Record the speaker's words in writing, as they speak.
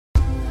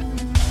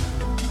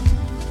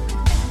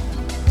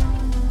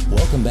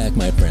Welcome back,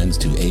 my friends,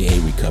 to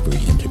AA Recovery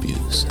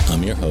Interviews.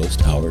 I'm your host,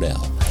 Howard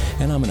L.,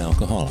 and I'm an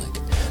alcoholic.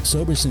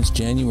 Sober since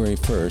January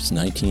 1st,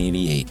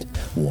 1988,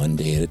 one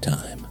day at a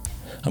time.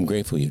 I'm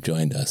grateful you've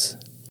joined us.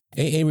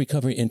 AA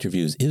Recovery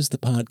Interviews is the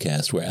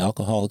podcast where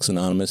Alcoholics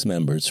Anonymous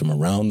members from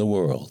around the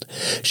world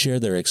share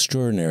their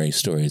extraordinary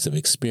stories of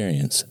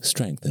experience,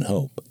 strength, and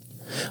hope.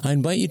 I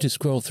invite you to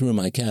scroll through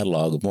my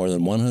catalog of more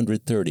than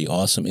 130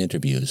 awesome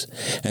interviews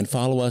and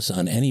follow us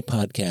on any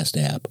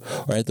podcast app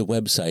or at the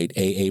website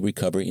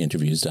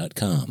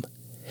aarecoveryinterviews.com.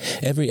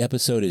 Every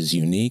episode is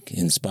unique,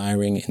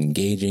 inspiring,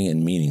 engaging,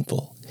 and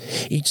meaningful.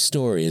 Each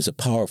story is a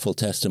powerful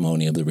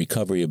testimony of the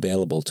recovery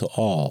available to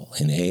all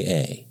in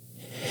AA.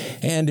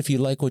 And if you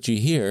like what you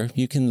hear,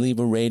 you can leave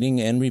a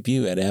rating and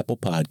review at Apple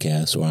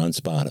Podcasts or on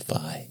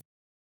Spotify.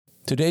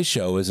 Today's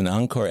show is an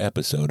encore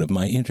episode of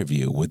my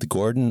interview with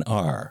Gordon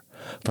R.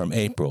 from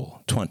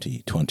April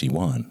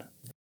 2021.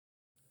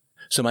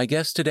 So my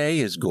guest today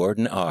is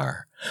Gordon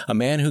R., a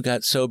man who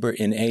got sober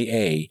in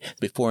AA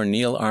before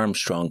Neil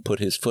Armstrong put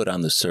his foot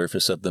on the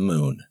surface of the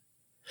moon.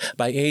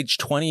 By age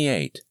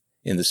 28,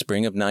 in the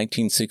spring of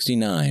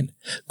 1969,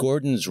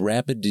 Gordon's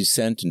rapid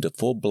descent into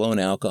full-blown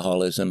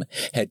alcoholism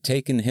had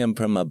taken him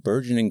from a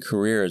burgeoning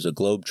career as a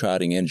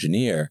globe-trotting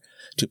engineer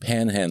to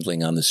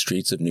panhandling on the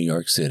streets of New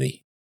York City.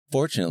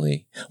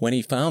 Fortunately, when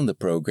he found the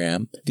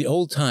program, the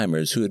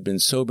old-timers who had been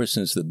sober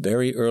since the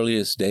very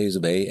earliest days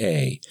of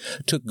AA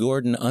took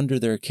Gordon under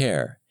their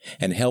care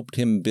and helped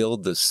him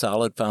build the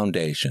solid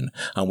foundation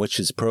on which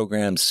his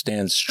program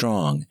stands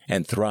strong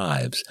and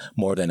thrives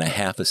more than a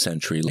half a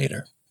century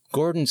later.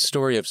 Gordon's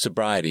story of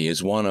sobriety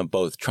is one of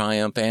both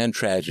triumph and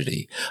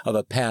tragedy, of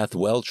a path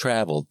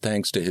well-traveled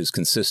thanks to his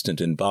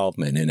consistent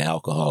involvement in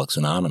Alcoholics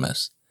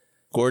Anonymous.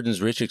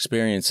 Gordon's rich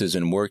experiences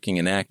in working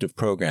an active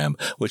program,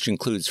 which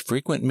includes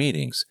frequent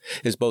meetings,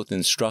 is both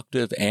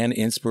instructive and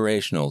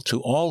inspirational to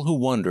all who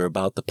wonder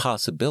about the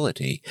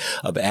possibility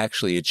of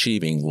actually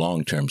achieving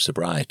long-term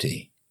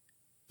sobriety.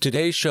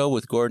 Today's show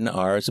with Gordon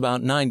R. is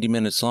about 90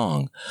 minutes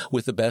long,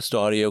 with the best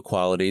audio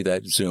quality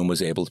that Zoom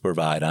was able to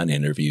provide on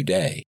interview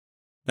day.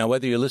 Now,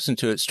 whether you listen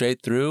to it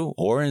straight through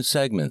or in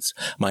segments,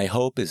 my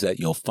hope is that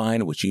you'll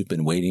find what you've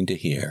been waiting to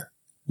hear.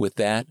 With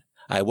that,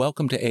 I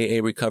welcome to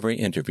AA Recovery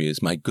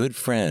Interviews my good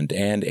friend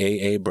and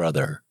AA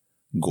brother,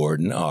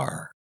 Gordon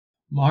R.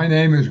 My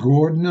name is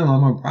Gordon, and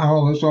I'm a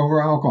powerless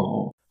over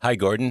alcohol. Hi,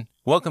 Gordon.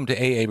 Welcome to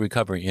AA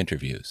Recovery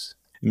Interviews.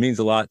 It means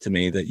a lot to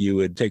me that you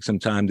would take some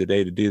time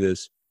today to do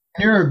this.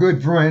 You're a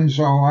good friend,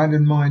 so I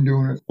didn't mind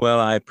doing it.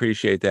 Well, I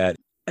appreciate that.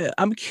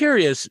 I'm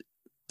curious.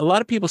 A lot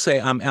of people say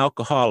I'm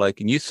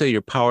alcoholic, and you say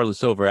you're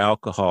powerless over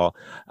alcohol.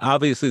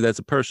 Obviously, that's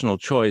a personal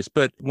choice,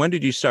 but when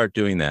did you start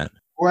doing that?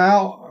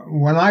 Well,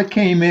 when I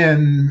came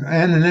in,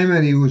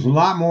 anonymity was a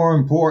lot more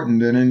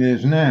important than it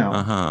is now.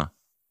 Uh-huh.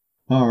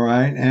 All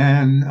right.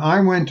 And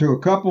I went to a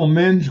couple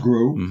men's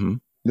groups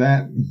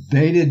that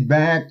dated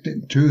back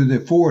to the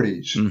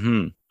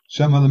 40s,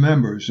 some of the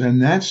members.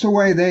 And that's the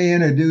way they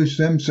introduced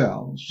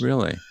themselves.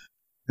 Really?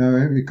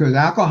 Because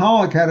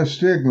alcoholic had a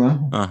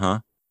stigma. Uh-huh.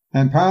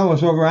 And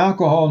powerless over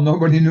alcohol,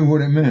 nobody knew what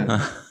it meant.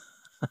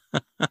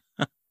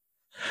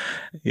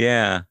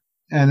 Yeah.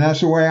 And that's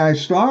the way I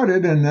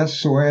started, and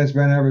that's the way it's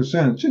been ever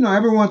since. You know,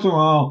 every once in a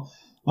while,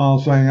 I'll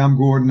say, I'm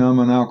Gordon, I'm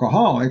an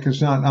alcoholic.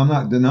 I'm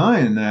not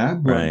denying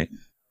that. But, right.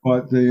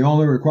 But the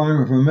only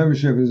requirement for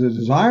membership is a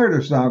desire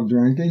to stop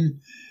drinking.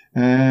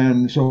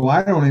 And so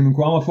I don't even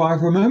qualify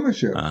for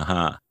membership.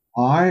 Uh-huh.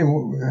 I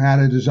had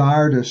a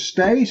desire to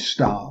stay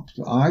stopped.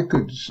 I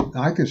could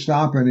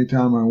stop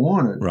anytime I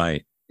wanted.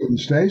 Right. Couldn't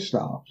stay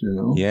stopped, you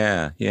know?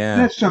 Yeah.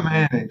 That's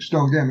semantics,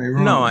 don't get me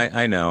wrong. No,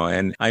 I know.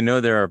 And I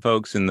know there are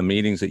folks in the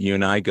meetings that you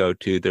and I go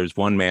to. There's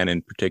one man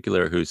in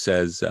particular who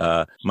says,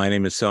 my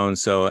name is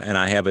so-and-so, and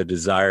I have a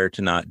desire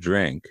to not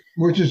drink.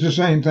 Which is the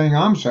same thing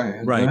I'm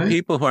saying. Right.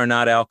 People who are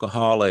not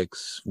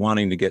alcoholics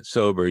wanting to get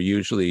sober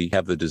usually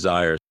have the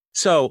desire.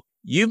 So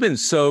you've been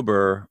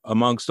sober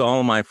amongst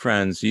all of my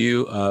friends.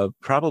 You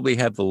probably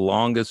have the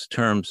longest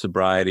term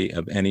sobriety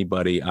of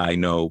anybody I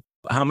know.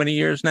 How many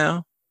years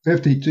now?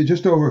 52,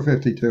 just over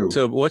 52.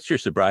 So what's your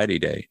sobriety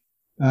date?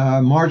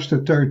 March the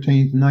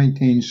 13th,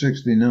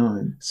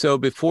 1969. So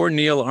before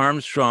Neil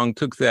Armstrong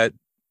took that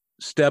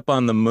step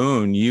on the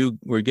moon, you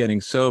were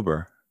getting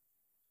sober.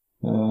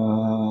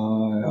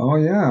 Oh,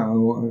 yeah.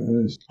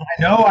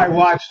 I know I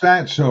watched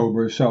that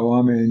sober, so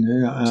I mean...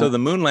 so the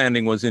moon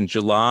landing was in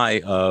July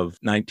of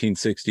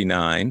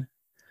 1969.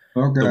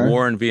 Okay. The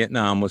war in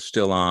Vietnam was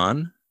still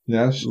on.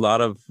 Yes. A lot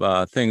of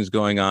things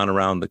going on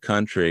around the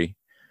country.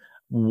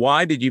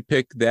 Why did you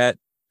pick that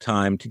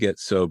time to get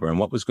sober? And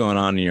what was going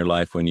on in your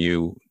life when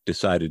you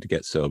decided to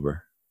get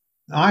sober?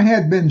 I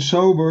had been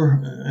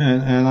sober,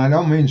 and I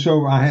don't mean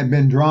sober, I had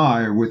been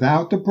dry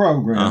without the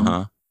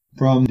program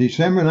from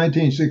December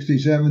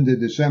 1967 to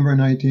December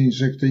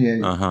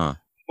 1968.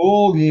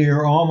 Full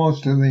year,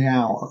 almost to the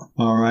hour.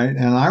 All right.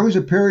 And I was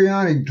a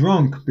periodic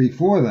drunk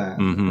before that.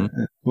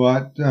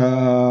 But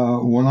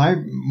when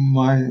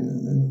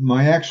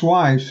my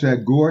ex-wife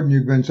said, Gordon,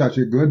 you've been such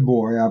a good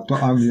boy.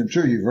 I'm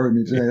sure you've heard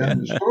me say that in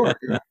the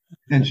story.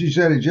 And she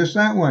said it just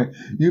that way.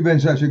 You've been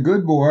such a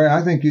good boy.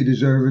 I think you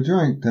deserve a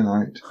drink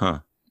tonight. Huh.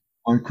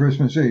 On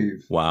Christmas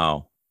Eve.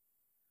 Wow.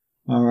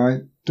 All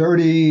right.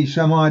 30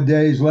 some odd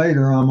days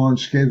later, I'm on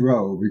Skid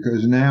Row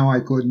because now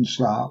I couldn't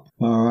stop.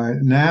 All right.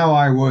 Now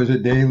I was a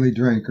daily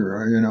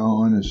drinker,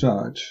 and as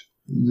such.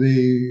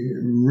 The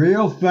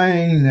real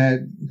thing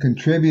that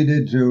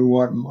contributed to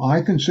what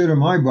I consider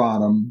my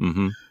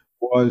bottom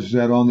was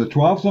that on the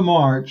 12th of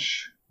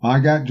March, I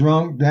got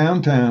drunk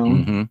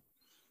downtown.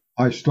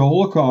 I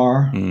stole a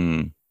car.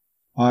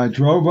 I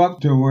drove up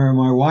to where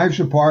my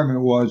wife's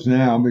apartment was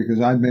now because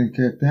I'd been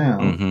kicked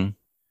out.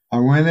 I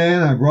went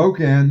in, I broke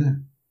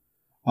in,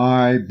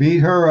 I beat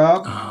her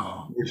up,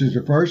 which is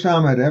the first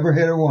time I'd ever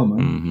hit a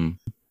woman.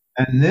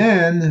 And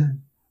then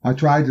I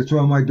tried to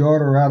throw my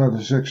daughter out of a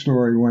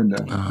 6-story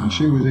window. And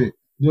she was a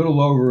little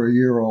over a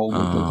year old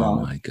at the time.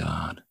 Oh, my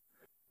God.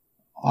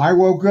 I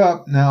woke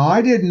up. Now,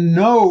 I didn't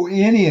know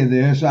any of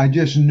this. I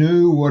just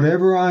knew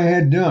whatever I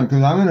had done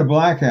because I'm in a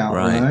blackout,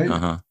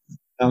 right?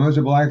 I was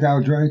a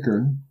blackout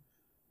drinker.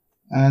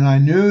 And I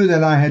knew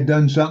that I had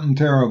done something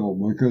terrible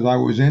because I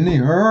was in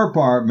her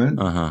apartment.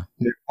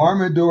 The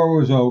apartment door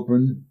was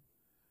open.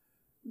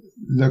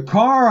 The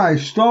car I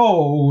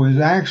stole was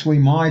actually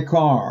my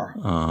car.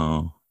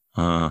 All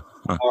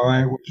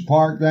right, it was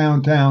parked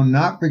downtown,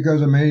 not because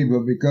of me,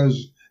 but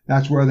because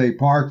that's where they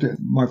parked it.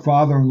 My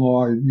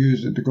father-in-law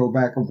used it to go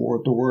back and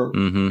forth to work.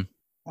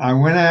 I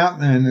went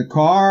out, and the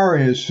car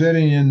is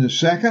sitting in the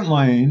second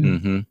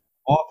lane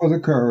off of the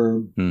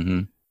curb,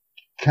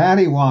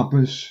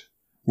 cattywampus,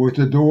 with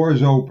the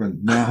doors open.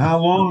 Now, how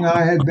long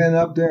I had been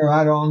up there,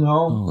 I don't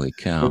know. Holy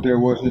cow. But there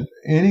wasn't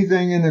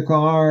anything in the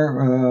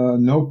car,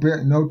 no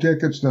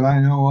tickets that I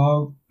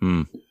know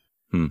of.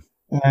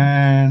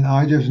 And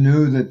I just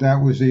knew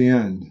that was the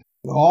end.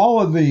 All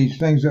of these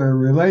things that are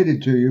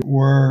related to you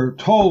were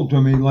told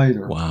to me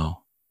later.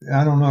 Wow.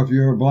 I don't know if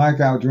you're a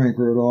blackout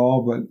drinker at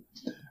all, but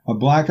a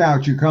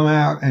blackout, you come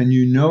out and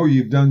you know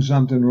you've done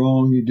something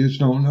wrong. You just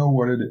don't know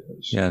what it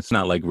is. Yeah, it's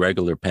not like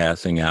regular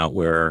passing out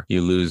where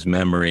you lose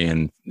memory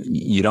and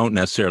you don't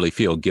necessarily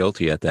feel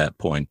guilty at that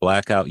point.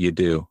 Blackout, you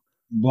do.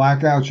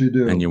 Blackouts, you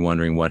do. And you're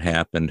wondering what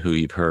happened, who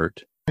you've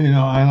hurt. And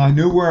I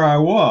knew where I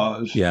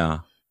was. Yeah.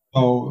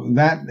 So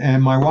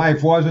and my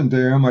wife wasn't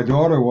there. My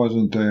daughter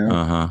wasn't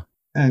there.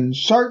 And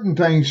certain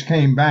things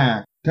came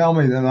back, tell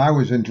me that I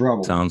was in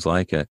trouble. Sounds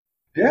like it.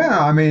 Yeah,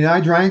 I mean, I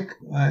drank.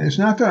 It's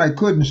not that I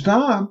couldn't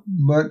stop,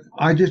 but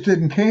I just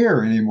didn't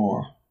care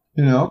anymore.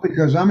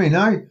 Because I mean,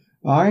 I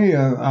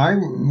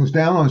was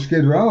down on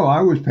Skid Row.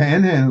 I was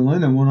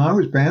panhandling, and when I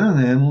was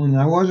panhandling,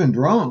 I wasn't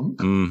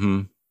drunk.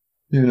 And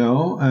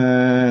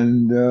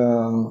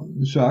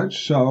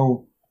such.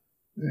 So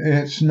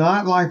it's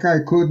not like I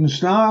couldn't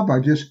stop. I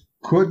just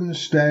couldn't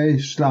stay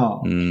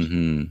stopped.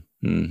 And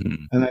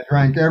I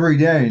drank every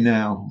day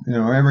now.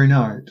 Every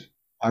night.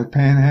 I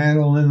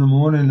panhandle in the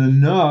morning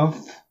enough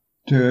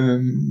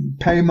to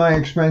pay my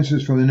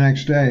expenses for the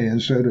next day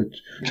instead of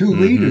 2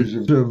 liters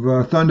of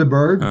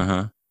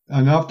Thunderbird.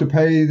 Enough to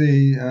pay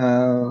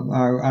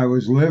I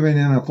was living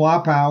in a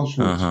flop house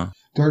with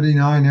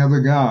 39 other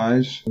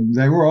guys.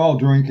 They were all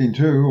drinking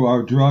too,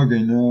 or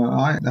drugging.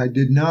 I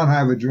did not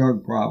have a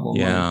drug problem.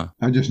 Yeah.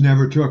 I just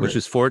never took it. Which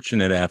is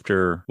fortunate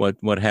after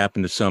what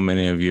happened to so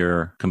many of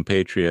your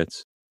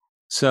compatriots.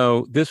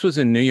 So this was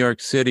in New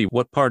York City.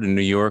 What part of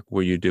New York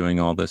were you doing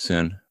all this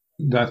in?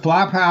 The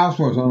flop house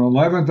was on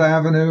 11th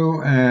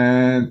Avenue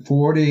and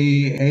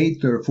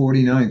 48th or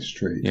 49th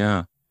Street.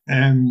 Yeah.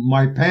 And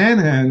my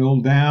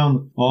panhandle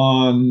down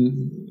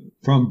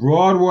from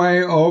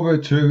Broadway over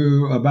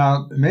to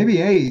about maybe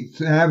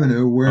 8th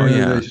Avenue where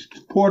the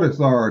Port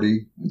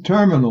Authority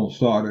terminal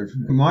started.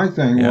 My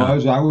thing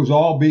was I was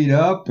all beat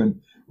up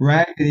and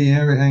raggedy and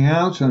everything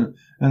else.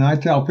 And I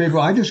tell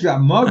people, I just got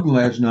mugged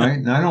last night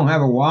and I don't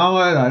have a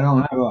wallet. I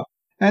don't have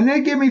and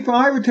they give me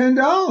 $5 or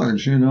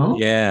 $10,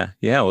 Yeah.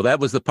 Yeah. Well, that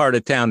was the part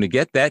of town to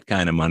get that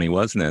kind of money,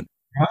 wasn't it?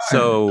 Right.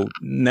 So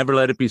never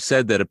let it be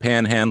said that a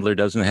panhandler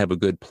doesn't have a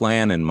good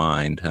plan in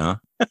mind, huh?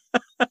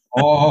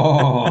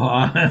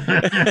 I'll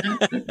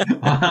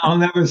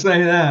never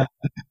say that.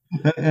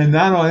 And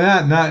not only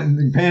that,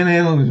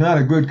 panhandling is not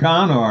a good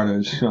con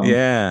artist. So.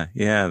 Yeah.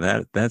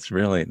 That's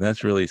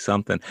really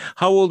something.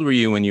 How old were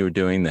you when you were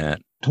doing that?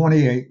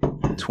 28.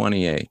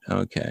 28.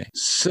 Okay.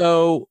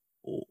 So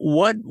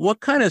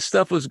what kind of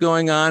stuff was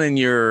going on in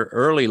your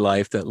early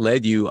life that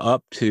led you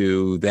up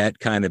to that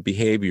kind of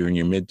behavior in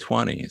your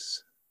mid-20s?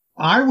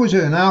 I was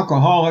an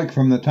alcoholic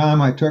from the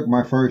time I took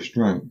my first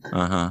drink.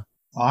 I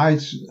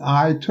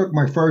took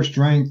my first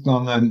drink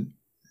on the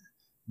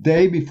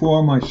day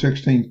before my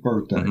 16th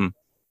birthday. And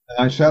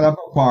I set up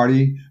a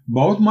party.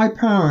 Both my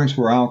parents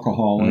were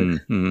alcoholic.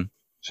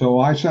 So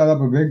I set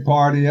up a big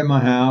party at my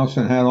house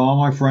and had all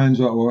my friends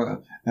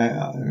over.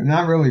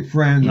 Not really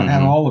friends. I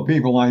had all the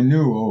people I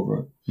knew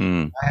over.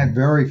 I had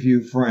very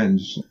few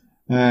friends.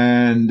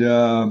 And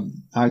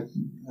I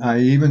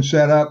even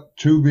set up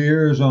 2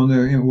 beers on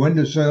the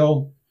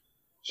windowsill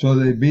so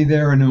they'd be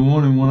there in the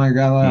morning when I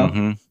got up.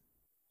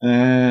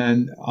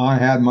 And I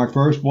had my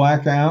first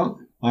blackout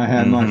I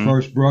had my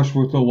first brush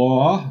with the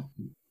law.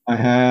 I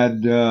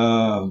had,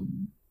 I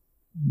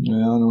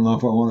don't know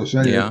if I want to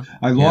say it.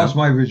 I lost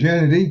my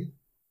virginity.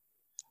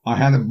 I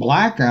had a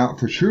blackout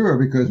for sure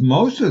because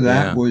most of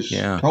that was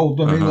told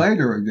to me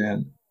later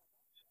again.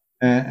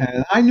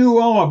 And I knew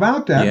all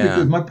about that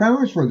because my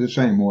parents were the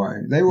same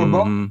way. They were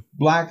both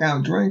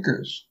blackout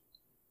drinkers.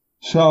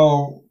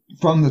 So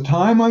from the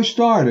time I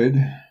started,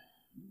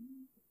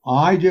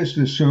 I just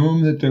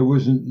assumed that there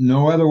was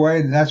no other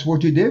way. That's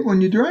what you did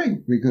when you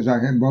drank, because I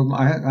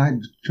had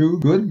two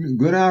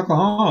good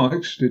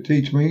alcoholics to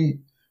teach me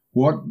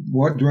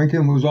what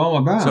drinking was all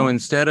about. So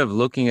instead of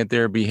looking at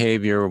their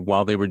behavior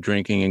while they were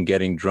drinking and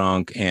getting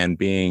drunk and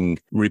being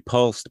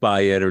repulsed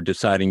by it or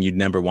deciding you'd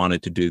never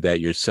wanted to do that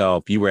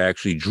yourself, you were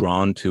actually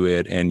drawn to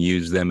it and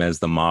used them as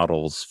the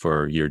models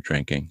for your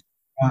drinking.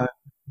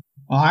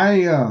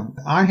 I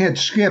had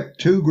skipped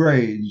 2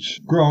 grades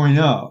growing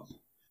up,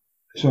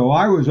 so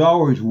I was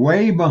always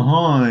way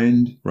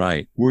behind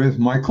with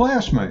my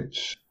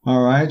classmates.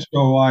 All right,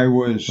 so I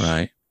was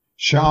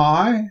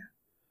shy.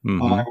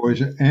 I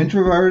was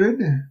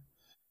introverted.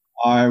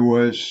 I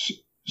was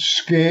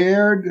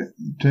scared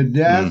to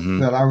death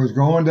that I was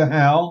going to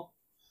hell.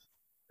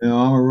 You know,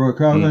 I'm a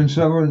recovering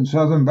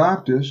Southern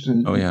Baptist,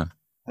 and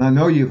I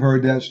know you've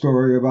heard that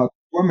story about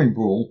the swimming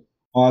pool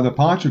or the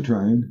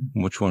Pontchartrain.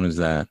 Which one is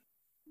that?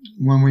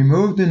 When we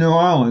moved to New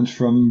Orleans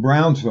from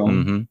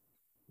Brownsville,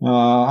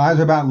 I was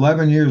about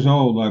 11 years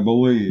old, I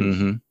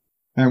believe.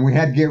 And we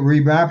had to get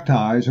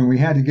rebaptized, and we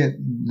had to get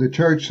the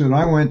church that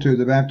I went to,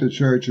 the Baptist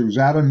church. It was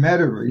out in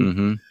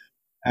Metairie,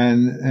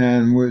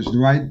 and was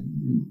right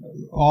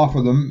off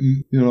of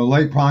the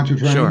Lake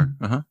Pontchartrain.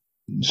 Sure.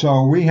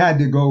 So we had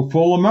to go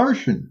full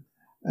immersion,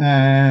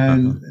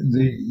 and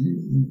the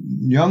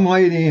young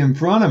lady in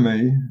front of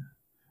me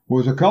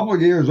was a couple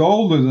of years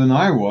older than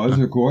I was,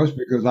 of course,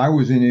 because I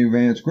was in the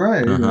advanced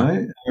grade,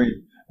 right? I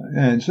mean,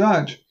 and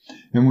such.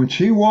 And when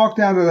she walked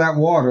out of that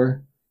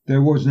water,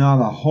 there was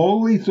not a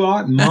holy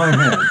thought in my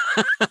head.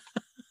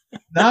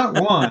 Not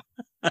one.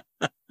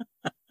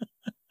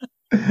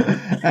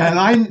 And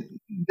I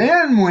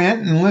then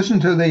went and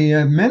listened to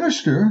the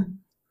minister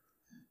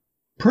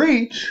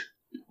preach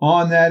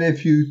on that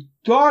if you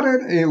thought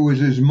it, it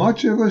was as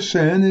much of a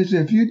sin as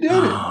if you did it.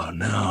 Oh,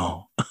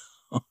 no.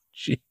 Oh,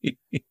 gee.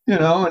 You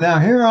know, now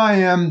here I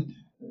am,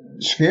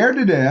 scared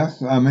to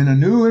death. I'm in a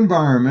new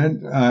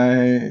environment. I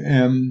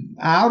am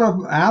out of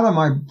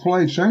my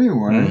place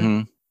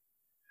anyway.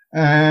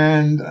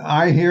 And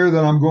I hear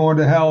that I'm going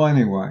to hell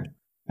anyway.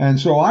 And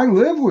so I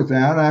lived with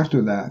that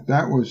after that.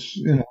 That was,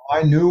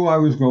 I knew I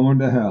was going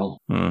to hell.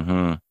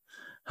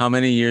 How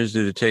many years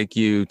did it take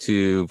you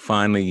to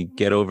finally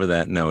get over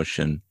that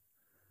notion?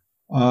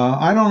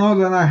 I don't know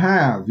that I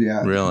have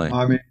yet. Really?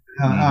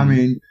 I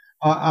mean,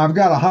 I've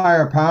got a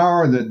higher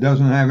power that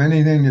doesn't have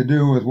anything to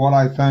do with what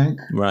I think.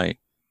 Right.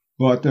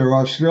 But there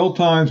are still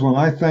times when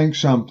I think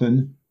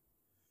something,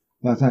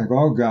 I think,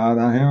 oh God,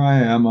 here I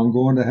am. I'm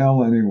going to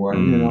hell anyway.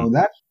 You know,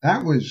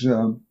 that was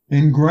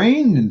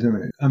ingrained into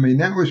me. I mean,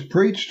 that was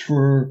preached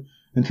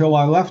until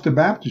I left the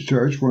Baptist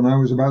church when I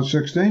was about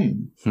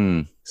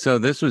 16. So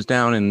this was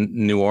down in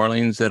New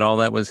Orleans that all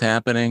that was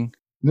happening?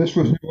 This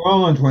was New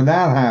Orleans when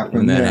that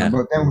happened.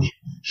 But then was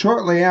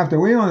shortly after.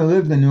 We only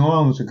lived in New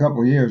Orleans a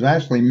couple of years,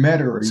 actually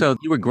Metairie. So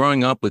you were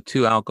growing up with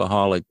 2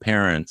 alcoholic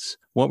parents.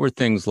 What were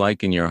things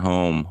like in your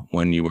home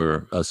when you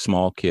were a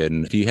small kid?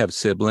 And do you have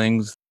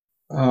siblings?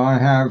 I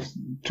have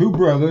 2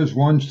 brothers.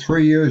 One's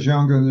 3 years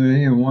younger than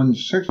me, and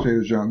one's 6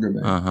 years younger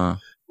than me.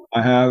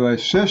 I have a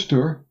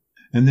sister,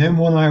 and then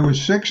when I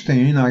was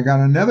 16, I got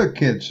another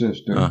kid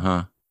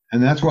sister,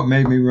 and that's what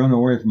made me run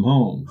away from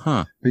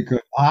home,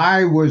 because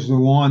I was the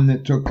one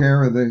that took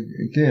care of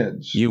the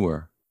kids. You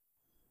were?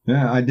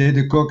 Yeah, I did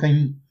the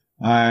cooking,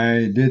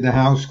 I did the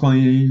house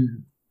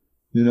cleaning,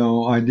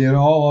 I did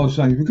all those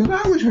things because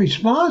I was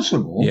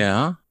responsible.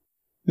 Yeah.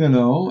 And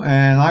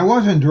I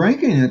wasn't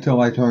drinking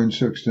until I turned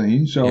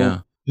 16. So,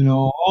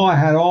 I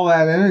had all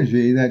that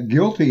energy, that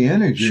guilty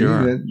energy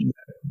that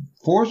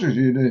forces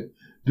you to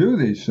do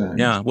these things.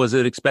 Yeah. Was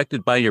it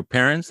expected by your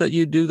parents that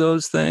you do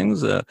those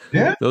things?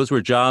 Yeah. Those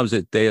were jobs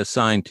that they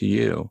assigned to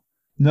you.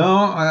 No,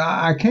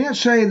 I can't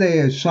say they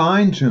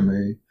assigned to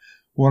me.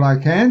 What I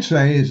can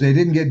say is they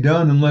didn't get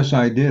done unless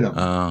I did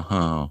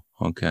them.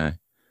 Okay.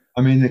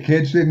 I mean, the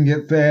kids didn't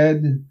get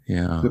fed.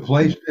 Yeah. The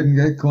place didn't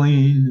get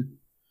cleaned.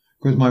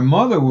 Because my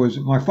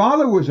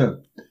father was a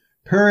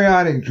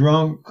periodic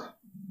drunk.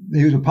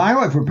 He was a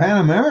pilot for Pan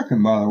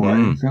American, by the way.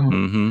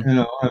 You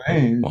know what I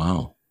mean?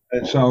 Wow.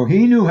 And so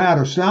he knew how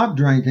to stop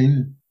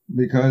drinking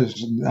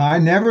because I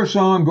never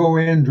saw him go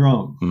in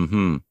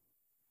drunk.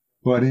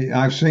 But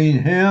I've seen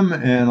him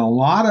and a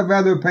lot of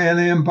other Pan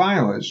Am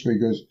pilots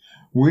because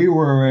we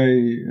were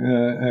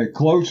a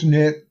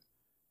close-knit,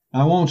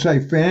 I won't say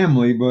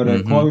family, but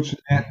a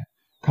close-knit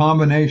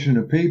combination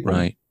of people.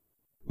 Right.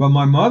 But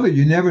my mother,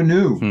 you never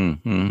knew.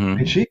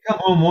 And she'd come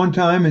home one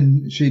time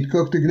and she'd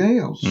cook the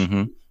meals.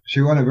 She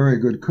wasn't a very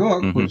good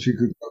cook, but she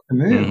could cook the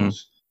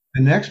meals.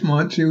 The next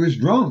month she was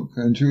drunk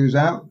and she was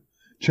out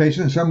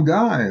chasing some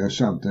guy or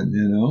something,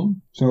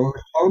 So it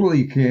was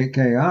totally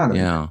chaotic.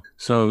 Yeah.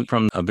 So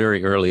from a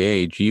very early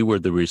age, you were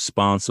the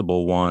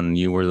responsible one.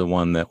 You were the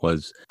one that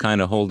was kind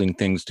of holding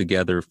things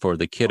together for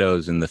the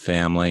kiddos in the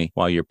family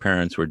while your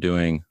parents were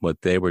doing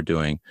what they were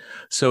doing.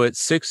 So at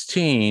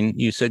 16,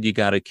 you said you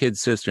got a kid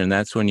sister, and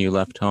that's when you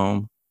left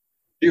home?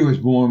 She was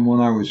born when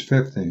I was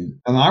 15,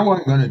 and I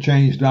wasn't going to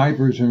change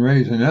diapers and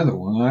raise another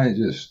one. I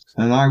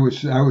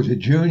was a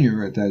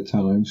junior at that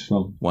time.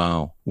 So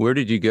wow, where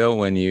did you go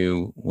when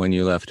you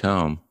left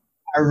home?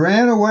 I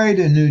ran away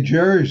to New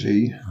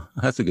Jersey.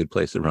 That's a good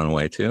place to run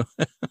away to.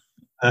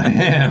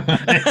 and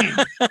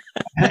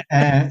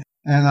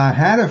I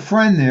had a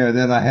friend there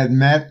that I had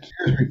met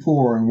years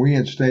before, and we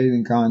had stayed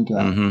in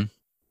contact.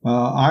 Mm-hmm.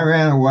 I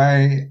ran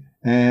away,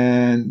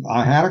 and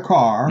I had a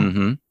car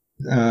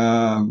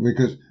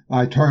because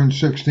I turned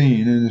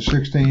 16, and at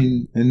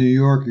 16 in New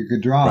York you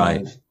could drive,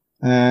 right.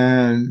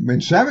 And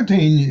been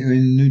 17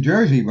 in New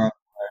Jersey, by the way.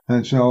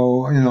 And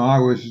so I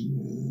was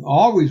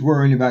always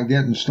worried about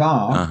getting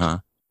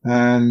stopped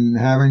and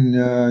having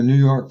New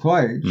York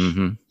plates.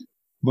 Mm-hmm.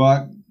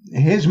 But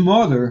his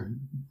mother,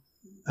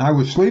 I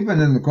was sleeping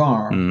in the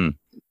car. Mm-hmm.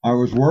 I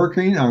was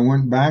working. I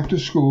went back to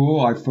school.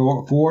 I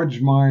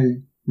forged my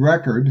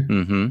record.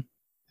 Mm-hmm.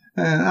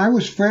 And I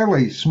was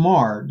fairly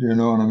smart, you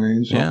know what I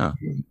mean? So, yeah.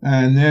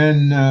 And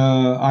then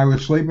I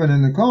was sleeping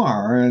in the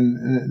car.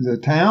 And the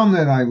town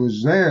that I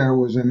was there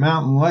was in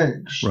Mountain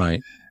Lakes.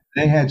 Right.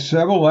 They had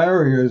several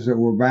areas that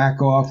were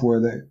back off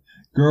where the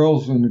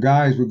girls and the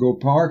guys would go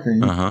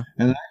parking. And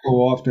I'd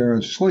go off there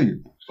and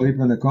sleep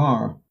in the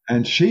car.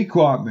 And she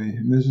caught me.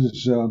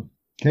 Mrs.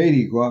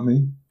 Katie caught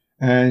me.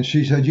 And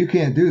she said, "You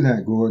can't do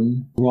that,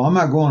 Gordon." "Well, I'm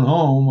not going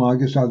home. I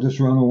guess I'll just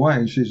run away."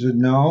 And she said,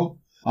 "No.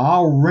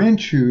 I'll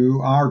rent you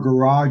our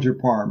garage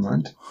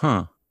apartment,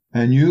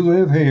 and you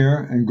live here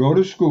and go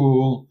to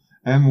school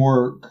and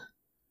work.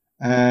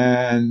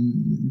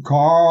 And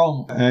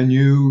Carl and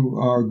you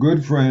are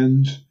good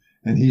friends,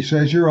 and he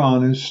says you're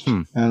honest,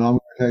 and I'm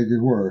going to take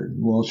his word."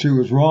 Well, she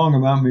was wrong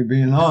about me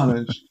being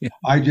honest. Yeah.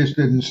 I just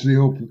didn't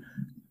steal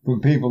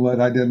from people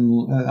that I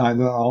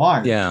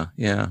liked. Yeah.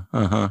 You know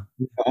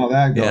how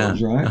that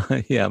goes,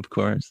 right? Yeah, of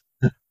course.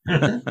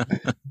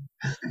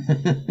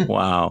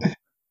 Wow.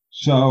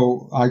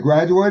 So I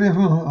graduated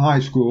from high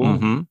school.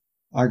 Mm-hmm.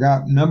 I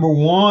got number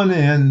one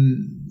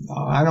in,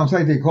 I don't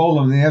think they called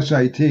them the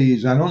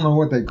SATs. I don't know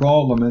what they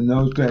called them in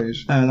those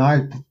days. And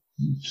I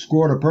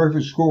scored a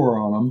perfect score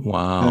on them.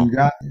 Wow. And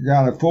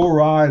got a full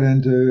ride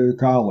into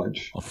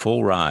college. A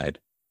full ride?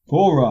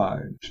 Full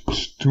ride.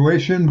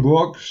 Tuition,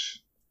 books,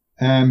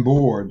 and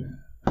board.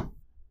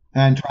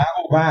 And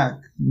travel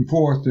back and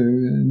forth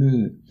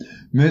to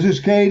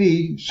Mrs.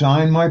 Katie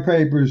signed my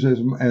papers as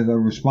a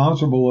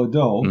responsible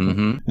adult.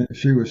 Mm-hmm.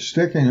 She was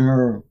sticking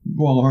her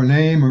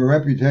name, her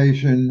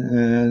reputation,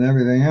 and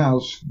everything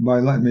else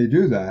by letting me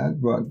do that.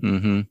 But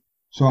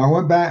so I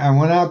went back. I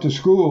went out to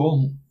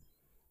school,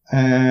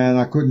 and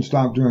I couldn't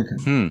stop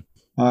drinking.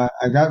 I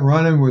got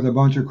running with a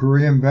bunch of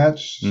Korean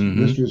vets.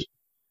 Mm-hmm.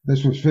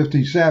 This was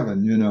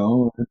 57,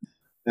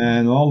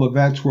 And all the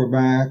vets were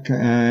back,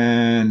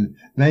 and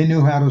they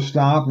knew how to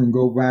stop and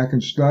go back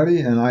and study,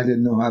 and I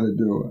didn't know how to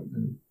do it.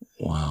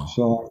 Wow.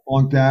 So I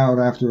flunked out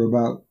after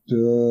about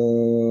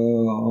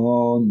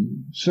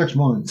 6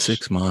 months.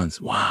 6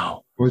 months.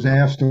 Wow. Was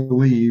asked to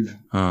leave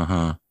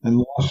and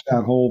lost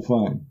that whole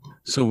thing.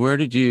 So where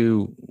did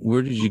you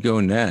go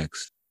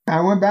next?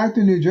 I went back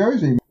to New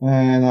Jersey,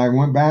 and I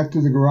went back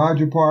to the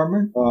garage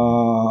apartment.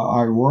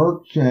 I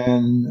worked,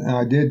 and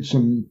I did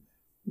some,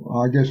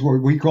 I guess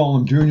what we call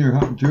them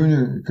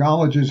junior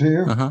colleges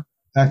here.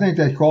 I think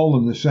they call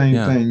them the same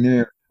thing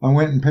there. I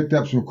went and picked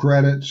up some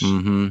credits,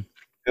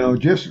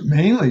 just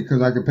mainly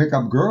because I could pick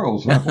up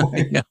girls that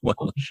way. Yeah,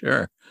 well,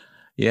 sure.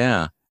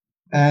 Yeah.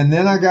 And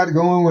then I got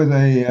going with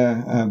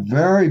a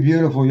very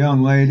beautiful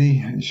young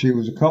lady. She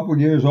was a couple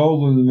years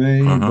older than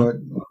me, but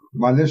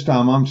by this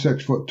time I'm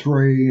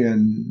 6'3"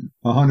 and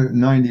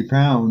 190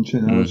 pounds, so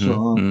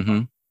I'm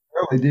a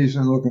really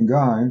decent looking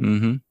guy.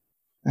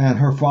 And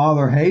her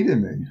father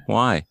hated me.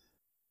 Why?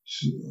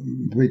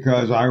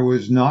 Because I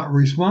was not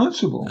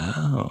responsible.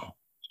 Oh.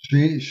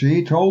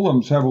 She told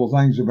them several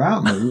things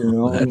about me,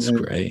 That's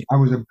great. I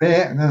was a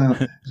bad,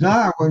 it's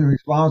not I wasn't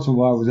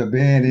responsible, I was a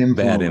bad influence.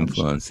 Bad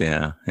influence,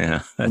 yeah.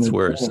 That's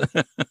worse.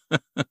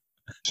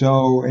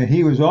 So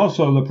he was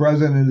also the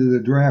president of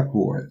the draft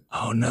board.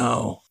 Oh,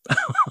 no.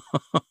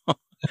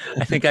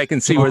 I think I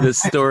can see where this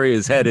story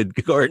is headed,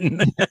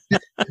 Gordon.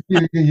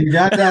 You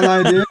got that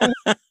idea?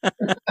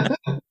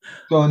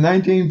 So in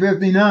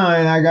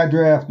 1959, I got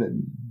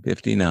drafted.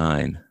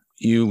 59.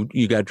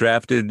 You got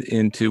drafted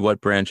into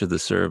what branch of the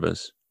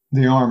service?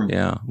 The Army.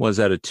 Yeah. Was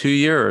that a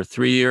 2-year or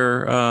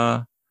 3-year?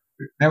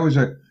 That was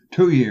a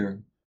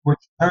 2-year, which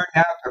turned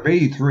out to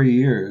be 3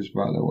 years,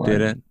 by the way.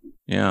 Did it?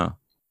 Yeah.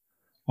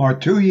 Or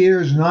 2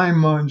 years, 9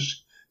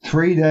 months,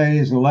 3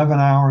 days, 11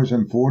 hours,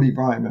 and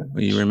 45 minutes.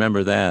 Well, you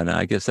remember that.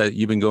 I guess that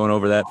you've been going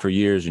over that for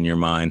years in your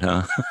mind,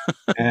 huh?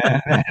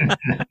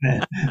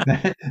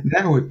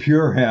 that was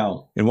pure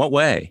hell. In what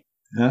way?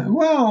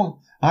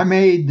 Well, I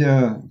made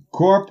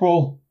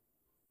corporal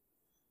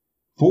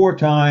 4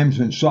 times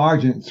and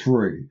sergeant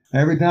 3.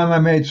 Every time I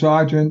made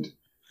sergeant,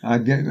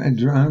 I'd get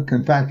drunk.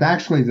 In fact,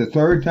 actually, the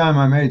 3rd time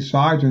I made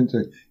sergeant,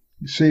 the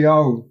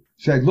CO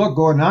said, "Look,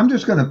 Gordon, I'm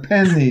just going to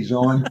pen these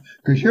on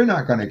because you're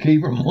not going to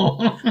keep them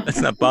on." Let's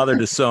not bother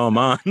to sew them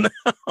on.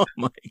 Oh,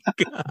 my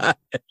gosh.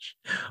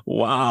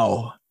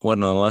 Wow. What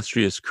an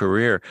illustrious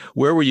career.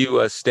 Where were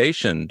you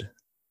stationed?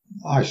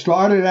 I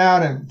started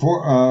out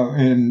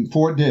in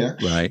Fort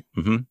Dix. Right.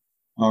 Mm-hmm.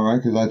 All right,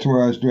 because that's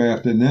where I was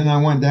drafted. And then I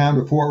went down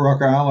to Fort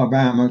Rucker,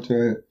 Alabama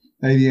to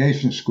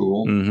aviation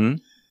school. Mm-hmm.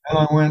 And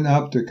I went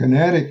up to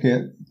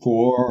Connecticut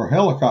for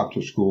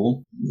helicopter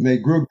school. They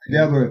grouped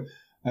together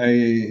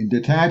a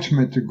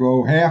detachment to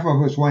go. Half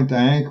of us went to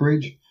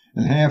Anchorage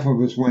and half of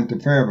us went to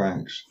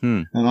Fairbanks.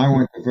 And I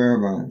went to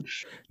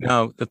Fairbanks.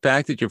 Now, the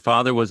fact that your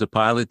father was a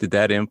pilot, did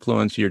that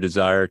influence your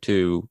desire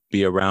to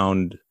be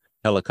around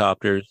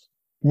helicopters?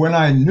 When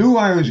I knew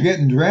I was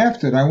getting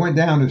drafted, I went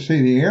down to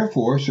see the Air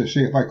Force to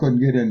see if I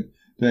couldn't get in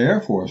the Air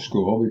Force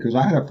school because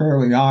I had a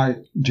fairly high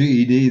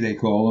GED, they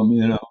call them,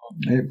 you know.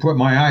 It put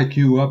my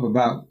IQ up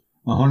about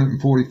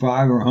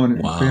 145 or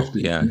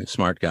 150. Wow, yeah,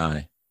 smart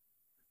guy.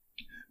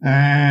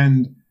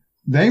 And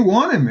they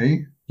wanted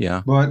me.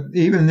 Yeah. But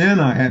even then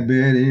I had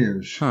bad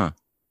ears. Huh.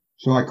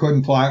 So I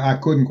couldn't fly. I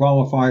couldn't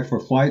qualify for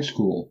flight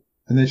school.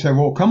 And they said,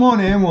 "Well, come on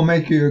in. We'll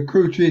make you a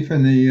crew chief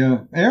in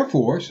the Air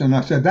Force." And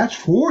I said, "That's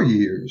 4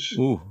 years."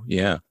 Ooh,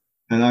 yeah.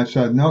 And I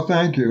said, "No,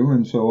 thank you."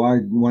 And so I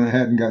went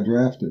ahead and got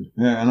drafted.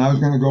 Yeah, and I was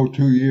going to go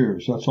 2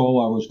 years. That's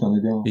all I was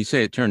going to go. You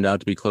say it turned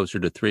out to be closer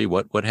to 3.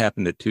 What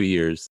happened at 2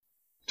 years?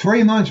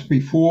 3 months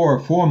before,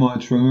 4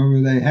 months,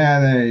 remember, they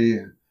had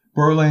a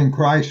Berlin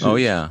crisis. Oh,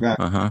 yeah.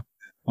 Uh-huh.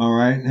 All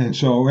right. And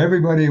so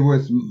everybody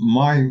with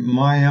my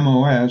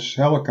MOS,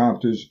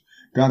 helicopters,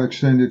 got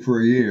extended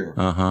for a year.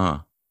 Uh-huh.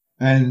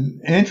 And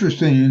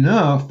interesting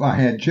enough, I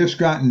had just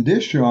gotten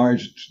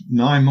discharged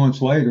 9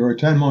 months later or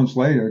 10 months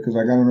later because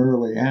I got an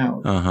early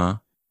out. Uh-huh.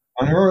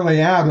 An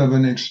early out of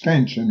an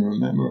extension,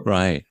 remember?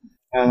 Right.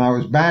 And I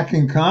was back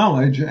in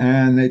college,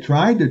 and they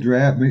tried to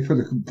draft me for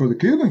the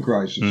Cuban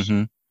crisis.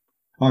 Mm-hmm.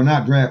 Or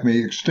not draft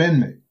me, extend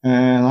me.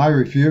 And I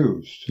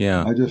refused.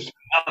 Yeah.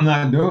 I'm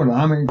not doing it.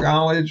 I'm in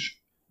college.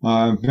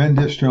 I've been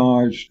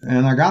discharged,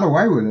 and I got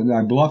away with it.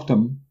 I bluffed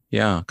them.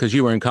 Yeah, because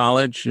you were in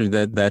college,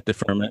 that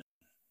deferment.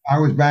 I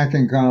was back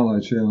in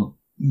college, yeah.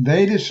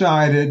 They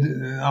decided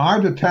our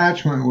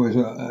detachment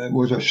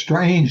was a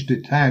strange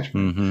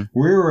detachment. Mm-hmm.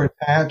 We were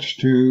attached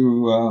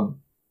to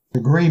the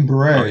Green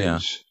Berets. Oh, yeah.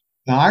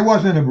 Now, I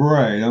wasn't a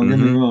beret, don't get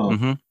me wrong,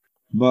 mm-hmm.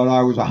 but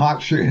I was a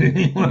hot shit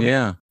anyway.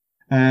 Yeah.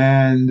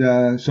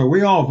 And so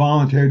we all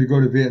volunteered to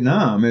go to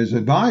Vietnam as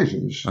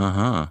advisors.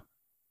 Uh-huh.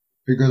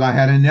 Because I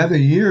had another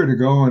year to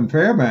go in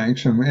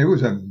Fairbanks, and it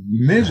was a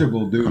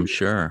miserable duty. I'm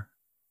sure.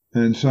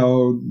 And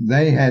so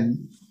they had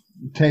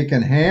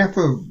taken half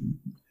of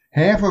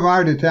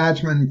our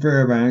detachment in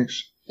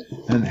Fairbanks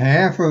and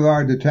half of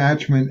our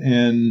detachment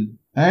in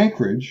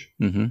Anchorage,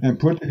 mm-hmm. and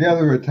put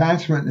together a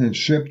detachment and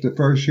shipped the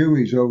first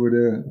Hueys over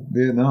to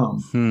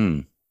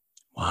Vietnam.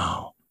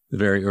 Wow. The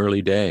very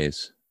early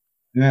days.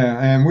 Yeah,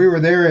 and we were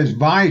there as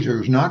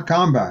advisors, not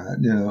combat,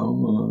 you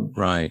know.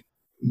 Right.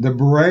 The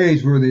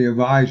Berets were the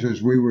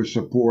advisors. We were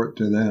support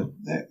to them.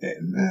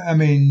 I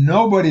mean,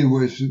 nobody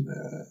was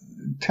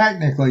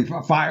technically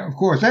fighting. Of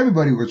course,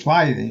 everybody was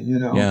fighting, you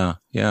know. Yeah,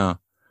 yeah.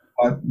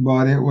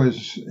 But it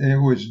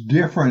was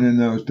different in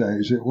those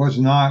days. It was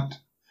not.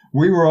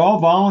 We were all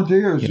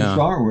volunteers to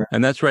start with.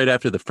 And that's right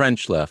after the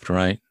French left,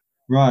 right?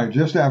 Right,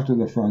 just after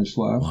the French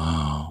left.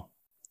 Wow.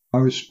 I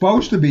was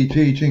supposed to be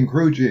teaching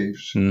crew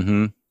chiefs.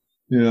 Mm-hmm.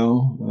 You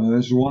know,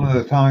 this is one of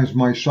the times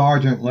my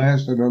sergeant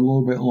lasted a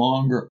little bit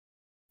longer.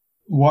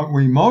 What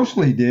we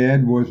mostly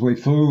did was we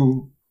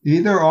flew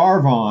either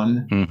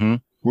ARVON, mm-hmm.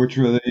 which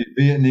were the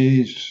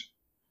Vietnamese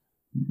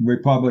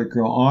Republic,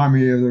 or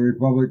Army of the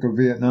Republic of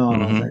Vietnam,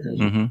 mm-hmm. I think it is,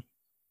 mm-hmm.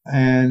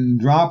 and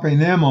dropping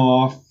them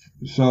off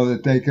so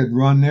that they could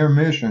run their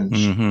missions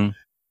mm-hmm.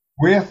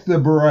 with the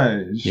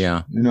Berets,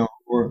 you know,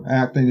 were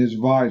acting as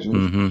advisors.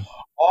 Mm-hmm.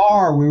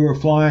 Or we were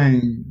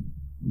flying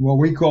what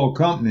we call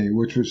company,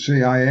 which was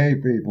CIA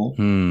people,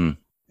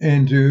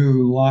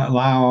 into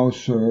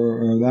Laos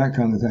or that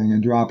kind of thing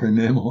and dropping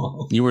them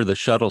off. You were the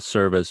shuttle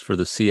service for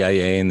the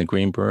CIA and the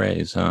Green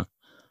Berets, huh?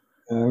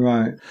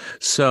 Right.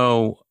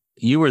 So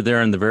you were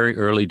there in the very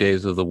early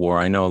days of the war.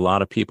 I know a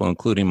lot of people,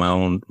 including my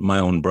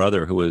own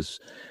brother, who was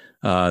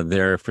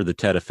there for the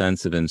Tet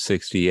Offensive in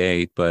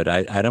 '68. But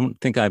I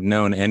don't think I've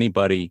known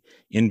anybody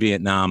in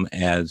Vietnam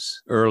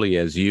as early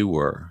as you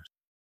were.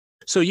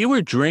 So you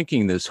were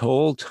drinking this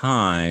whole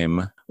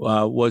time.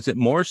 Was it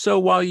more so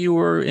while you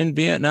were in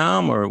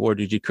Vietnam, or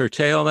did you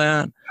curtail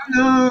that?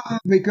 No,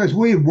 because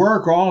we'd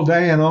work all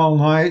day and all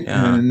night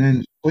and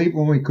then sleep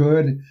when we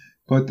could.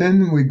 But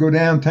then we'd go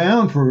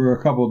downtown for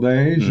a couple of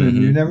days, mm-hmm. and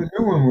you never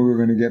knew when we were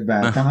going to get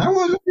back. And I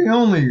wasn't the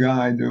only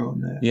guy doing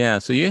that. Yeah,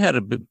 so you had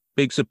a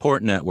big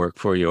support network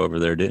for you over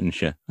there,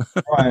 didn't you?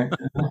 Right.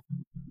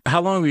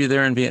 How long were you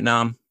there in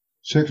Vietnam?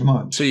 6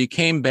 months. So you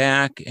came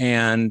back,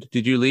 and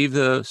did you leave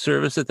the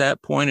service at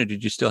that point, or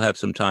did you still have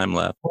some time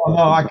left? Well,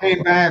 no, I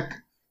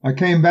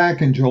came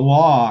back in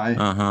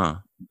July.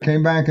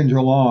 Came back in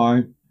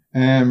July,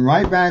 and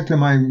right back to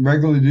my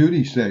regular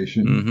duty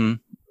station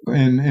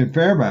in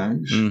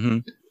Fairbanks.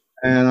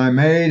 And I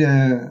made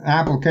an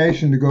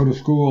application to go to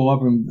school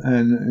up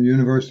in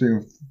University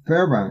of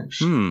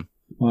Fairbanks.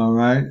 All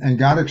right, and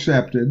got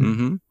accepted.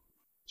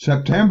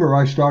 September,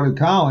 I started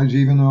college,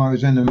 even though I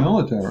was in the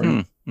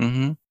military.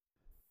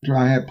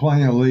 I had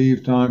plenty of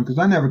leave time because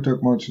I never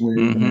took much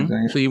leave or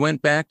anything. So you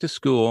went back to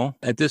school.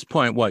 At this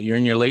point, what, you're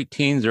in your late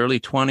teens,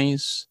 early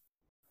 20s?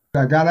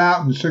 I got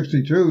out in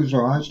 62, so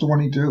I was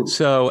 22.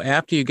 So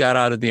after you got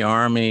out of the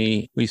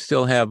Army, we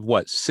still have,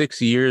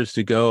 6 years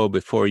to go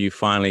before you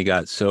finally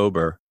got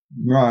sober.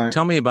 Right.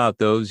 Tell me about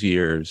those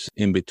years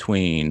in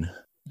between.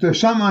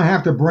 There's something I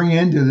have to bring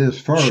into this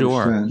first.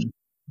 Sure. Then.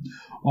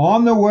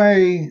 On the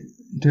way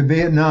to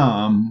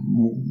Vietnam,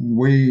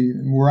 we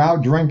were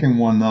out drinking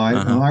one night,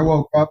 and I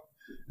woke up,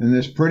 and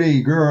this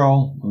pretty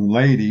girl,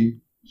 lady,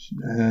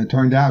 it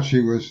turned out she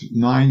was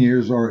 9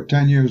 years or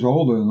 10 years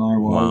older than I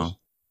was,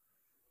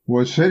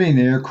 was sitting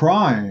there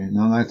crying.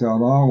 And I thought,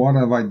 oh, what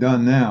have I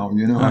done now?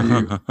 You know, how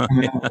you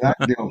come out that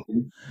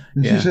guilty.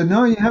 And she said,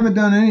 no, you haven't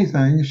done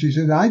anything. She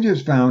said, I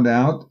just found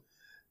out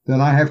that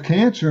I have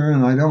cancer,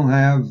 and I don't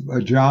have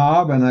a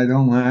job, and I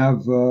don't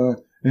have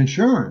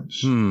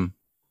insurance.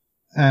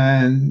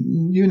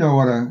 And you know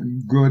what a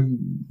good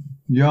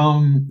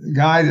young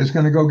guy that's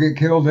going to go get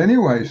killed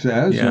anyway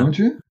says, don't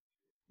you?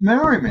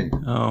 Marry me.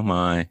 Oh,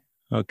 my.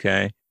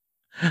 Okay.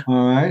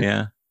 All right.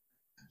 Yeah.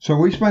 So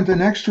we spent the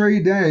next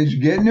 3 days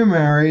getting her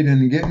married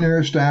and getting her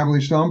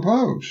established on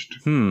post.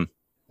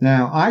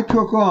 Now, I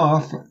took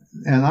off,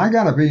 and I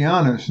got to be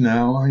honest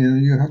now.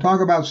 You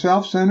talk about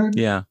self-centered?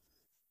 Yeah.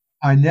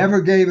 I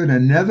never gave it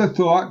another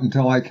thought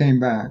until I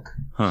came back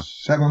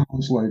 7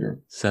 months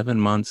later. 7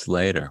 months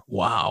later.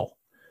 Wow.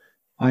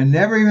 I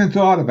never even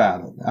thought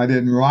about it. I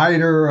didn't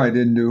write her. I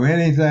didn't do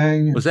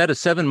anything. Was that a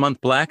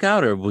 7-month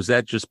blackout, or was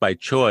that just by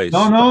choice?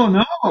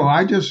 No.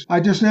 I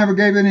just never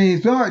gave it any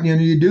thought.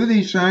 You do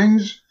these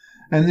things,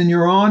 and then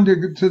you're on to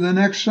the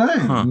next thing.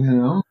 You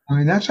know, I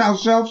mean, that's how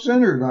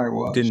self-centered I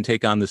was. Didn't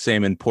take on the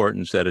same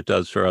importance that it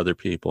does for other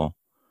people.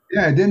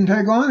 Yeah, it didn't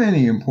take on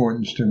any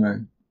importance to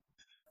me.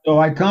 So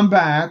I come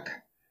back,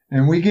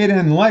 and we get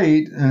in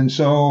late, and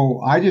so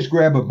I just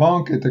grab a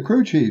bunk at the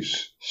crew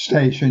chief's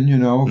station,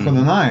 for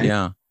the night.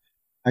 Yeah.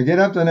 I get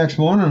up the next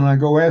morning, and I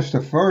go ask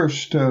the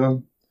first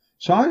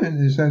sergeant.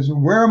 He says,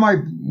 where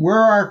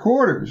are our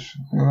quarters?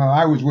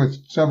 I was with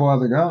several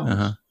other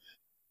guys.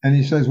 And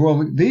he says,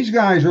 well, these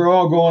guys are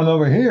all going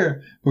over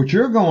here, but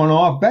you're going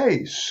off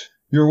base.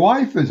 Your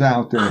wife is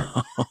out there.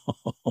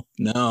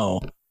 No.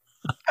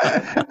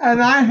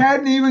 And I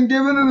hadn't even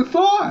given it a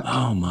thought.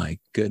 Oh, my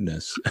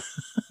goodness.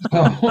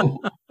 So,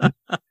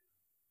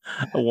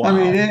 wow. I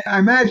mean, I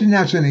imagine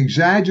that's an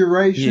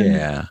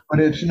exaggeration, but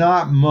it's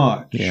not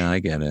much. Yeah, I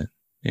get it.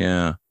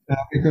 Yeah.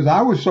 Because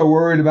I was so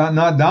worried about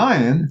not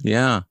dying.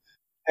 Yeah.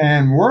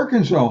 And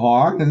working so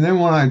hard. And then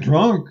when I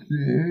drunk,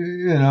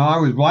 I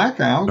was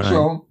blackout. Right.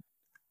 So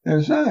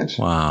there's that.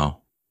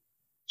 Wow.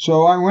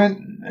 So I went,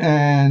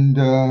 and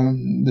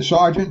the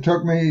sergeant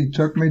took me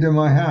to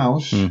my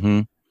house.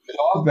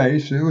 Off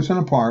base. It was an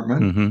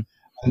apartment,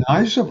 a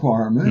nice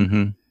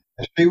apartment.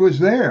 She was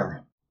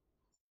there,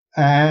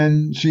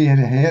 and she had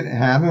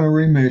a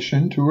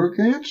remission to her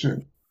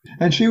cancer,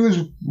 and she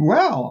was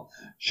well.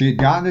 She'd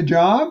gotten a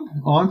job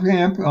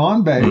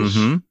on base.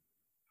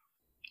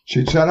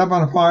 She'd set up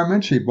an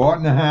apartment. She bought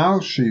in a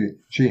house.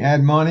 She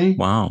had money.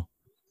 Wow.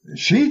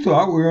 She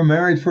thought we were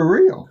married for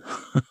real.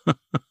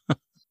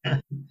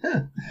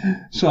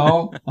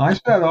 So I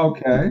said,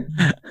 okay.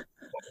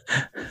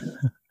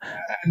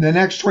 The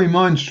next 3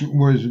 months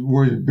was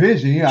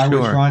busy. I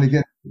was trying to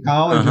get to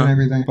college and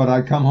everything, but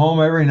I'd come home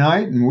every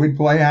night, and we'd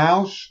play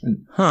house,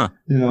 and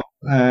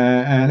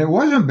and it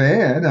wasn't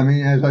bad. I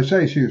mean, as I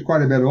say, she was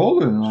quite a bit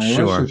older than I was,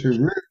 so she was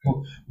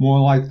really more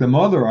like the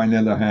mother I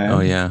never had. Oh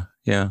yeah.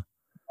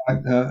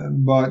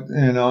 But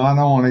I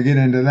don't want to get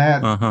into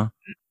that.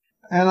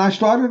 And I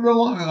started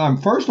to.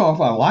 First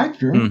off, I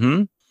liked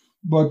her.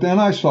 But then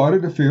I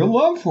started to feel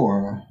love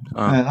for her,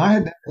 and I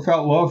had never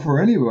felt love for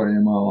anybody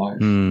in my life.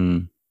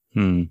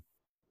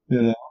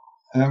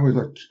 That was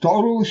a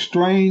totally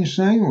strange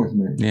thing with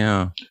me.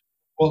 Yeah.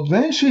 Well,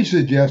 then she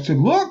suggested,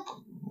 look,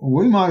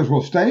 we might as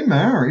well stay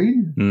married.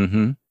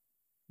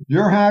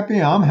 You're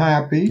happy, I'm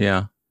happy.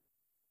 Yeah.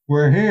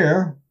 We're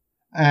here,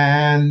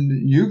 and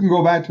you can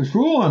go back to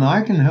school, and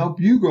I can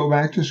help you go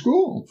back to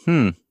school.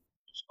 So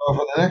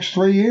for the next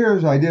 3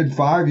 years, I did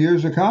 5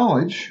 years of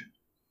college.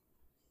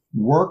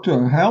 Worked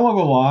a hell of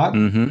a lot.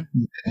 Didn't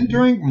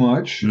drink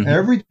much.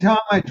 Every time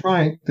I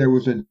drank, there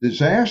was a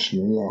disaster,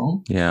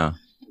 though. Yeah.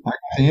 I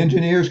got the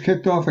engineers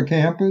kicked off of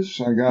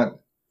campus. I got.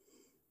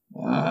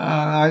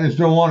 I just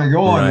don't want to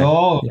go into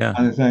all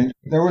kind of things.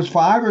 There was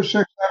 5 or 6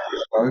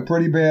 episodes,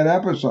 pretty bad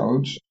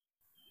episodes,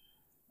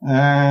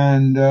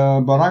 and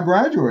but I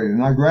graduated,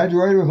 and I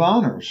graduated with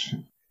honors.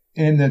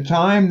 in the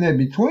time that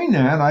between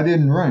that, I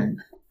didn't drink.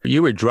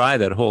 You were dry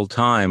that whole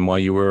time while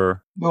you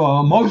were...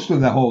 Well, most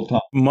of the whole time.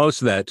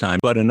 Most of that time,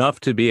 but enough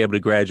to be able to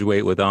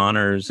graduate with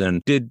honors.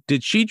 And did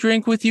she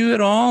drink with you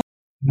at all?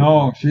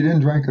 No, she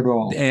didn't drink at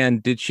all.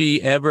 And did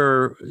she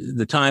ever,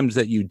 the times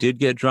that you did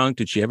get drunk,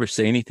 did she ever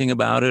say anything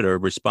about it or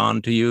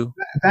respond to you?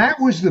 That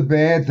was the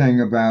bad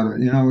thing about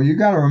it. You know, you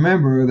got to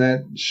remember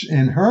that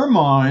in her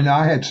mind,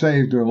 I had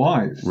saved her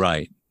life.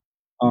 Right.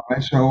 All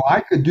right. So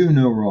I could do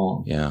no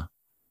wrong. Yeah.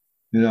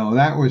 You know,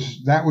 that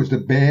was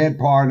the bad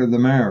part of the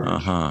marriage.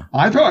 Uh-huh.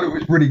 I thought it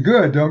was pretty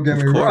good. Don't get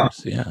me wrong. Of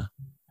course, yeah.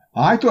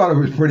 I thought it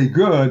was pretty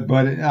good,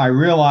 but I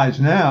realize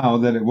now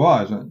that it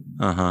wasn't.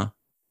 Uh-huh.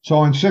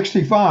 So in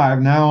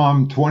 65, now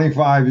I'm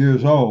 25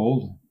 years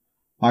old.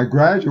 I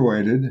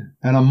graduated,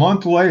 and a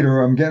month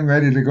later, I'm getting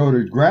ready to go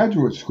to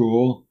graduate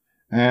school,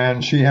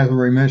 and she has a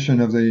remission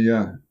of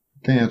the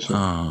cancer.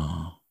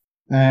 Oh.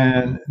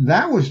 And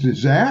that was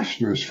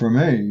disastrous for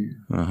me.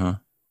 Uh-huh.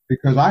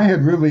 Because I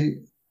had really...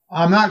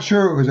 I'm not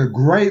sure it was a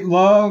great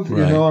love, right.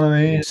 You know what I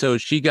mean? So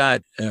she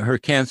got, her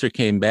cancer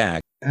came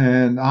back.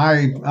 And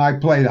I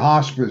played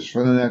hospice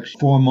for the next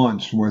 4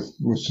 months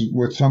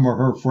with some of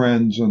her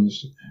friends and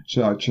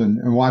such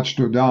and watched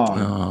her die.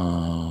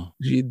 Oh,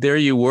 there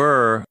you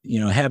were, you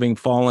know, having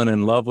fallen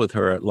in love with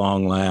her at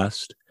long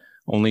last,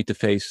 only to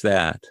face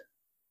that.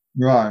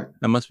 Right.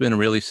 That must have been a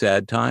really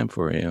sad time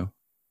for you.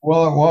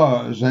 Well, it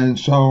was. And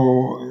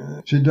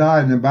so she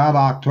died in about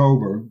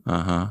October.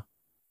 Uh-huh.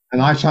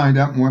 And I signed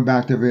up and went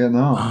back to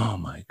Vietnam. Oh,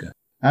 my God.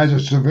 As a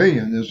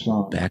civilian this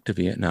time. Back to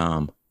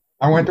Vietnam.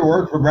 I went to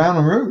work for Brown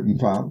and Root, in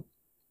fact.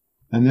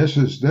 And this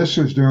was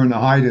during the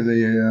height of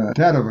the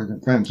Tet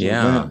offensive.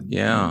 Yeah,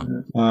 yeah.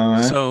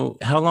 Right. So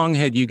how long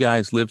had you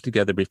guys lived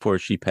together before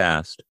she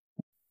passed?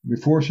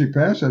 Before she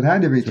passed, it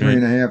had to be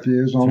 3.5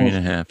 years. Almost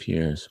 3.5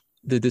 years.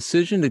 The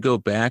decision to go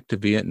back to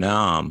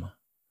Vietnam,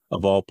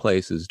 of all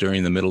places,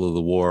 during the middle of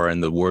the war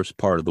and the worst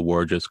part of the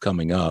war just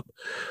coming up,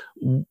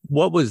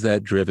 what was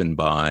that driven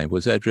by?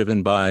 Was that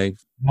driven by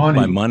money?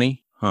 By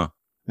money? Huh.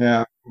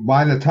 Yeah.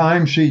 By the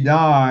time she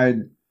died,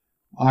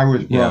 I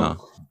was broke. Yeah.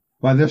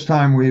 By this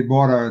time, we had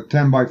bought a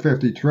 10 by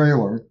 50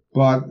 trailer,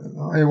 but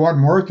it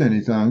wasn't worth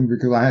anything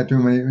because I had too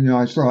many, you know,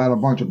 I still had a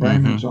bunch of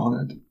payments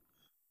on it.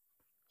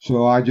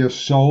 So I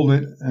just sold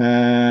it,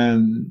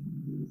 and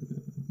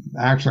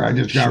actually I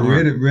just got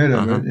rid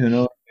of it, you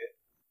know.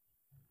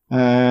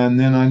 And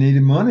then I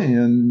needed money,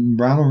 and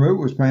Brown and Root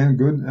was paying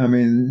good. I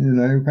mean, you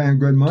know, they were paying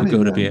good money to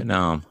go to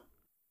Vietnam.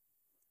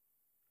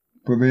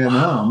 For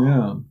Vietnam,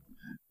 yeah.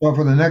 So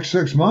for the next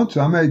 6 months,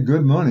 I made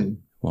good money.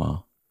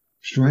 Wow,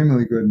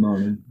 extremely good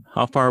money.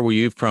 How far were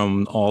you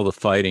from all the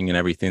fighting and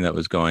everything that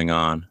was going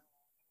on?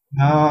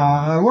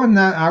 It wasn't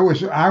that I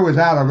was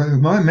out of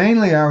it.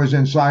 Mainly, I was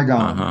in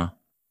Saigon.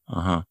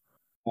 All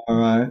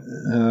right,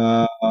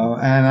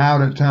 and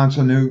out at Tan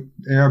Son Nhut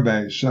Air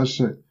Base. That's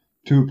the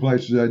 2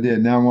 places I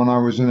did. Now, when I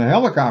was in the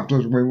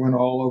helicopters, we went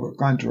all over the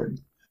country.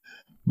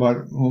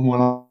 But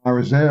when I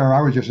was there,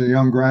 I was just a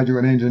young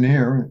graduate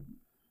engineer,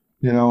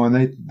 you know, and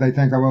they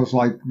think I was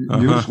like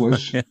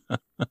useless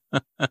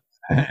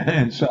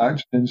and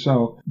such. And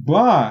so,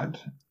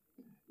 but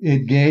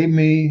it gave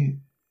me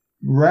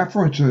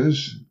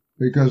references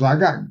because I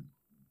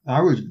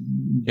was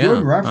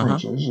good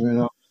references, you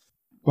know.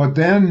 But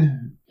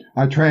then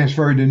I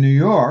transferred to New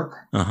York.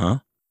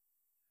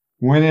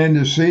 Went in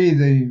to see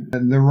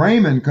the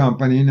Raymond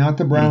Company, not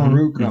the Brown and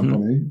Root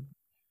Company,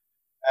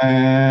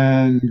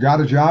 and got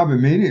a job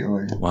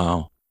immediately.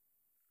 Wow.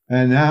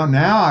 And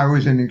now I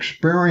was an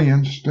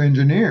experienced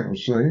engineer,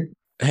 see?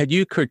 Had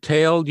you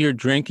curtailed your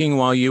drinking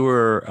while you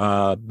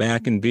were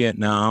back in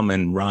Vietnam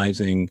and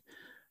rising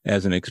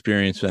as an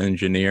experienced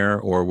engineer,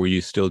 or were you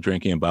still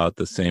drinking about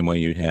the same way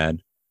you had?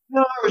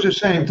 No, it was the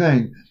same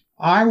thing.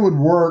 I would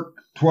work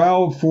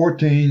 12,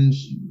 14,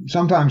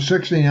 sometimes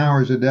 16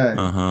 hours a day.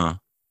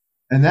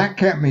 And that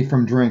kept me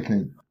from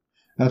drinking.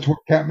 That's what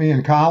kept me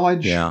in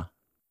college. Yeah.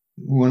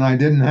 When I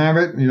didn't have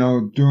it, you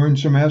know, during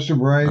semester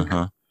break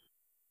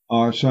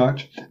or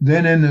such.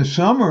 Then in the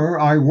summer,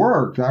 I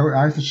worked.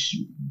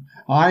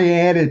 I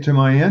added to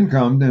my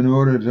income in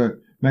order to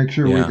make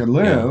sure we could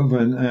live.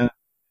 And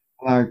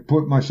I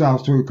put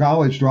myself through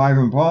college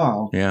driving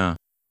pile. Yeah.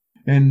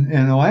 In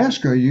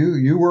Alaska,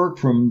 you work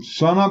from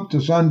sun up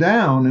to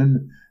sundown,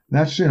 and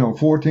that's, you know,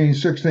 14,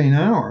 16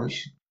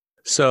 hours.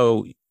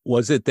 So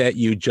was it that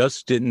you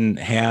just didn't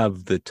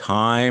have the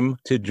time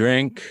to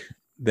drink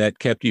that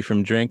kept you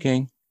from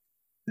drinking?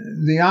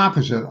 The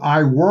opposite.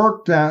 I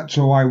worked that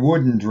so I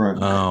wouldn't drink.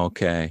 Oh,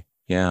 okay.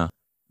 Yeah.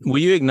 Were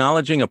you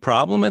acknowledging a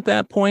problem at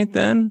that point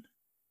then?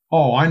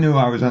 Oh, I knew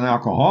I was an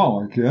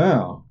alcoholic,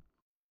 yeah.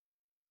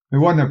 It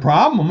wasn't a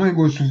problem. It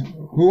was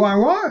who I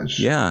was.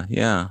 Yeah,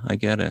 I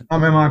get it. I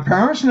mean, my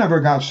parents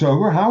never got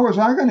sober. How was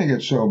I going to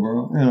get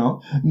sober? You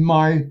know,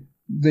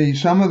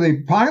 some of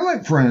the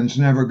pilot friends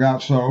never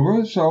got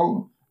sober,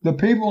 so the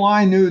people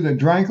I knew that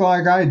drank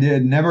like I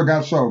did never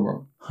got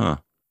sober.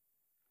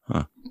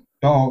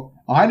 So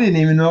I didn't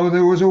even know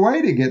there was a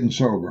way to getting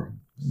sober.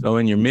 So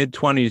in your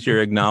mid-20s,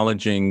 you're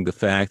acknowledging the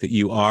fact that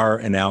you are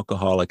an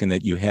alcoholic and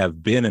that you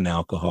have been an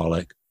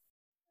alcoholic.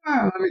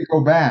 Let me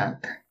go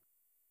back.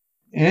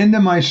 End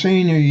of my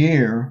senior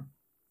year,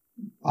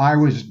 I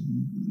was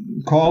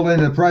called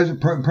into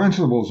the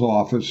principal's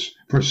office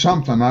for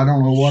something. I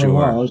don't know what it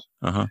was.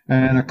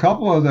 And a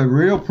couple of the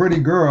real pretty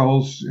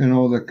girls,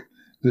 the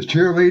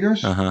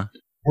cheerleaders,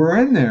 were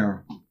in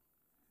there.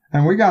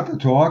 And we got to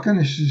talking,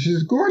 and she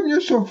says, "Gordon, you're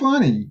so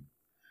funny."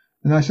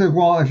 And I said,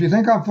 "Well, if you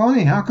think I'm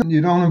funny, how come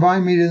you don't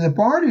invite me to the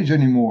parties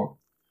anymore?"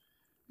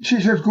 She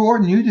says,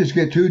 "Gordon, you just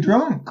get too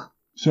drunk."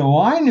 So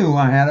I knew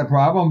I had a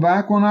problem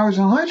back when I was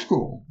in high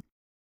school.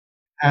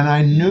 And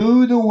I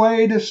knew the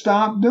way to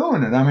stop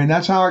doing it. I mean,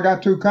 that's how I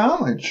got through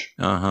college.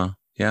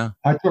 Yeah.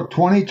 I took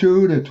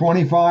 22 to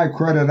 25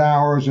 credit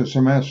hours a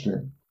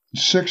semester.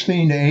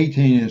 16 to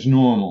 18 is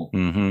normal.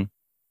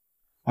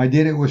 I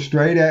did it with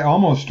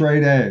almost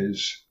straight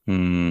A's.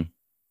 And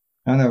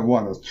a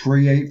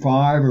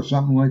 3.85 or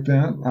something like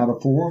that out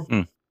of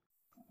 4.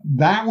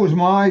 That was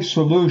my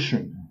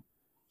solution.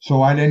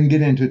 So I didn't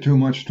get into too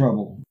much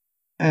trouble.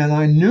 And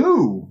I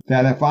knew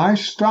that if I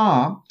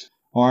stopped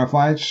or if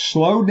I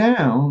slowed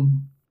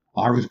down,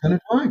 I was going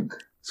to drink.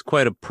 It's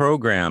quite a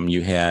program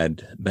you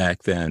had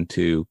back then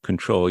to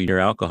control your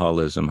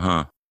alcoholism,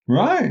 huh?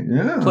 Right,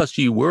 yeah. Plus,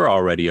 you were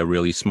already a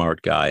really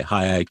smart guy,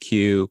 high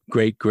IQ,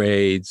 great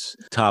grades,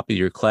 top of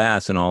your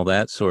class, and all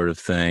that sort of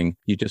thing.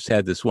 You just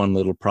had this one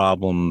little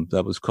problem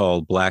that was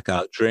called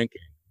blackout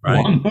drinking,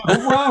 right? One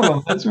little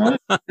problem, that's right.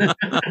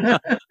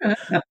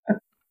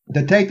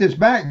 To take this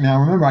back now,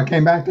 remember, I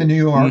came back to New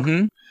York,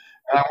 and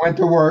I went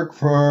to work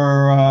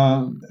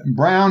for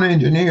Brown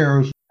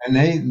Engineers, and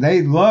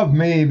they loved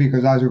me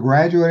because I was a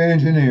graduate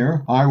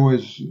engineer. I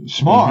was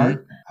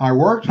smart. I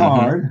worked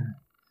hard.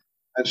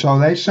 And so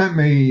they sent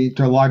me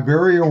to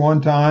Liberia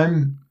one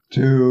time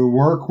to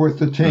work with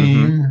the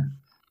team,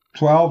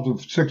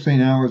 12 to 16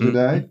 hours a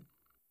day,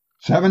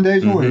 7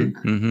 days a week.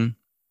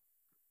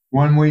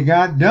 When we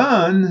got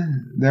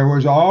done, there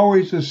was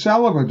always a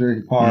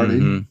celebratory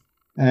party,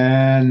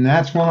 and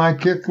that's when I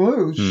kicked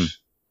loose.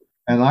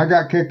 And I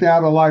got kicked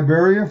out of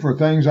Liberia for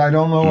things I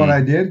don't know what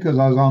I did because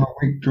I was on a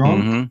week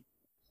drunk.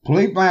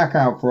 Complete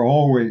blackout for a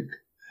whole week.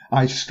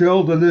 I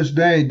still to this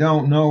day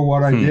don't know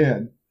what I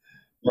did.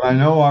 But I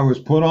know I was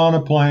put on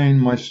a plane.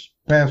 My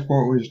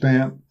passport was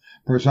stamped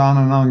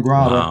persona non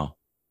grata. Wow.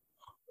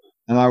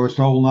 And I was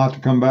told not to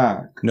come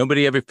back.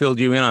 Nobody ever filled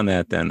you in on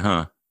that then,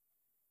 huh?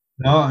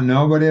 No,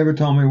 nobody ever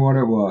told me what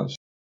it was.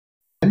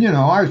 And,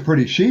 I was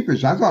pretty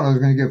sheepish. I thought I was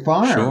going to get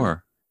fired.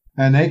 Sure.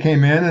 And they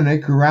came in and they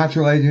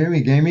congratulated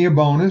me, gave me a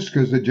bonus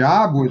because the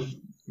job was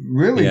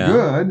really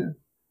good,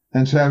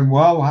 and said,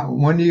 "Well,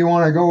 when do you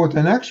want to go with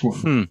the next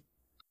one?"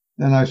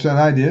 And I said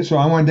I did. So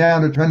I went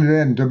down to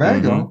Trinidad and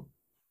Tobago.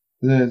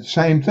 The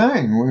same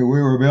thing. We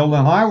were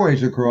building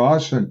highways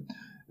across,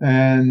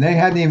 and they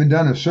hadn't even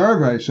done a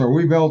survey. So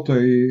we built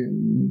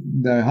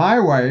the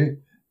highway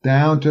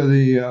down to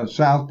the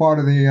south part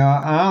of the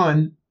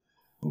island.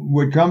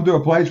 Would come to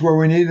a place where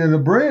we needed a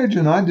bridge,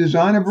 and I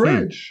designed a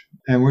bridge,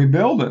 and we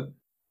built it.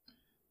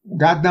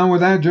 Got done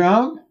with that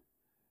job,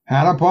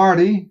 had a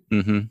party.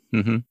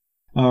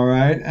 All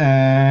right,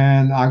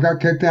 and I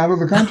got kicked out of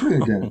the country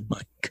again. Oh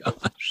my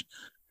gosh.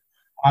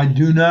 I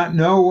do not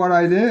know what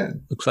I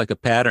did. Looks like a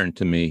pattern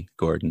to me,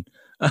 Gordon.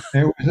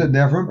 It was a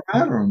different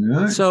pattern.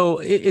 Right? So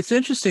it's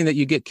interesting that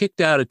you get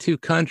kicked out of 2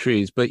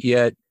 countries, but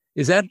yet,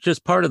 is that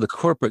just part of the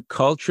corporate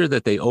culture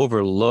that they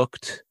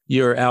overlooked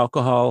your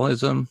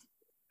alcoholism?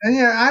 And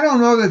I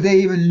don't know that they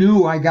even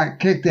knew I got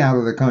kicked out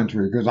of the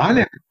country because I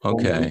never.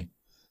 Okay.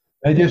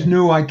 They just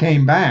knew I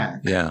came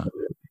back. Yeah.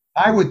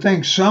 I would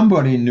think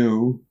somebody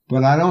knew,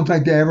 but I don't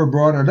think they ever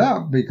brought it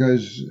up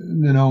because,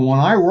 when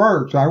I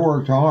worked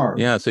hard.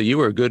 Yeah, so you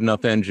were a good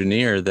enough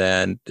engineer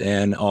then,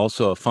 and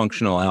also a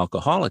functional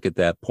alcoholic at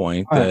that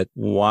point, that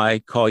why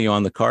call you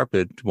on the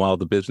carpet while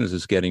the business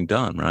is getting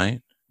done,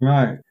 right?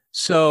 Right.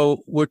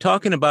 So we're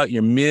talking about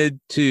your mid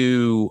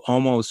to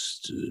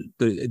almost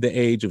the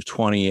age of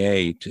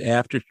 28.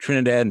 After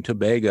Trinidad and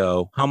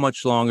Tobago, how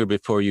much longer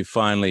before you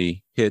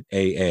finally hit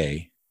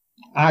AA?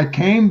 I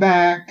came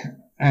back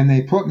and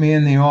they put me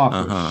in the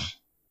office.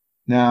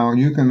 Now,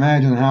 you can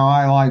imagine how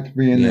I liked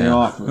being in the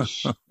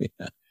office.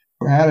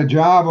 I had a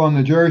job on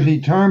the Jersey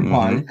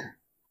Turnpike,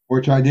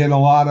 which I did a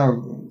lot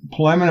of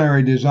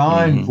preliminary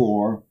design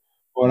for,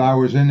 but I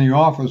was in the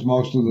office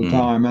most of the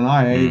time, and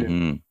I hated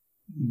it.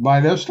 By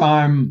this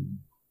time,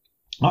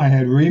 I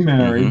had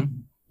remarried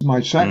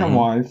my second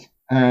wife,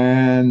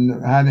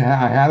 and I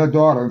had a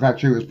daughter. In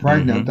fact, she was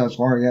pregnant. That's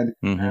why I had to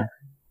get married.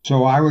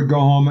 So I would go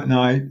home at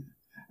night,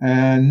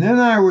 and then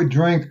I would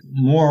drink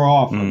more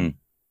often.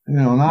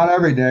 Not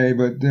every day,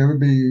 but there would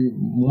be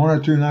 1 or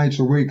 2 nights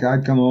a week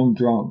I'd come home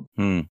drunk.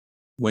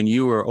 When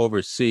you were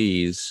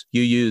overseas,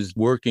 you used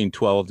working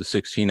 12 to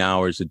 16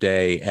 hours a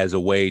day as a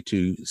way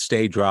to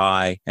stay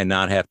dry and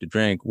not have to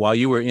drink. While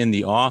you were in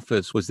the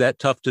office, was that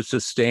tough to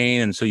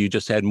sustain, and so you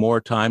just had more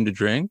time to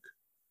drink?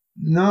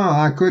 No,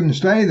 I couldn't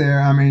stay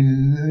there. I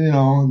mean,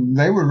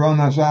 they would run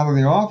us out of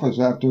the office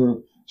after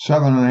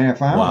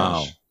 7.5 hours.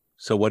 Wow.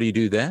 So what do you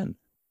do then?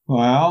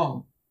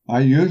 Well, I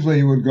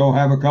usually would go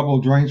have a couple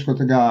of drinks with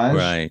the guys.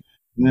 Right.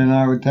 And then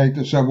I would take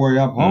the subway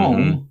up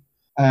home.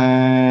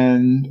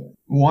 And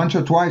once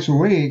or twice a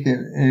week, it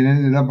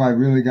ended up I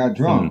really got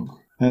drunk.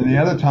 And the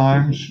other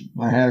times,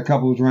 I had a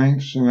couple of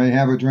drinks. I may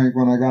have a drink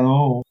when I got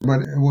home.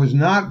 But it was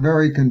not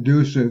very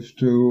conducive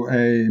to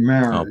a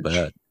marriage. I'll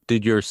bet.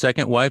 Did your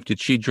second wife, did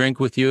she drink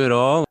with you at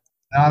all?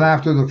 Not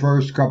after the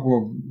first couple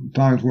of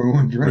times we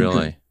went drinking.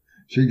 Really?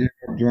 She gave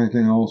up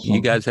drinking also.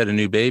 You guys had a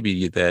new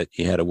baby that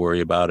you had to worry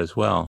about as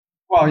well.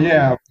 Well,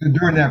 yeah,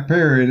 during that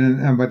period,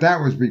 but that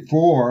was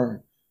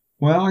before.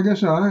 Well, I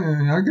guess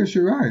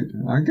you're right.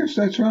 I guess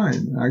that's right.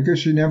 I guess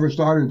she never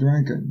started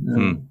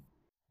drinking.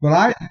 But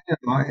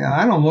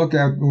I don't look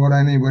at what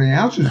anybody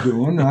else is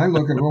doing. I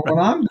look at what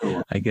I'm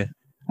doing.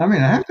 I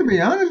mean, I have to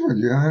be honest with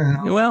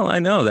you. Well, I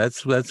know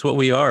that's what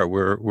we are.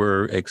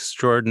 We're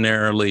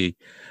extraordinarily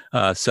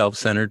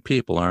self-centered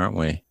people, aren't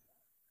we?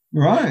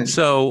 Right.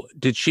 So,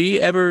 did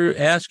she ever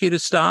ask you to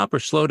stop or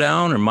slow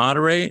down or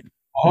moderate?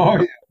 Oh,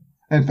 yeah.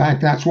 In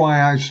fact, that's why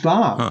I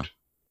stopped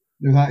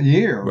that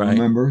year. Right.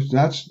 Remember,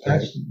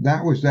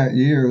 that was that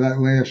year, that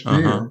last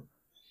year.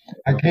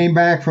 I came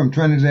back from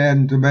Trinidad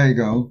and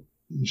Tobago.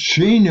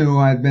 She knew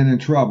I'd been in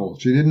trouble.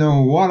 She didn't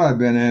know what I'd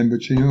been in,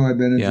 but she knew I'd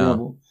been in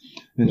trouble.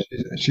 And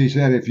she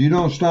said, if you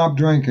don't stop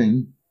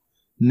drinking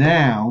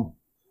now,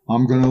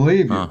 I'm going to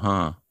leave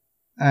you.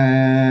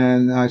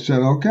 And I said,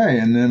 okay.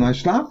 And then I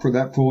stopped for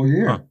that full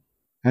year.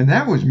 And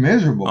that was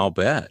miserable. I'll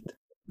bet.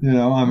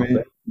 I mean,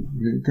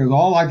 because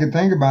all I could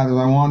think about is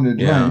I wanted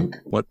to drink.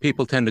 What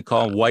people tend to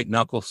call white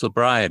knuckle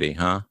sobriety,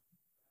 huh?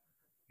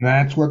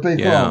 That's what they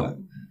call it.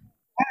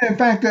 And in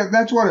fact,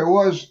 that's what it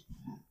was.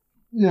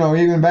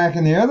 Even back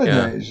in the other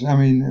days. I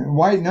mean,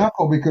 white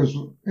knuckle because,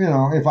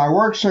 if I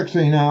worked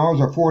 16 hours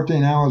or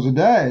 14 hours a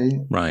day,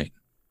 right,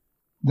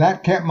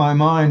 that kept my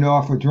mind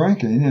off of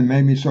drinking and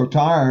made me so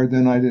tired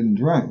then I didn't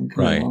drink.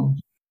 Right.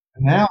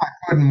 Now I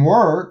couldn't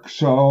work,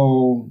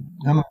 so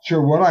I'm not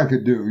sure what I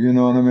could do. You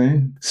know what I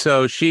mean?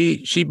 So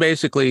she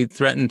basically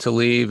threatened to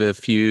leave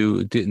if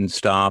you didn't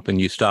stop,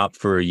 and you stopped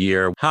for a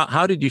year.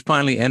 How did you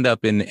finally end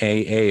up in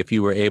AA if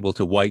you were able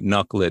to white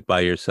knuckle it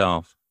by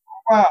yourself?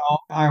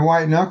 Well, I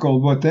white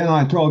knuckled, but then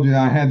I told you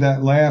I had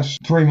that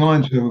last 3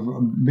 months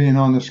of being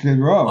on the Skid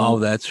Row. Oh,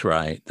 that's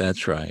right.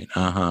 That's right.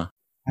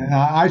 And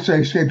I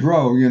say Skid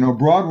Row.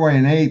 Broadway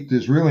and 8th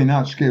is really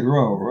not Skid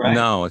Row, right?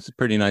 No, it's a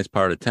pretty nice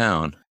part of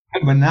town.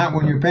 But not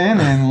when you're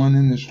panhandling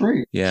in the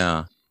street.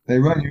 Yeah. They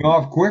run you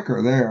off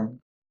quicker there.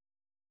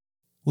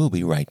 We'll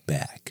be right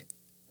back.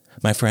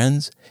 My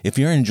friends, if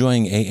you're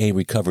enjoying AA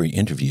Recovery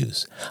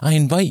interviews, I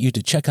invite you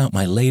to check out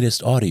my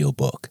latest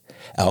audiobook,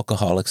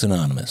 Alcoholics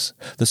Anonymous,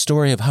 the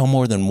story of how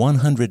more than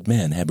 100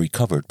 men have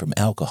recovered from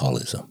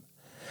alcoholism.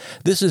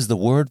 This is the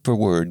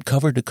word-for-word,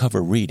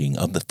 cover-to-cover reading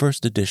of the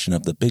first edition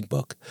of the Big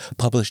Book,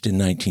 published in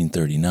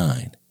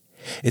 1939.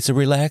 It's a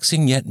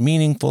relaxing yet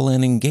meaningful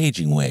and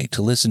engaging way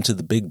to listen to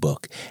the Big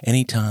Book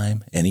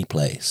anytime, any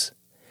place.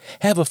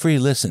 Have a free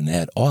listen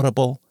at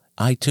Audible,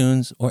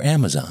 iTunes, or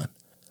Amazon.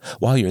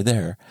 While you're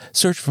there,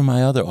 search for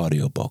my other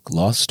audiobook,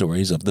 Lost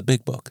Stories of the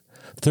Big Book,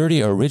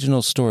 30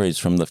 original stories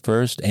from the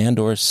first and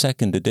or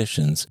second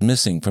editions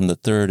missing from the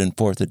third and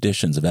fourth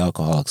editions of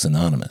Alcoholics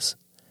Anonymous.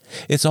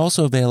 It's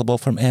also available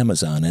from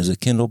Amazon as a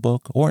Kindle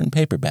book or in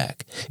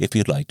paperback if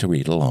you'd like to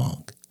read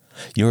along.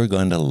 You're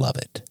going to love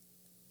it.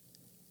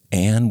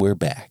 And we're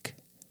back.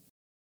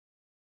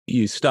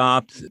 You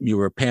stopped, you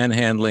were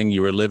panhandling,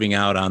 you were living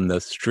out on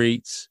the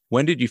streets.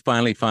 When did you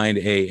finally find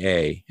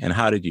AA, and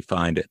how did you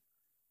find it?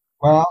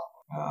 Well,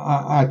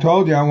 I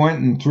told you I went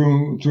and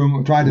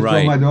tried to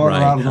throw my daughter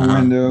out of the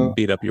window.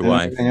 Beat up your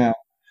wife.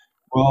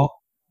 Well,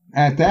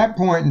 at that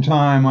point in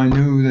time, I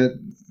knew that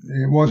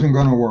it wasn't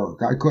going to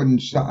work. I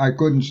couldn't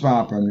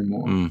stop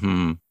anymore.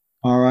 Mm-hmm.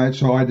 All right,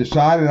 so I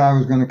decided I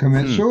was going to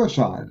commit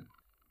suicide.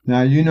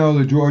 Now,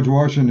 the George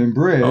Washington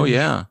Bridge. Oh,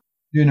 yeah.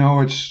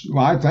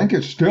 I think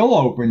it's still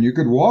open. You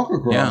could walk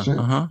across it.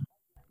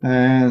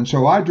 And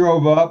so I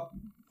drove up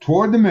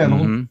toward the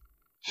middle,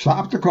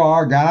 stopped the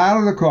car, got out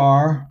of the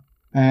car,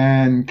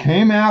 and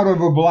came out of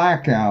a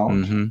blackout.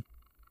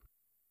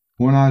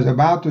 When I was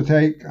about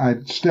to I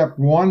stepped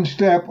one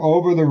step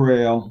over the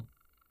rail,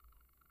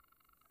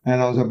 and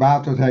I was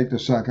about to take the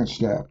second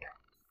step.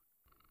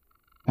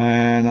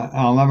 And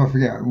I'll never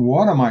forget,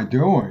 what am I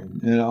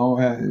doing?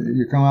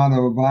 You come out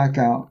of a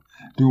blackout.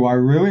 Do I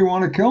really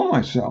want to kill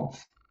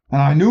myself?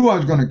 And I knew I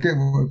was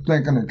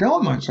thinking of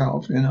killing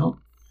myself, And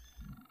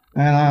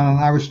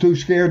I was too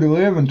scared to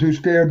live and too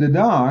scared to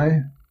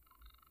die.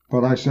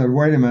 But I said,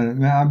 wait a minute,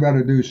 now I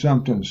better do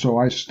something. So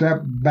I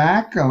stepped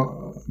back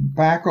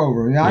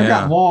over. I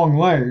got long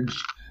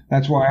legs.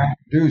 That's why I have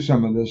to do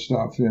some of this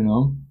stuff,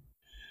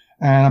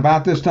 And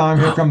about this time,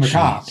 here come the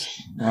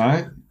cops,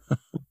 right?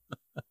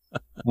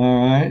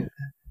 All right.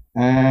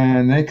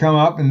 And they come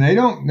up and they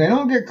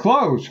don't get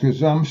close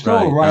because I'm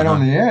still right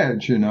on the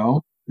edge, They're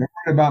worried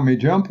about me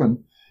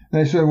jumping.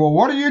 They said, well,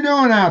 what are you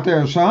doing out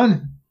there,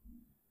 son?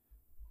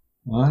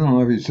 I don't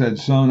know if he said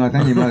son. I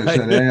think he might have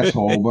said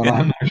asshole, but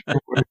I'm not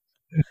sure what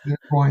at this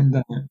point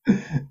in time.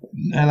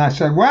 And I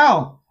said,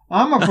 well,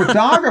 I'm a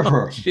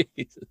photographer.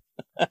 Jesus.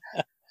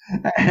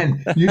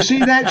 And you see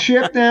that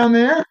ship down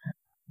there?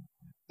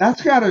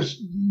 That's got a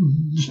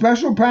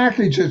special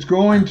package that's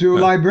going to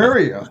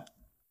Liberia.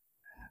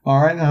 All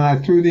right, and I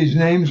threw these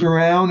names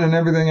around and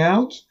everything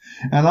else.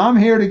 And I'm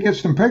here to get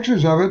some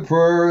pictures of it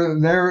for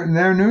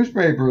their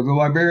newspaper, the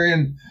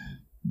Liberian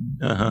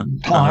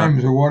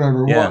Times or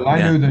whatever it was.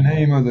 I knew the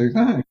name of the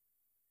thing.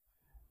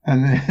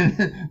 And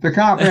then the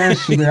cop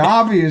asked the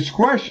obvious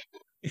question,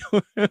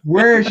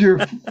 where's your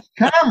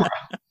camera?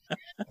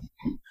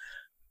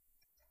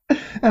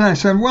 And I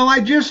said, well,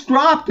 I just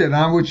dropped it.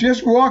 I was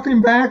just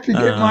walking back to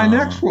get my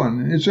next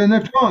one. It's in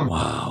the trunk.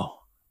 Wow.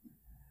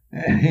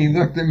 And he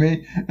looked at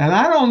me, and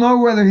I don't know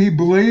whether he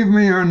believed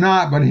me or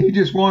not, but he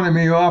just wanted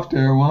me off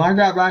there. When I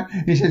got back,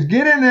 he says,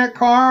 get in that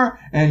car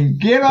and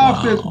get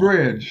off this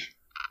bridge.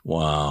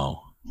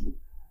 Wow.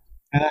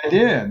 And I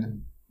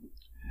did.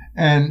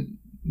 And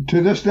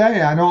to this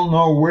day, I don't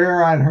know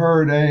where I'd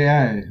heard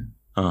AA.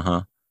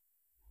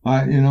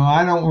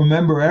 I don't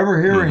remember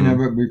ever hearing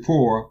of it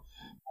before.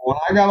 When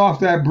I got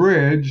off that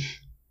bridge,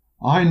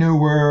 I knew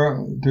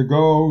where to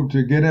go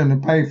to get in the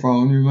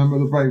payphone. You remember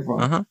the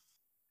payphone?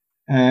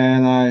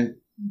 And I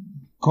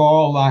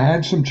called. I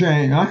had some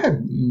change. I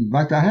had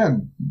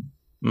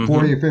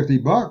 40 or 50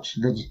 bucks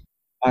because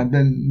I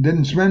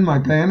didn't spend my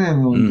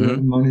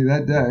panhandling money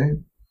that day.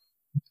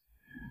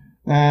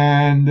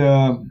 And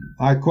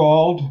I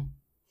called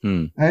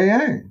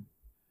AA.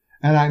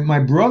 And my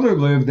brother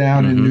lived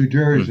out in New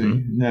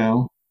Jersey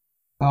now.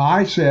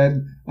 I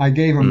said, I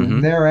gave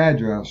them their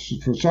address.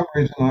 For some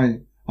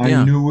reason,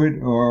 I knew it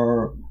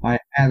or I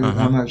had it.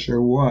 I'm not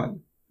sure what.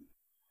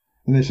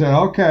 And they said,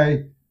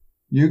 okay,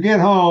 you get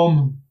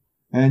home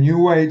and you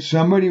wait.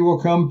 Somebody will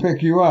come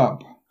pick you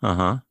up.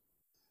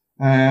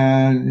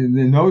 And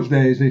in those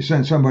days, they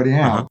sent somebody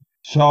out.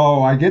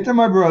 So I get to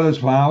my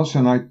brother's house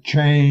and I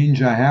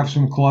change. I have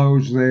some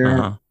clothes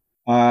there.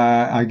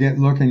 I get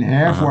looking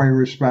halfway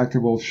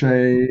respectable,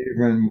 shave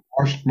and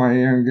wash my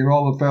hair and get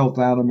all the felt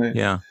out of me.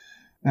 Yeah.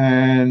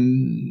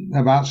 And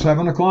about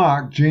 7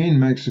 o'clock, Gene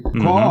makes a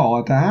call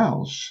at the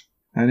house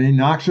and he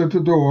knocks at the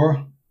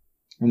door.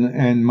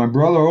 And my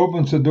brother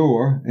opens the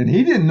door, and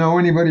he didn't know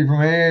anybody from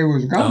AA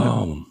was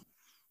coming.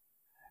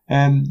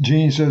 And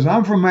Gene says,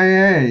 I'm from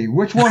AA.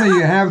 Which one of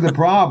you have the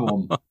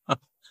problem?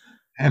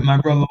 And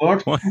my brother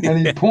looks,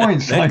 and he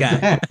points like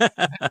that.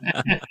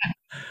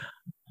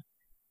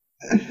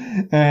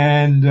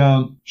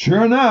 And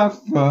sure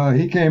enough,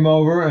 he came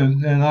over,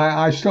 and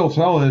I still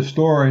tell this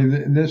story.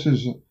 This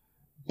is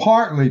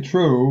partly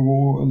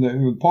true.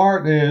 The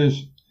part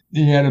is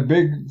he had a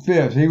big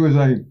fist. He was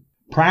a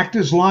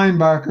practice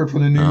linebacker for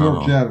the New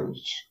York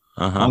Jetters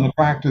on the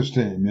practice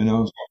team, He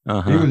was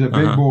a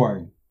big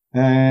boy.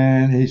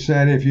 And he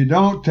said, if you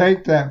don't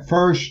take that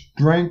first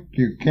drink,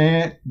 you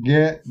can't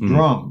get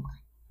drunk.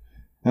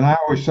 And I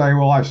always say,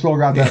 well, I still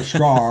got that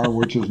scar,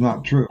 which is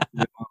not true.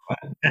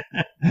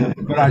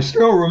 But I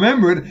still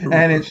remember it,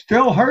 and it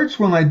still hurts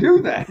when I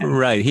do that.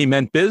 Right. He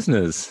meant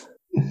business.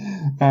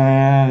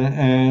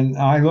 And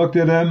I looked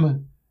at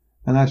him,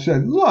 and I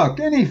said, look,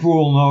 any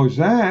fool knows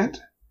that.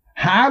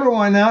 How do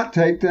I not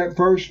take that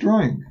first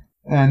drink?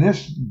 And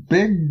this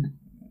big,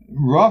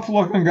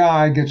 rough-looking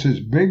guy gets his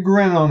big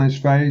grin on his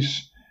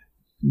face,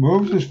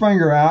 moves his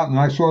finger out, and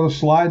I sort of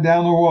slide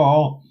down the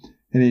wall,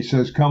 and he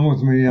says, come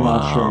with me and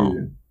I'll show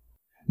you.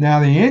 Now,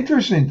 the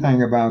interesting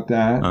thing about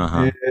that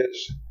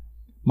is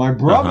my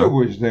brother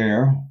was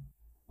there,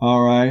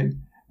 all right,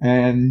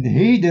 and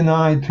he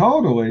denied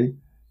totally.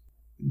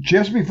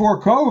 Just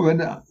before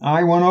COVID,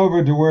 I went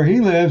over to where he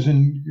lives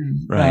in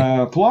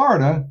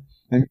Florida,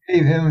 and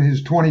gave him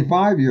his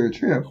 25-year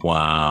chip.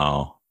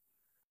 Wow.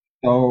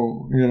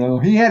 So,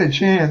 he had a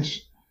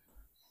chance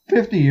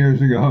 50 years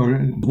ago.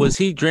 Was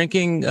he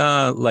drinking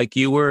like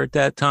you were at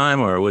that time,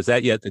 or was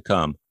that yet to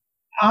come?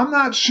 I'm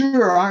not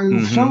sure.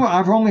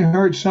 I've only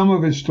heard some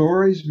of his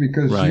stories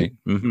because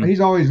he's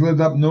always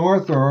lived up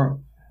north or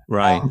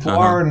out in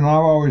Florida, and I've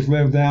always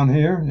lived down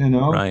here,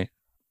 Right.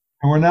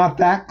 And we're not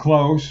that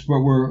close, but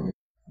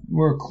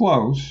we're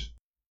close.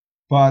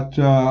 But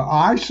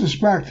I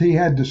suspect he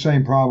had the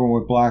same problem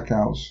with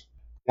blackouts.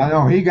 I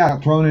know he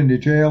got thrown into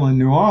jail in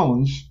New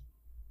Orleans,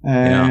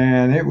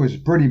 and it was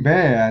pretty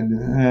bad.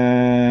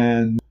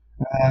 And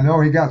I know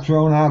he got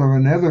thrown out of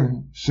another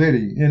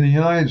city in the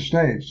United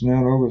States,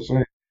 not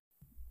overseas.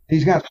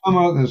 He's got some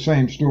of the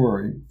same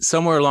story.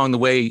 Somewhere along the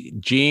way,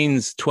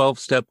 Gene's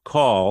 12-step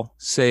call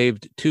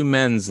saved two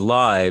men's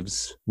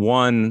lives,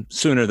 one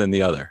sooner than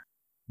the other.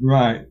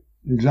 Right.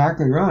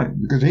 Exactly right.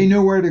 Because he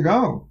knew where to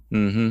go.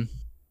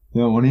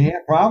 When he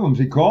had problems,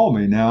 he called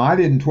me. Now, I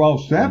didn't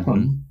 12-step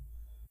him,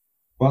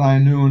 but I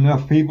knew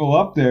enough people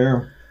up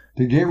there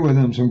to get with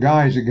him, some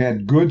guys that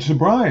had good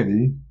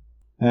sobriety,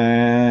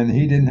 and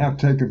he didn't have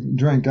to take a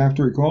drink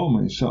after he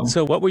called me.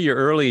 So what were your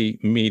early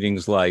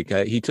meetings like?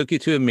 He took you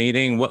to a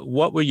meeting.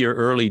 What were your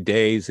early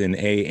days in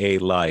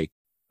AA like?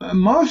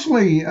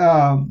 Mostly,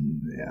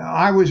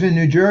 I was in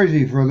New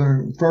Jersey for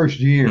the first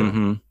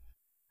year.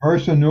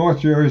 First in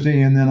North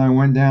Jersey, and then I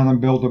went down and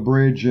built a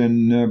bridge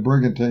in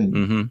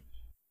Brigantine,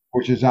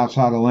 which is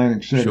outside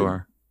Atlantic City.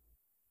 Sure.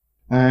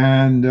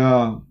 And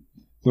the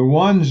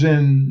ones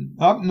in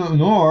up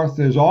north,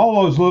 there's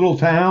all those little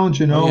towns,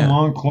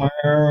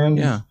 Montclair and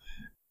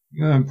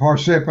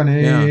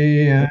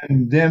Parsippany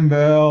and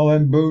Denville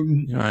and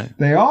Boonton. Right.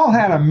 They all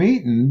had a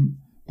meeting,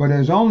 but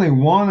there's only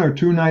 1 or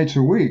 2 nights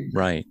a week.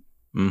 Right.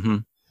 Mm-hmm.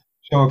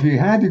 So if you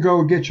had to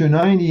go get your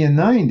 90 and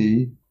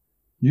 90,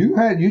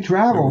 you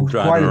traveled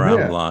quite a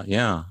bit. A lot,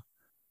 yeah.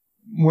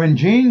 When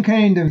Gene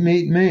came to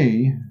meet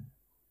me,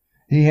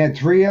 he had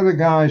 3 other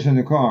guys in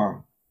the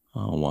car.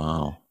 Oh,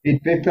 wow. He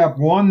picked up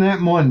one that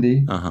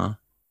Monday. Uh-huh.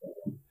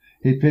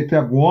 He picked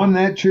up one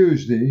that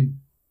Tuesday.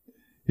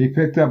 He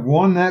picked up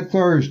one that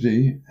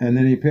Thursday, and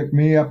then he picked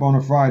me up on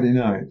a Friday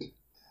night.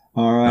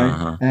 All right.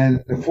 Uh-huh.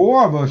 And the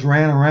 4 of us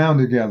ran around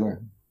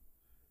together.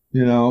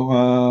 We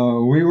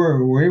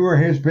were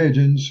his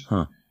pigeons.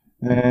 Huh.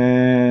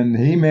 And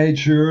he made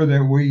sure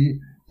that we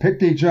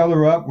picked each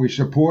other up. We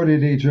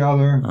supported each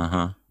other.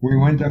 Uh-huh. We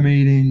went to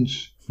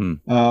meetings.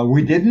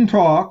 We didn't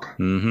talk.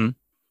 Mm-hmm.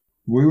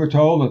 We were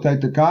told to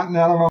take the cotton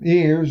out of our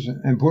ears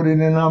and put it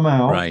in our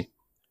mouth. Right.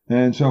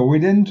 And so we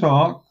didn't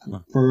talk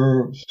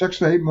for 6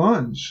 to 8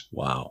 months.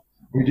 Wow.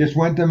 We just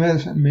went to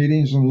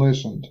meetings and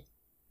listened.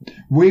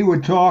 We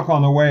would talk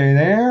on the way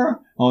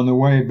there, on the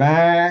way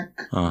back.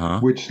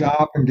 Uh-huh. We'd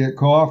stop and get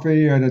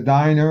coffee at a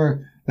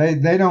diner.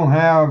 They don't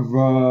have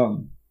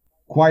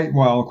quite,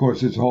 well, of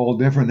course, it's all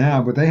different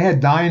now, but they had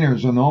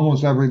diners in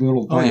almost every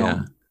little town. Oh,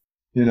 yeah.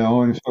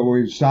 And so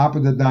we'd stop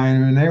at the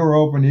diner, and they were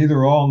open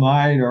either all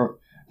night or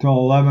till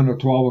 11 or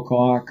 12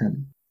 o'clock.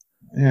 And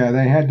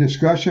they had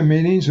discussion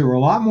meetings. There were a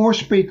lot more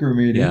speaker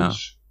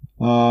meetings.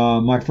 Yeah.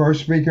 My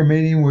first speaker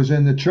meeting was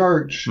in the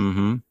church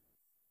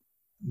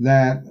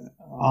that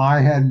I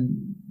had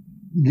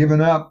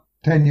given up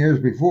 10 years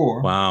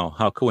before. Wow.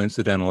 How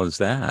coincidental is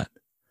that?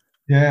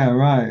 Yeah,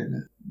 right.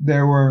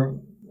 There were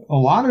a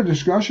lot of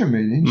discussion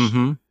meetings.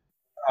 Mm-hmm.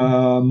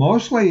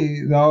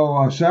 Mostly,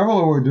 though,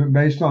 several were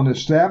based on the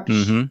steps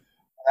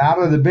out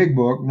of the big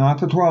book, not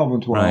the 12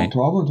 and 12. Right.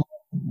 12 and 12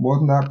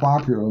 wasn't that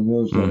popular in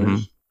those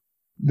days.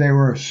 They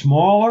were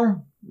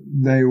smaller.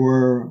 They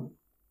were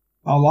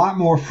a lot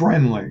more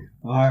friendly.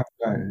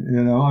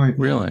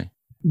 Really?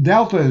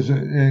 Delta is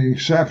an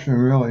exception,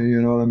 really.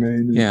 You know what I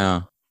mean?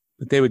 Yeah.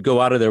 But they would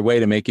go out of their way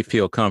to make you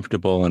feel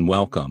comfortable and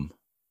welcome.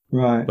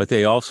 Right. But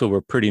they also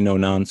were pretty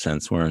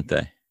no-nonsense, weren't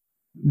they?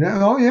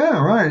 Oh,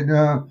 yeah, right.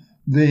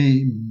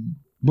 The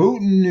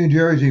Boonton, New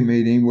Jersey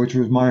meeting, which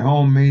was my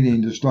home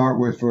meeting to start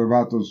with for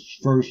about those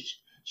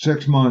first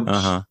 6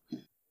 months,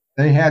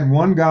 they had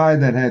one guy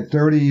that had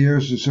 30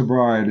 years of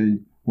sobriety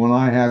when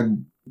I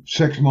had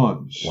 6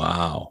 months.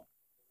 Wow.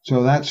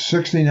 So that's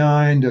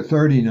 69 to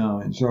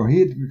 39. So he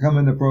had come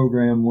in the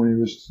program when he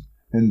was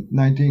in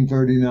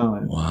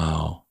 1939.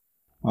 Wow.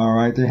 All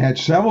right. They had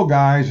several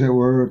guys that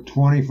were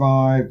 20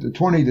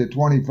 to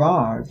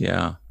 25.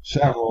 Yeah.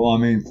 Several.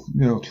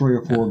 3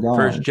 or 4 guys.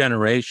 First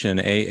generation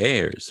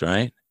AAers,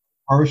 right?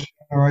 First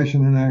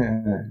generation in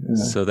AA.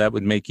 Yeah. So that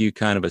would make you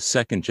kind of a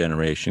second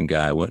generation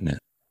guy, wouldn't it?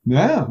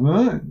 Yeah,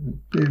 right.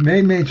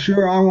 It made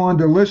sure I wanted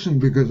to listen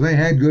because they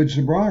had good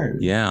sobriety.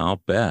 Yeah,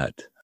 I'll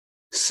bet.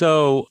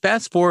 So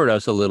fast forward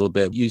us a little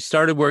bit. You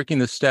started working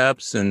the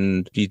steps,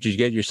 and did you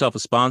get yourself a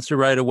sponsor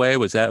right away?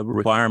 Was that a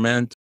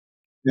requirement?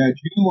 Yeah,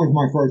 Gene was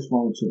my first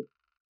sponsor.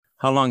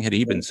 How long had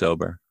he been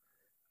sober?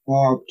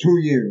 2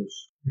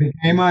 years. He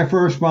became my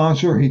first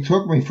sponsor. He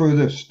took me through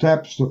the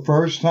steps the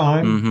first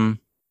time. Mm-hmm.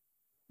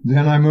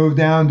 Then I moved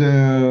down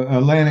to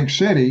Atlantic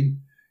City.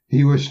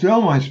 He was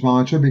still my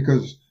sponsor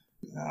because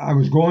I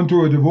was going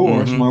through a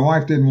divorce. Mm-hmm. My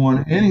wife didn't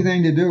want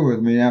anything to do with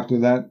me after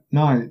that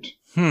night.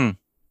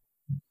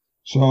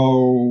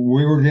 So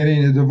we were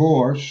getting a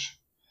divorce,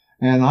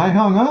 and I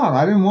hung out.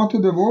 I didn't want the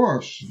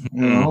divorce.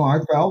 I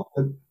felt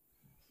that,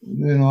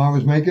 I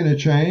was making a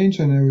change,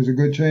 and there was a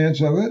good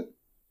chance of it.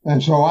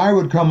 And so I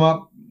would come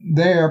up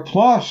there,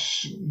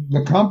 plus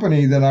the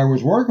company that I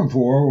was working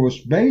for was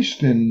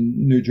based in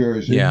New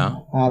Jersey,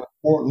 out of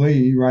Fort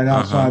Lee, right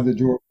outside the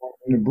George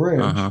Washington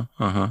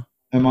Bridge.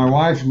 And my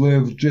wife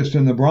lived just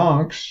in the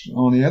Bronx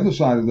on the other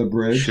side of the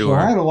bridge. Sure.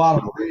 So I had a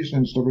lot of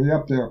reasons to be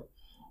up there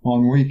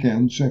on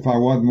weekends if I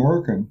wasn't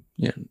working.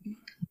 Yeah.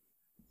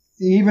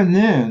 Even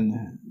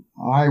then,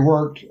 I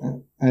worked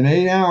an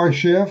 8-hour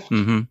shift.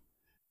 And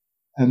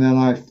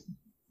then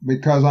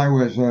because I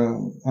was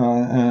an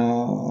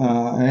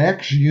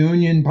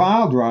ex-union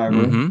pile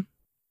driver,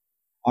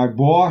 I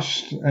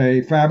bossed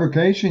a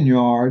fabrication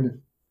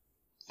yard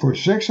for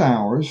 6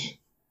 hours.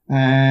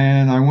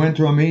 And I went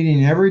to a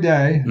meeting every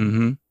day,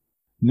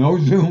 no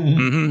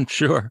Zoom.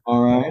 Sure.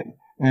 All right.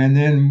 And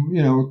then,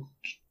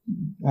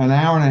 an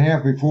hour and a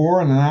half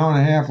before and an hour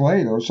and a half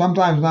later,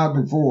 sometimes not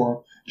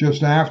before,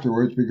 just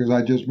afterwards, because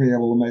I'd just be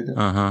able to make it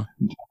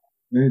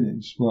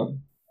meetings.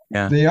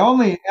 But the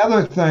only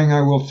other thing I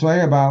will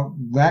say about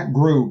that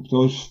group,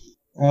 those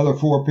other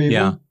 4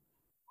 people,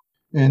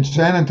 in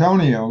San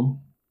Antonio,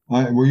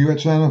 were you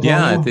at San Antonio?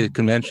 Yeah, at the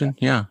convention,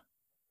 yeah.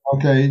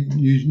 Okay,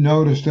 you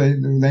noticed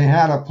they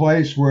had a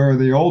place where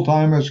the old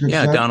timers could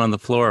sit. Down on the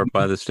floor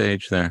by the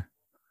stage there.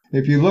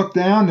 If you look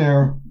down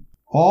there,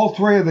 all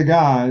three of the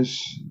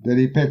guys that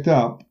he picked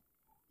up,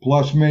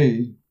 plus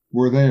me,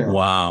 were there.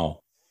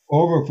 Wow.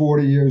 Over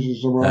 40 years of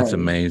sobriety. That's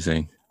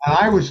amazing. And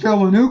I was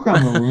still a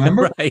newcomer,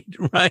 remember?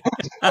 Right.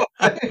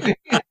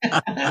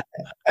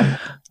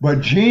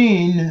 But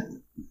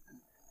Gene,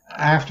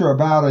 after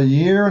about a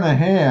year and a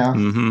half,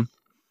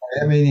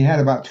 I mean, he had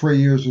about 3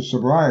 years of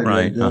sobriety.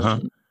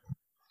 Right,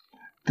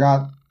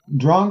 got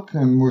drunk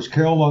and was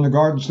killed on the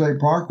Garden State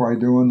Parkway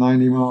doing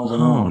 90 miles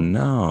an hour. Oh,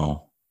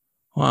 no.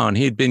 Wow, and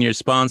he'd been your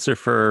sponsor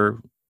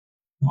for...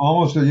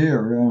 almost a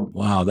year, yeah.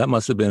 Wow, that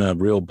must have been a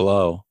real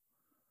blow.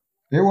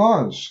 It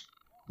was.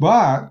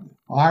 But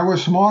I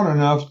was smart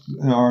enough,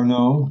 or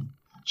no,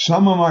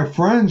 some of my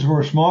friends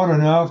were smart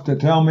enough to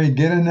tell me,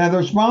 get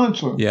another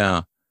sponsor.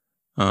 Yeah.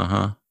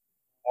 All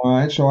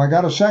right, so I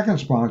got a second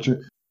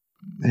sponsor.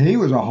 He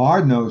was a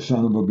hard-nosed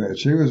son of a bitch.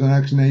 He was an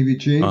ex-Navy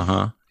chief.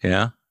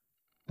 Yeah.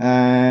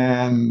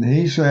 And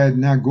he said,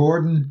 now,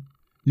 Gordon,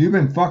 you've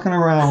been fucking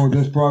around with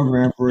this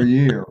program for a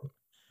year.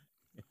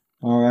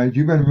 All right,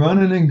 you've been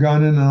running and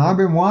gunning, and I've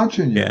been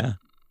watching you. Yeah.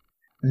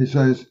 He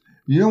says,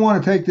 you don't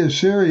want to take this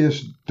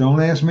serious,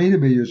 don't ask me to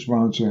be your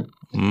sponsor.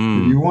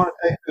 If you want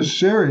to take this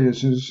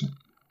serious,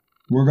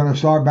 we're going to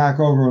start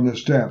back over on the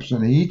steps.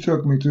 And he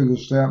took me through the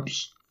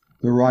steps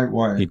the right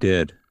way. He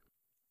did.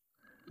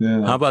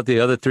 Yeah. How about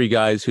the other three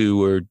guys who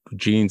were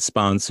Gene's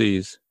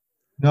sponsees?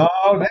 No,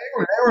 they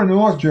were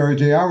North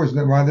Jersey.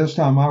 By this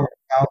time I was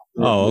out.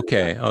 Oh,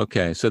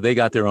 okay. So they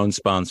got their own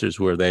sponsors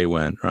where they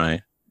went,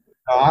 right?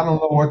 No, I don't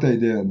know what they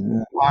did.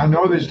 I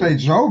know they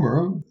stayed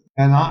sober.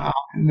 And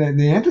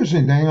the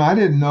interesting thing, I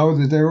didn't know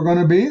that they were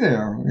going to be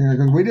there,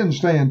 because we didn't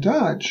stay in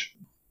touch.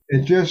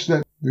 It's just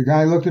that the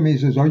guy looked at me and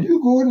says, are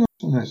you Gordon?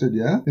 And I said,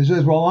 yeah. He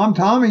says, well, I'm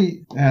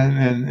Tommy.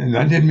 And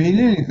that didn't mean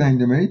anything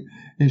to me.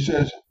 He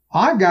says,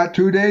 I've got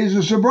 2 days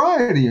of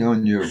sobriety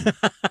on you.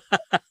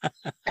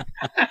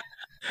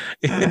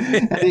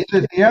 And he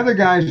said, the other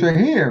guys are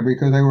here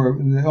because they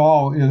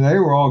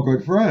were all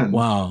good friends.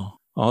 Wow.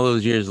 All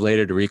those years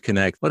later to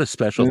reconnect. What a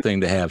special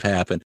thing to have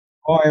happen.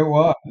 Oh, it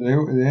was.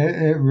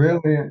 It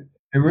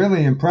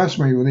really impressed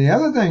me. Well, the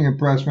other thing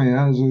impressed me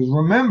is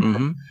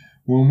remember,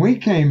 when we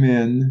came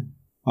in,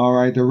 all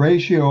right, the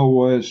ratio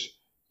was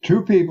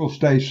 2 people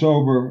stay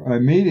sober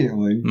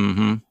immediately.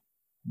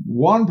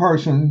 One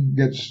person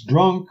gets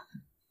drunk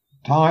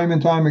time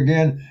and time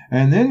again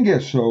and then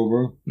gets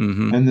sober.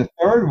 And the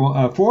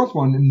fourth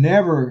one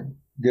never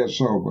gets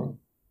sober.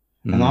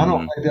 And I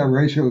don't think that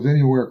ratio is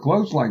anywhere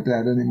close like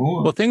that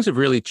anymore. Well, things have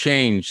really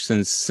changed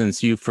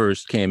since you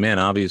first came in,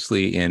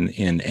 obviously,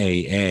 in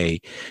AA.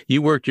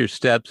 You worked your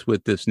steps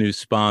with this new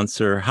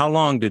sponsor. How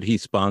long did he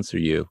sponsor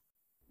you?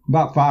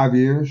 About 5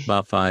 years.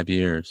 About 5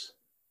 years.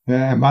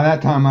 Yeah, and by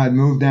that time I'd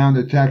moved down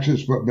to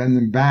Texas, but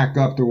then back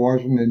up to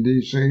Washington,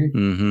 D.C.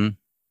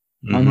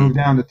 I moved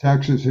down to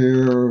Texas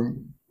here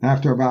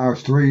after I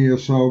was 3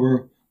 years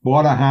sober,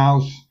 bought a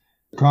house.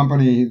 The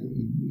company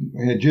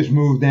had just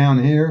moved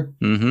down here.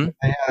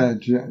 They had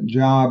a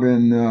job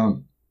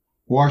in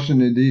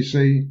Washington,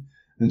 D.C.,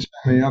 and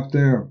sent me up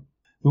there.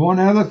 The one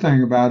other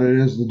thing about it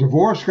is the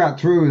divorce got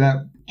through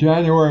that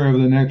January of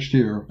the next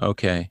year.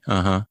 Okay,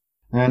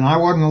 And I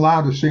wasn't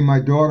allowed to see my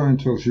daughter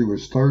until she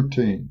was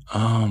 13.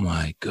 Oh,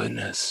 my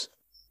goodness.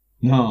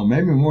 No,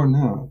 maybe more than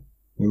that.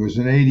 It was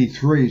in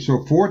 83,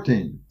 so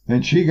 14.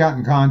 And she got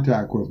in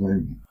contact with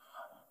me.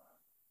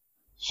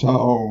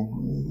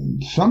 So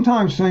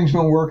sometimes things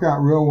don't work out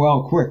real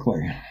well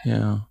quickly.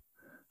 Yeah.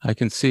 I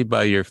can see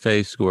by your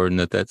face, Gordon,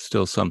 that that's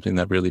still something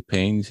that really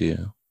pains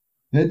you.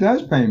 It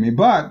does pain me.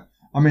 But,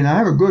 I mean, I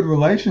have a good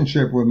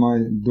relationship with my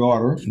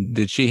daughter.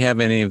 Did she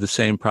have any of the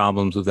same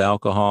problems with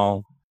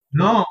alcohol?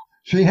 No.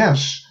 She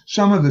has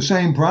some of the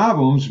same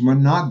problems, but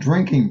not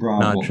drinking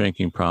problems. Not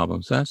drinking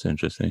problems. That's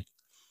interesting.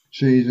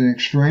 She's an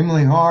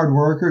extremely hard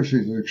worker.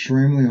 She's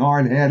extremely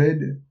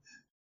hard-headed.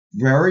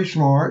 Very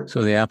smart.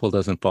 So the apple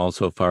doesn't fall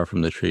so far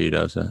from the tree,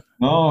 does it?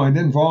 No, it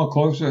didn't fall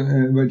close,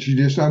 but she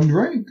just doesn't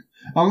drink.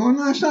 Well,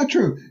 no, that's not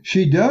true.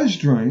 She does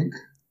drink,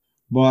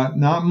 but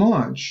not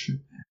much.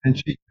 And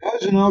she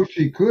does know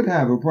she could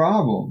have a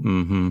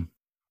problem.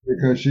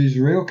 Because she's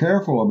real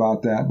careful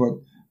about that.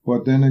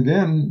 But then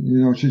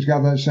again, she's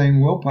got that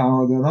same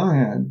willpower that I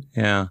had.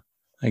 Yeah,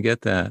 I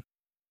get that.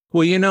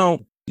 Well,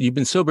 you've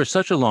been sober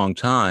such a long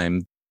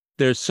time.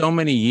 There's so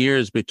many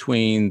years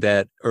between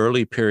that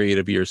early period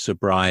of your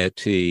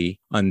sobriety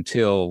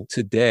until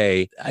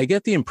today. I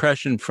get the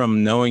impression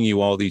from knowing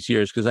you all these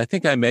years, because I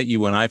think I met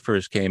you when I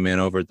first came in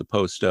over at the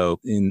Post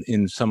Oak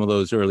in some of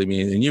those early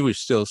meetings, and you were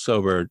still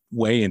sober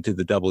way into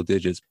the double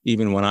digits,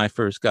 even when I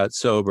first got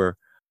sober.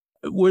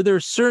 Were there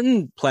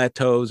certain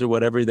plateaus or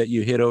whatever that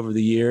you hit over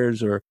the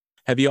years, or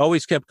have you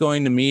always kept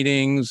going to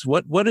meetings?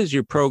 What does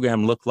your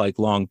program look like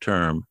long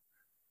term?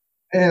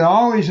 It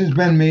always has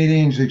been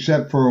meetings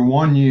except for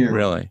 1 year.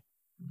 Really?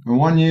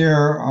 1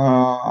 year,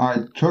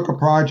 I took a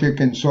project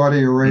in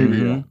Saudi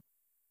Arabia,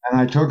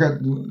 and I took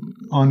it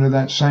under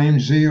that same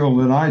zeal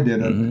that I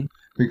did it.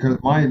 because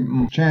my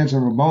chance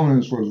of a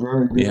bonus was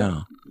very good.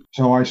 Yeah.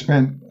 So I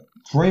spent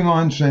 3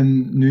 months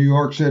in New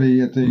York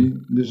City at the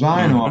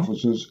design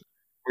offices.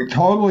 We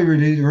totally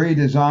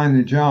redesigned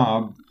the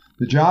job.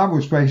 The job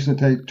was supposed to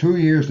take 2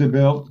 years to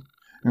build,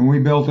 and we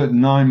built it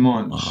in 9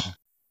 months. Wow.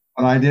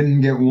 But I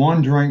didn't get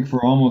one drink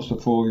for almost a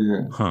full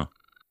year. Huh.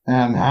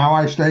 And how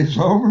I stayed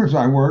sober is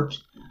I worked,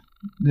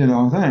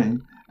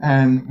 thing.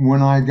 And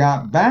when I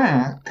got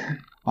back,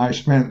 I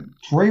spent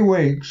 3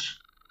 weeks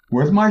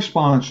with my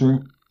sponsor,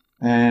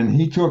 and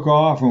he took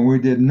off, and we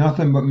did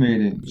nothing but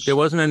meetings. There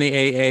wasn't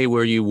any AA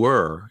where you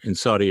were in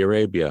Saudi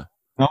Arabia.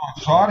 No,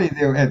 in Saudi,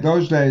 at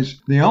those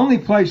days, the only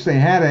place they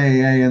had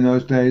AA in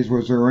those days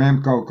was the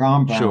Aramco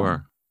compound.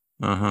 Sure.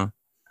 Uh-huh.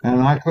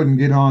 And I couldn't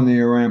get on the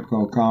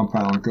Aramco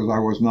compound because I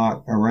was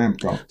not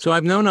Aramco. So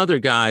I've known other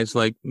guys,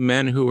 like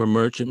men who were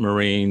merchant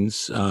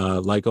Marines,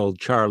 like old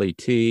Charlie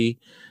T,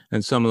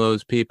 and some of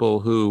those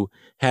people who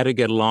had to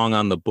get along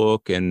on the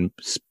book and,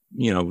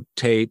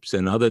 tapes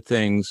and other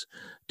things.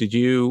 Did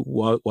you,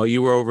 while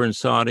you were over in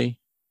Saudi?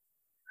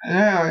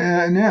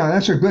 Yeah,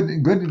 that's a good,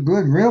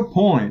 real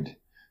point.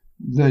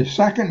 The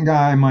second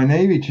guy, my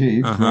Navy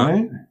chief,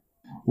 right,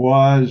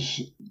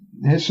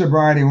 his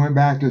sobriety went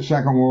back to the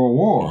Second World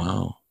War.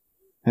 Wow.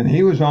 And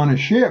he was on a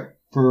ship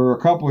for a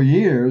couple of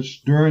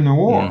years during the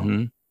war.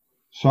 Mm-hmm.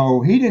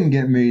 So he didn't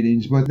get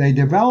meetings, but they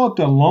developed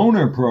a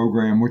loaner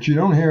program, which you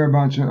don't hear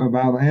about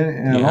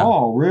at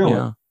all, really.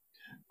 Yeah.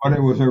 But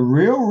it was a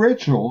real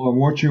ritual of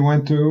what you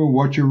went through,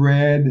 what you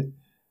read,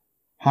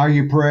 how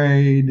you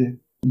prayed,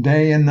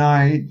 day and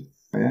night.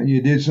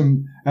 You did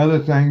some other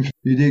things.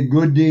 You did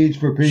good deeds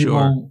for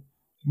people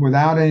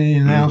without any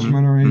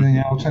announcement or anything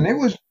else. And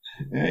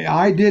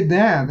I did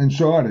that in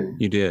Saudi.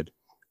 You did.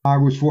 I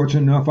was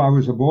fortunate enough I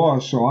was a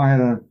boss, so I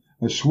had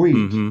a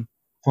suite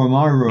for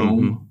my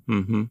room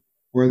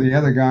where the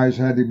other guys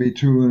had to be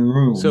 2 in a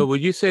room. So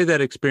would you say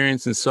that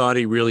experience in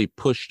Saudi really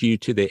pushed you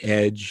to the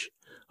edge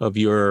of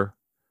your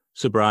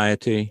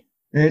sobriety?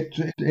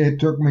 It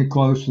took me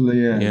close to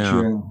the edge,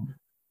 yeah.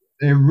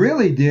 It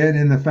really did,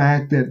 in the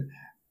fact that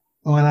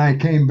when I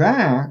came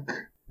back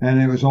and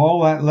it was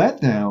all that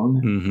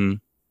letdown,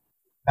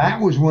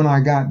 that was when I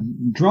got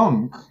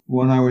drunk,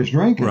 when I was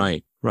drinking.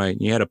 Right.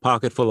 You had a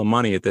pocket full of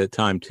money at that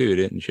time too,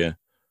 didn't you?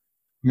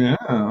 Yeah.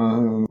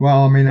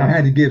 Well, I mean, I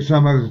had to give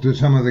some of it to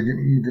some of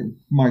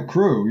my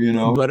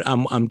crew, But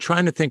I'm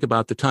trying to think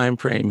about the time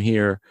frame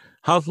here.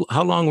 How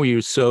long were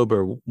you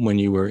sober when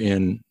you were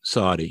in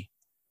Saudi?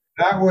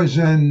 That was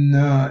in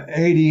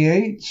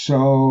 88,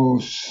 so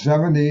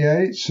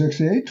 78,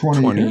 68,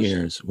 20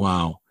 years.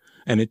 Wow.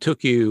 And it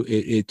took you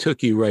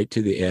right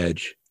to the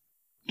edge.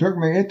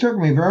 It took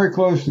me very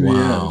close to the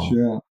edge,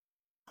 yeah.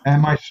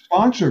 And my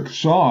sponsor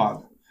saw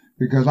it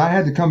because I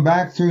had to come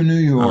back through New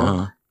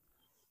York,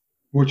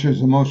 which was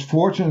the most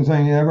fortunate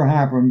thing that ever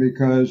happened,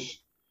 because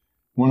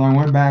when I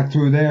went back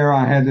through there,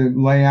 I had to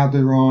lay out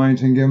the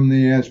drawings and give them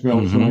the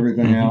as-bills and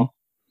everything else.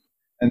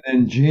 And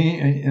then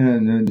Gene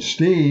and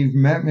Steve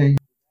met me.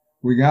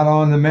 We got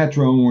on the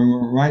metro and we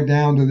went right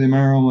down to the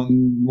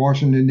Maryland,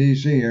 Washington,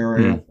 D.C.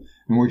 area,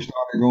 and we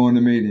started going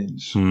to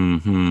meetings.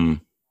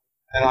 And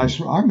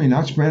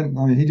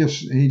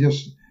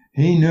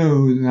he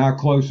knew how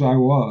close I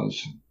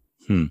was.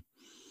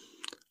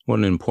 What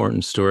an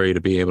important story to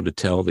be able to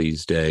tell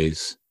these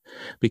days.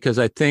 Because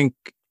I think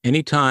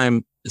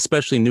anytime,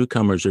 especially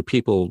newcomers or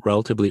people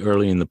relatively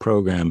early in the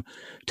program,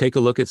 take a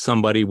look at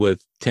somebody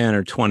with 10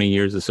 or 20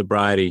 years of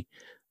sobriety,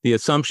 the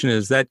assumption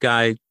is that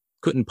guy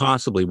couldn't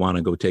possibly want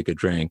to go take a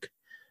drink,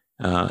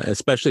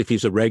 especially if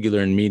he's a regular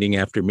in meeting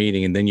after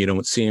meeting, and then you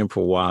don't see him for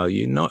a while.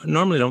 You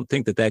normally don't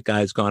think that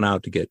guy's gone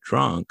out to get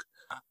drunk.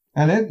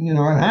 And it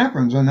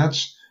happens, and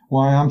that's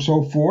why I'm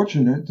so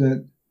fortunate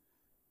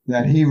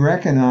that he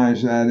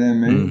recognized that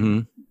in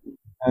me.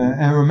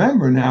 And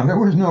remember now, there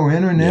was no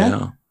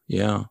internet.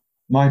 Yeah.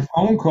 My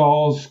phone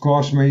calls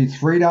cost me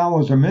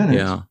 $3 a minute.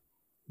 Yeah.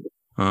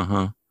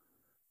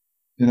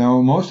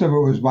 Most of it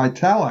was by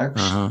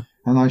telex,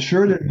 and I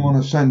sure didn't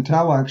want to send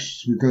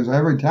telex because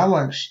every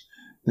telex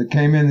that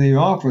came into the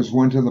office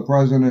went to the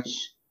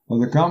presidents of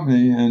the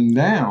company and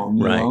down.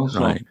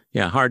 Right.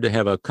 Yeah, hard to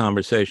have a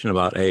conversation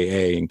about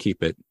AA and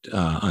keep it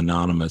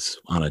anonymous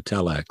on a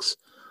telex.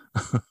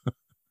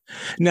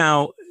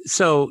 Now,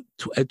 so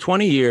at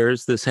 20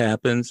 years, this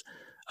happens.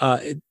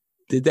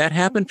 Did that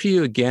happen for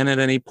you again at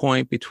any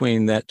point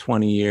between that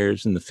 20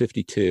 years and the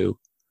 52?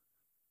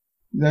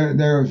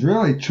 There was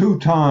really 2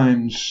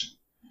 times.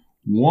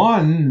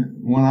 One,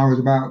 when I was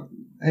about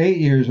 8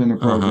 years in the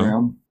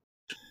program,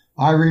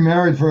 I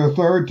remarried for a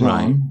 3rd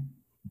time,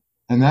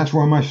 and that's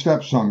where my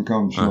stepson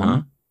comes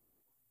from.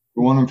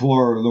 The one in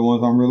Florida, the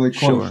ones I'm really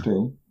close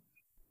to.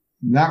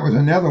 That was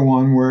another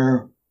one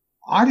where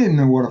I didn't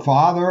know what a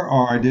father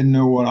or I didn't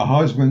know what a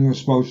husband was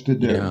supposed to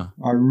do. Yeah.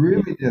 I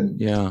really didn't.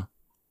 Yeah.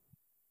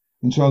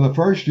 And so the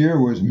first year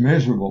was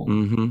miserable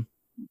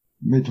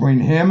between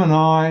him and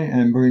I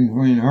and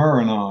between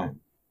her and I.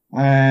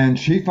 And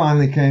she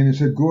finally came and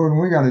said, Gordon,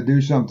 we got to do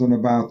something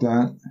about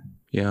that.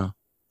 Yeah.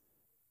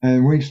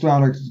 And we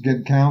started to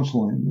get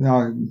counseling.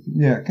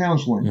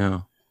 Counseling.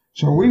 Yeah.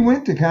 So we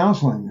went to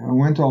counseling. I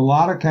went to a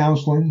lot of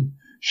counseling.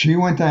 She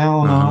went to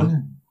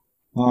Al-Anon.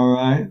 All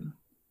right.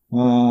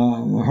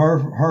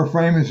 Her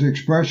famous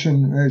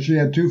expression, she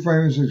had two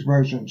famous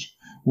expressions.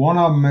 One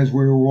of them is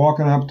we were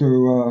walking up to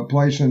a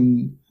place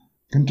in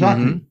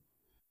Kentucky,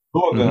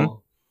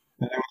 Louisville,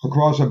 and it was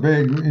across a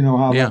big,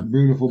 how that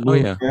beautiful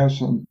blue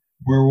grass, and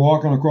we were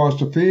walking across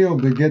the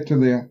field to get to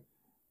the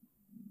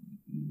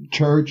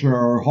church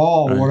or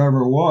hall,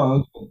 whatever it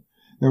was.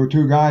 There were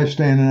two guys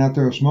standing out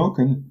there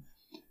smoking,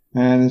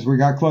 and as we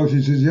got close,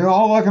 he says, "You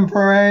all looking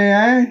for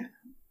AA?" And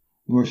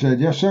we said,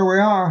 "Yes, sir, we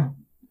are."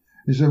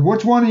 He said,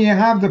 "Which one of you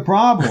have the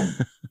problem?"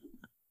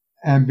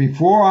 And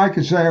before I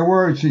could say a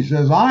word, she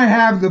says, "I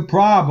have the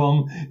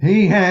problem.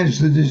 He has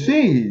the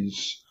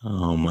disease."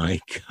 Oh, my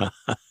God.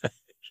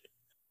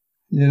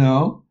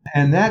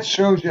 And that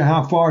shows you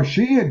how far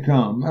she had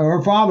come.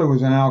 Her father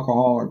was an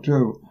alcoholic,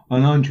 too,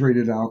 an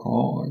untreated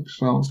alcoholic.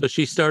 So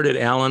she started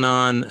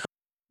Al-Anon.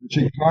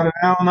 She started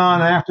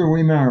Al-Anon after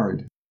we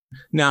married.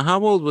 Now,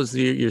 how old was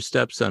your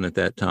stepson at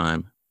that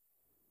time?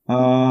 When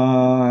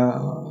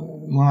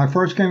I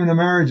first came into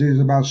marriage, he was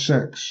about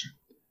 6.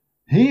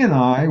 He and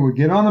I would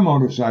get on a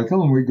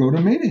motorcycle and we'd go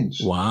to meetings.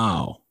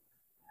 Wow.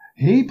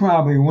 He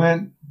probably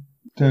went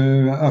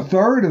to a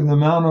third of the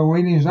amount of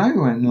meetings I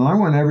went, and I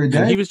went every day.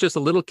 And he was just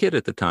a little kid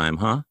at the time,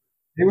 huh?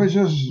 He was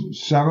just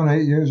 7,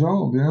 8 years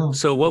old, yeah.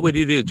 So what would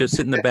he do? Just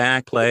sit in the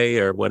back, play,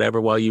 or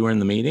whatever while you were in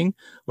the meeting?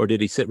 Or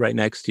did he sit right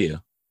next to you?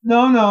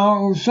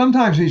 No.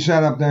 Sometimes he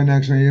sat up there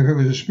next to me. If it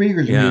was a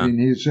speaker's meeting,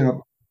 he'd sit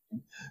up.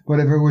 But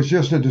if it was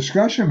just a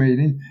discussion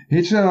meeting,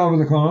 he'd sit over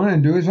the corner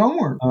and do his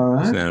homework. All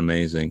right? Isn't that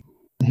amazing?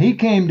 He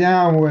came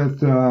down with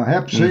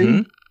Hep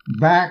C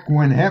back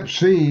when Hep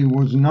C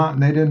was not,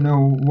 they didn't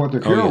know what the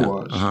cure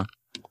was.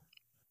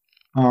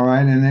 All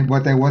right. And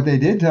what they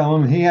did tell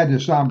him, he had to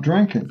stop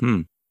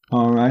drinking.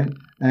 All right.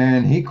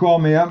 And he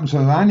called me up and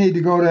said, "I need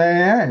to go to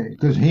AA,"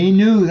 because he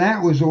knew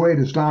that was the way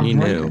to stop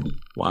drinking. He knew.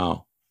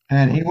 Wow.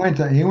 And he went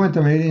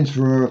to meetings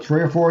for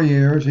 3 or 4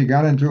 years. He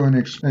got into an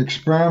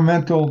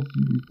experimental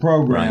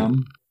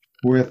program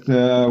with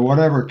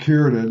whatever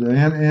cured it.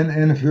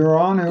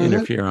 Interferon,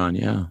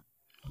 yeah.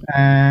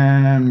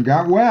 And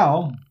got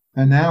well,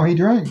 and now he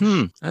drinks.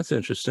 That's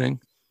interesting.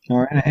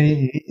 And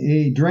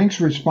he drinks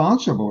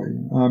responsibly.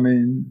 I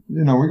mean,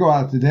 we go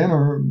out to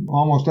dinner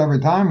almost every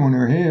time when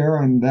they're here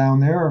and down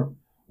there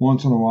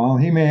once in a while.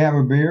 He may have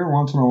a beer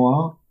once in a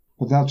while,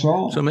 but that's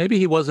all. So maybe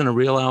he wasn't a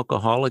real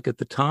alcoholic at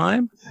the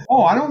time?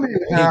 Oh, I don't think he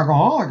was an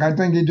alcoholic. I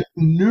think he just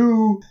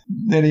knew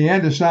that he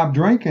had to stop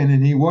drinking,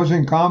 and he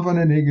wasn't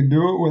confident he could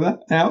do it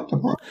without the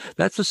problem.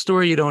 That's a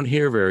story you don't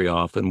hear very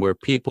often, where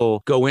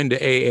people go into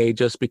AA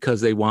just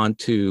because they want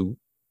to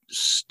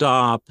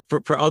stop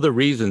for other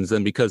reasons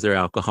than because they're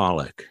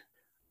alcoholic.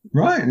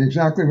 Right,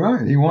 exactly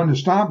right. He wanted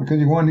to stop because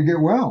he wanted to get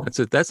well.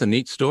 That's a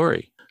neat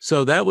story.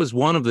 So that was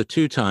one of the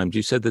 2 times.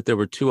 You said that there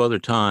were 2 other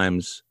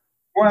times.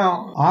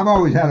 Well, I've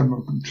always had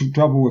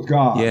trouble with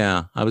God.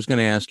 Yeah, I was going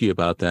to ask you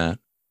about that.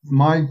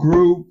 My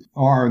group,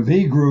 or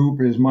the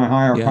group, is my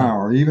higher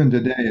power. Even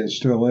today, it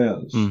still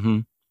is.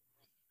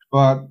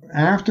 But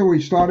after we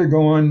started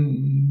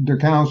going to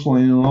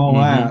counseling and all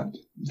that,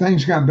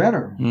 things got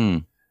better.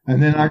 And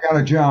then I got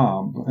a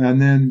job,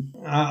 and then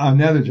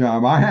another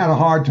job. I had a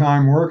hard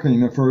time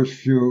working the first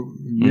few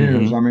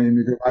years. I mean,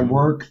 because I'd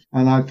work,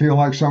 and I'd feel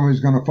like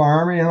somebody's going to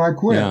fire me, and I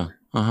quit.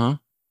 Yeah.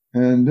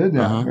 And did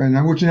that,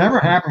 and which never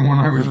happened when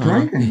I was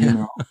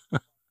drinking,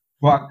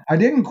 But I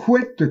didn't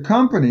quit the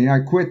company. I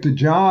quit the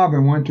job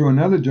and went to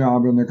another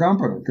job in the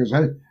company because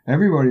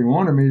everybody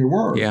wanted me to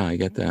work. Yeah, I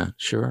get that.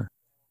 Sure.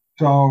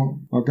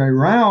 So,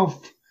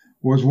 Ralph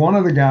was one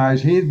of the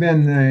guys. He had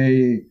been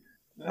the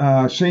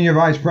senior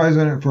vice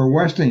president for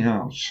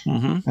Westinghouse,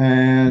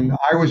 and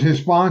I was his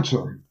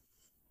sponsor.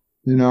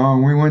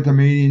 And we went to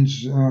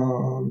meetings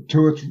about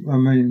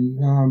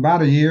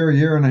a year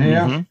and a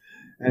half.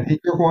 And he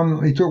took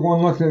one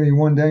look at me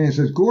one day and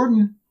says,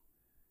 "Gordon,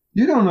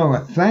 you don't know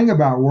a thing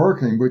about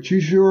working, but you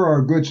sure are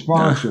a good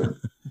sponsor.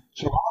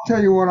 So I'll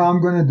tell you what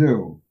I'm going to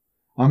do.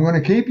 I'm going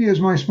to keep you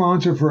as my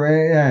sponsor for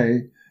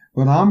AA,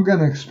 but I'm going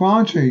to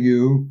sponsor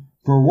you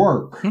for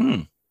work.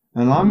 And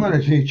I'm going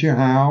to teach you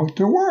how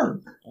to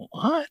work."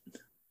 What?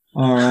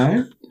 All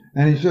right.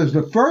 And he says,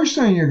 "The first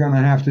thing you're going to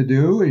have to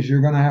do is you're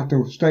going to have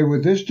to stay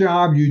with this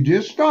job you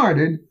just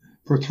started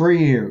for 3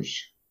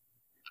 years.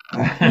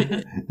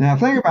 Now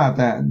think about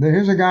that.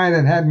 Here's a guy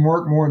that hadn't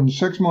worked more than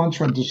 6 months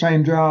at the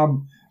same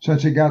job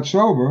since he got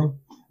sober,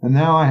 and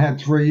now I had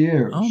 3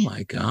 years. Oh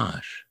my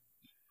gosh.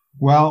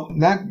 Well,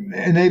 that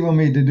enabled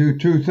me to do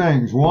 2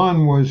 things.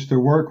 One was to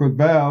work with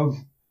Bev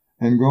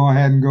and go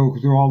ahead and go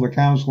through all the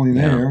counseling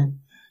there.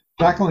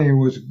 Secondly, it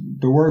was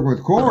to work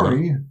with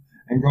Corey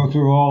and go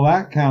through all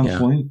that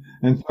counseling.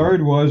 And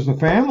third was the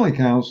family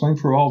counseling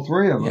for all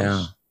 3 of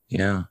us.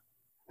 Yeah.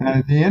 And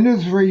at the end of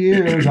the 3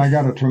 years, I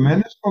got a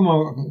tremendous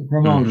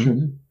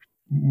promotion.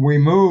 We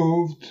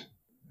moved,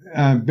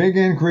 a big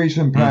increase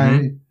in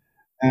pay,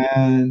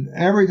 and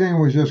everything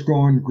was just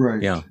going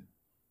great. Yeah.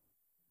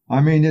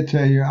 I mean, to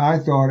tell you, I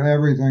thought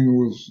everything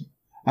was,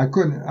 I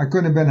couldn't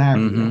have been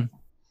happier.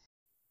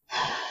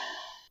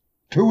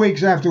 2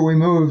 weeks after we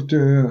moved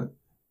to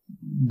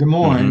Des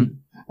Moines,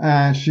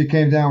 she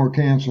came down with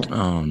cancer.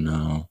 Oh,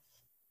 no.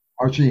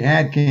 Or she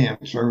had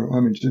cancer. I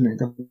mean, she didn't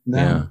come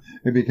down.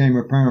 Yeah. It became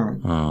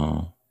apparent.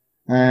 Oh.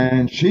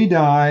 And she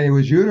died. It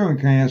was uterine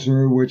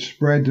cancer, which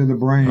spread to the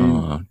brain.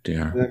 Oh,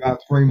 dear. In about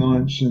 3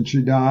 months, and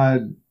she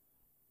died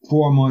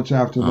 4 months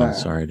after that. I'm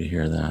sorry to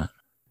hear that.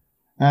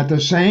 At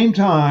the same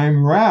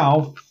time,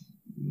 Ralph,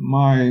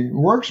 my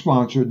work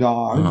sponsor,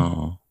 died.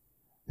 Oh.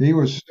 He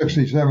was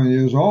 67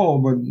 years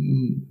old, but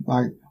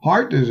like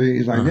heart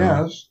disease, I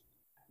guess.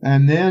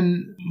 And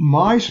then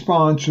my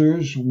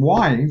sponsor's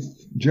wife,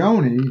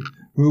 Joni,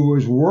 who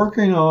was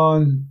working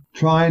on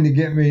trying to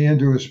get me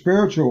into a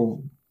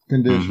spiritual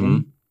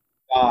condition,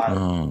 died.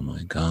 Oh,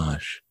 my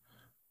gosh.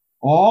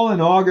 All in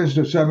August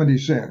of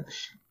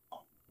 76.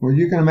 Well,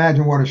 you can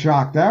imagine what a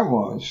shock that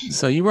was.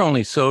 So you were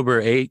only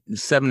sober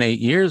 7, 8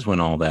 years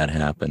when all that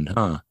happened,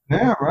 huh?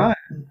 Yeah, right.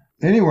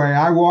 Anyway,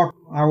 I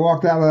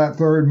walked out of that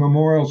third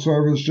memorial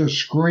service just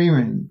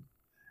screaming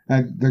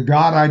at the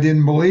God I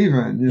didn't believe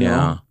in. You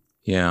know?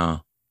 Yeah.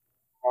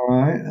 All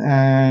right.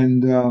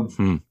 And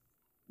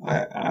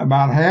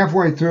about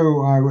halfway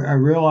through, I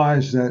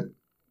realized that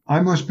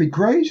I must be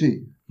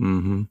crazy.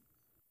 Mm-hmm.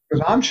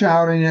 Because I'm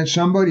shouting at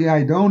somebody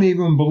I don't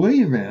even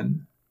believe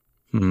in.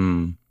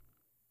 And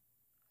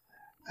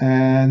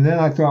then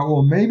I thought,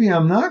 well, maybe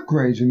I'm not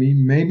crazy. I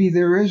mean, maybe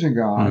there is a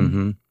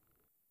God.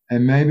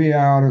 And maybe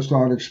I ought to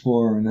start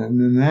exploring it. And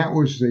then that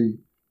was the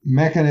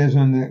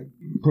mechanism that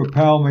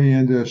propelled me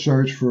into a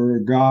search for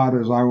God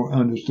as I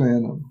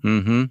understand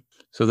him.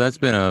 So that's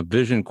been a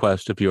vision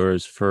quest of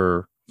yours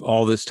for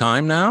all this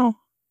time now?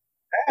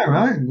 Yeah,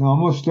 right.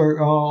 Almost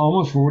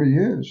 40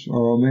 years,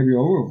 or maybe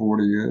over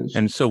 40 years.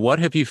 And so what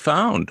have you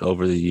found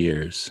over the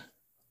years?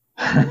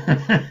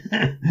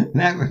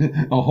 That was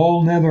a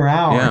whole nother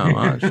hour.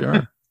 Yeah,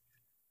 sure.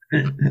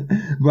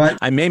 But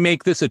I may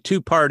make this a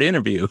 2-part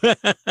interview.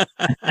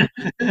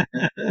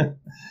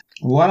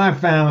 What I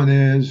found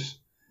is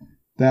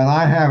that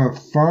I have a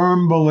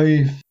firm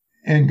belief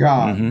in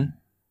God.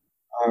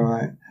 All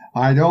right.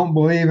 I don't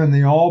believe in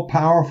the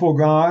all-powerful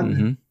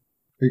God,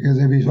 because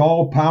if he's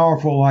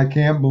all-powerful, I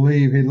can't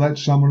believe he'd let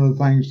some of the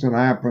things that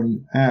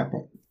happen.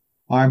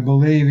 I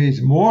believe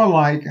he's more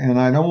like, and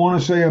I don't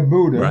want to say a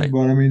Buddha,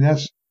 but I mean,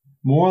 that's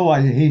more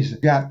like he's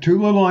got 2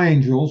 little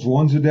angels.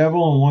 One's the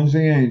devil and one's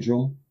the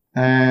angel.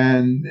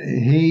 And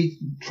he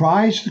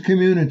tries to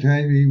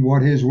communicate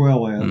what his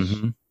will is.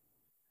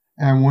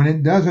 And when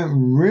it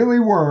doesn't really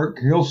work,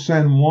 he'll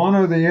send one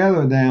or the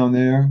other down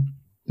there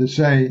to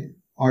say,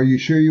 are you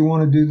sure you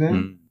want to do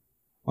that?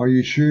 Are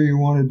you sure you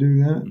want to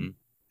do that?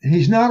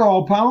 He's not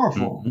all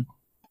powerful.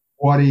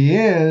 What he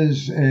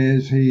is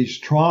he's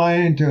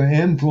trying to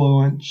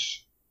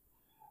influence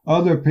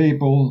other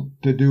people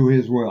to do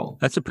his will.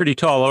 That's a pretty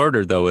tall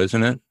order, though,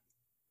 isn't it?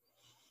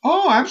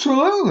 Oh,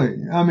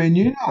 absolutely. I mean,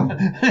 you know,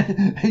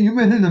 you've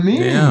been in the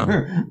meeting,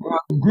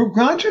 group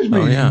conscious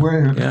meeting,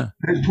 where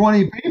there's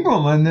 20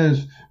 people and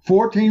there's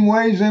 14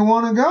 ways they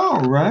want to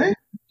go, right?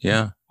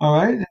 Yeah. All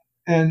right.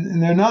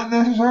 And they're not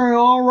necessarily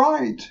all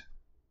right.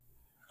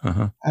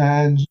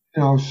 And, you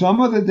know,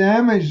 some of the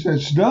damage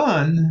that's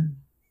done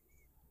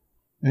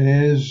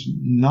is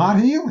not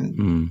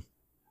healing.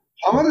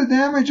 Some of the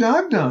damage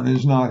I've done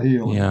is not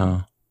healing.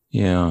 Yeah.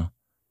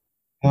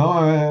 You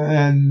know,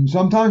 and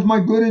sometimes my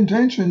good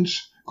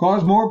intentions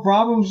cause more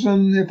problems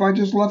than if I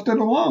just left it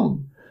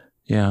alone.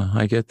 Yeah,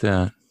 I get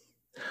that.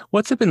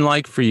 What's it been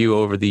like for you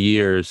over the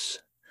years,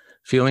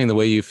 feeling the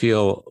way you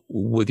feel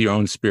with your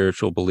own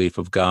spiritual belief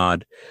of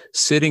God,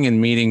 sitting in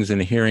meetings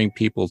and hearing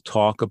people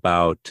talk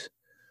about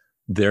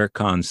their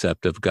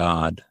concept of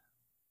God?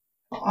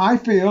 I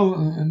feel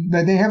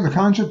that they have the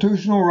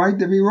constitutional right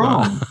to be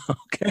wrong.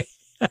 Okay.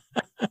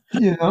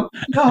 You know,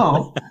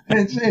 no,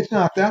 it's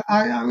not that.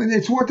 I mean,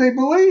 it's what they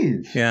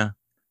believe. Yeah.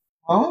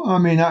 Well, I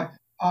mean,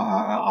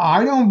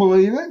 I don't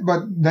believe it,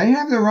 but they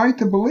have the right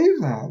to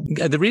believe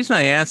that. The reason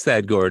I asked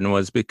that, Gordon,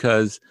 was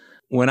because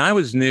when I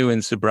was new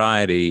in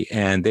sobriety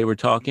and they were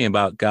talking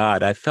about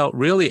God, I felt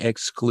really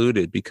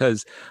excluded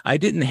because I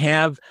didn't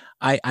have,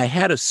 I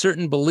had a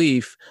certain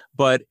belief,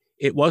 but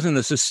it wasn't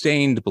a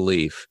sustained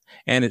belief.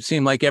 And it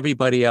seemed like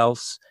everybody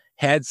else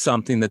had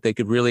something that they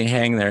could really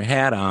hang their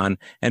hat on,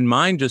 and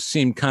mine just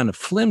seemed kind of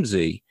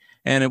flimsy.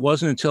 And it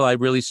wasn't until I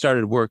really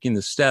started working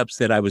the steps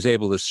that I was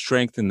able to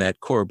strengthen that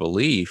core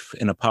belief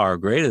in a power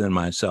greater than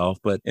myself.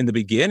 But in the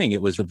beginning,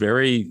 it was a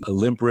very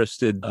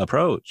limp-wristed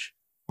approach.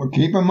 Well,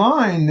 keep in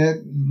mind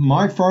that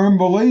my firm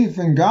belief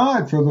in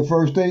God for the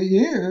first 8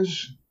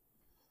 years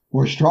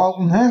was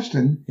Charlton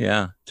Heston.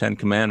 Yeah, 10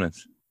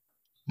 Commandments.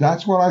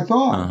 That's what I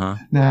thought.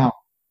 Now,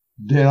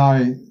 did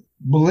I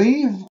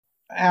believe?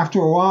 After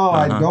a while,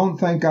 I don't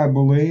think I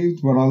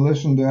believed, but I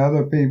listened to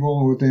other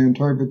people with the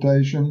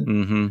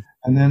interpretation.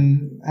 And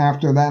then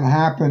after that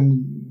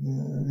happened,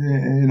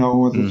 you know,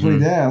 with the 3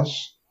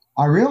 deaths,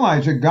 I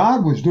realized that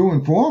God was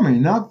doing for me,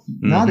 not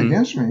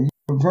against me.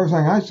 The first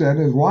thing I said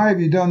is, why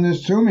have you done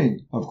this to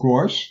me? Of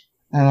course.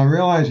 And I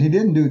realized he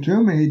didn't do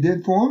to me, he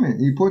did for me.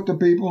 He put the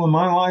people in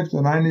my life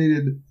that I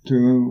needed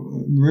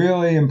to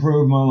really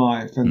improve my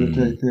life and to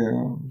take care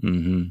of.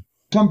 Mm-hmm.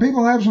 Some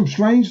people have some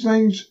strange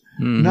things,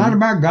 not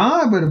about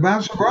God, but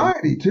about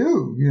sobriety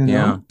too, you know?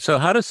 Yeah. So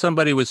how does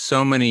somebody with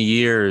so many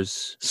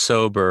years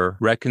sober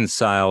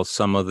reconcile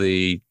some of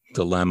the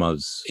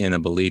dilemmas in a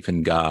belief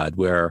in God,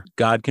 where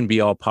God can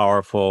be all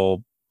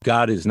powerful?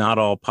 God is not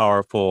all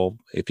powerful.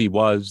 If he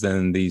was,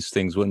 then these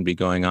things wouldn't be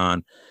going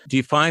on. Do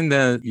you find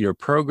that your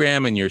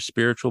program and your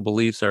spiritual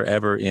beliefs are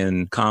ever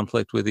in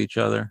conflict with each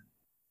other?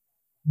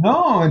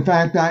 No, in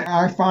fact,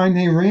 I find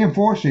they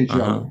reinforce each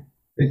other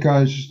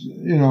because,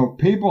 you know,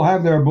 people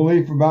have their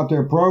belief about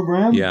their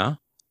program. Yeah.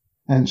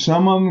 And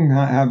some of them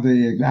have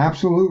the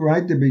absolute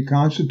right to be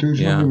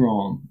constitutionally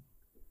wrong.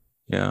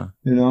 Yeah.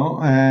 You know,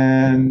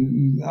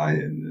 and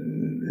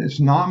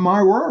it's not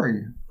my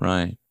worry.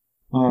 Right.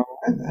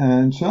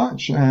 And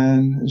such.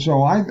 And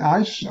so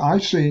I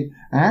see,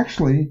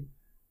 actually,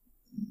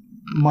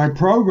 my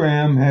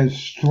program has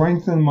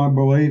strengthened my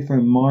belief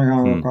in my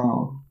higher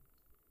power.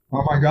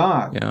 Oh, my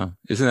God. Yeah.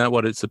 Isn't that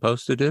what it's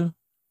supposed to do?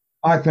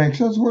 I think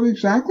that's what it's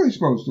exactly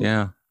supposed to do.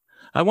 Yeah.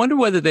 I wonder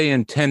whether they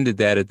intended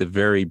that at the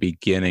very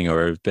beginning,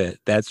 or if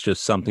that's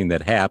just something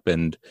that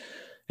happened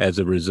as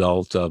a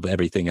result of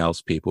everything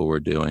else people were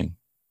doing.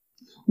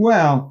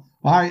 Well,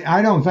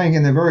 I don't think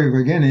in the very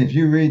beginning, if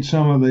you read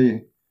some of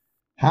the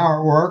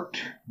how it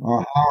worked or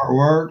how it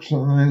works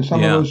in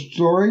some of those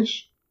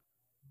stories,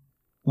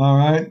 all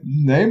right,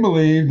 they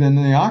believed in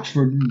the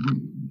Oxford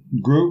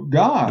group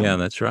God. Yeah,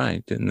 that's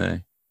right, didn't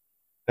they?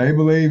 They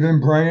believed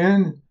in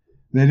praying.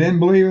 They didn't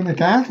believe in the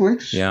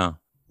Catholics. Yeah.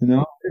 You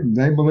know,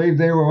 they believed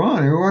they were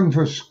on. It wasn't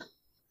for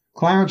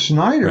Clarence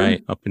Snyder.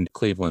 Right, up in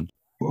Cleveland.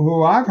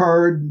 Who I've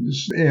heard,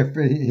 if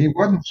he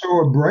wasn't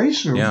so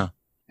abrasive,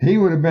 he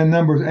would have been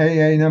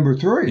AA number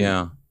 3.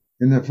 Yeah.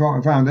 In the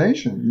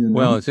foundation. You know?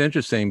 Well, it's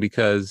interesting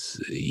because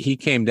he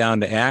came down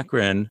to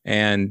Akron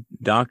and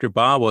Dr.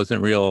 Bob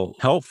wasn't real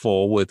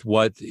helpful with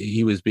what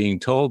he was being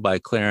told by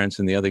Clarence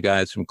and the other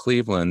guys from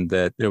Cleveland,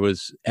 that there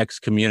was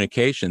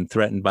excommunication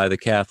threatened by the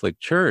Catholic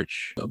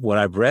Church. What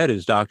I've read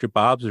is Dr.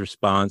 Bob's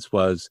response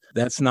was,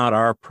 that's not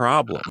our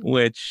problem,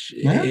 which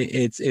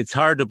it's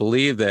hard to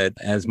believe that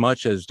as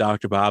much as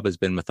Dr. Bob has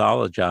been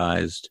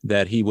mythologized,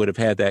 that he would have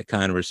had that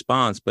kind of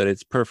response, but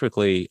it's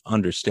perfectly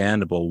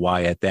understandable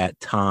why at that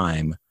time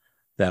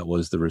that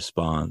was the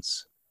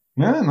response.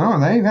 Yeah, no,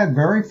 they've had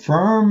very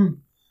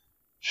firm,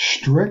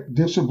 strict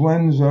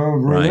disciplines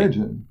of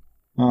religion.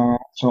 Right.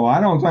 So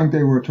I don't think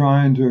they were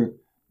trying to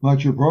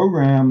let your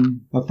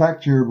program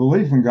affect your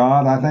belief in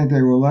God. I think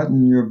they were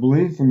letting your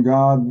belief in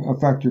God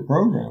affect your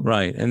program.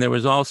 Right. And there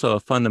was also a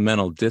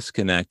fundamental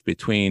disconnect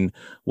between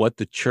what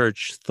the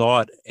church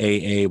thought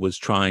AA was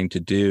trying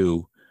to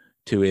do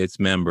to its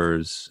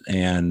members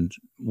and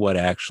what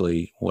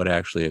actually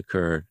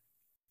occurred.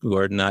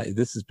 Gordon,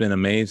 this has been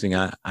amazing.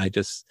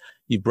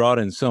 You brought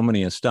in so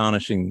many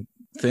astonishing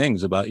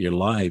things about your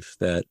life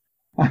that.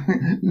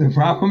 The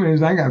problem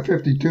is I got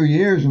 52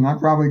 years and I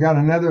probably got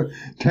another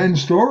 10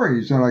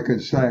 stories that I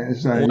could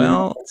say.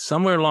 Well,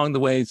 somewhere along the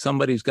way,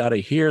 somebody's got to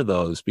hear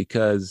those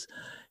because,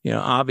 you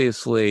know,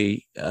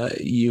 obviously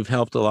you've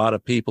helped a lot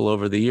of people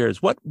over the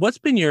years. What's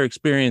been your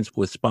experience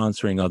with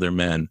sponsoring other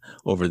men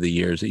over the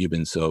years that you've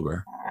been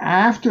sober?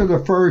 After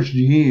the first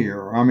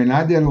year, I mean,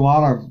 I did a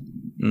lot of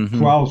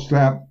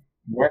 12-step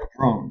wet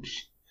trunks.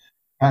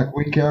 In fact,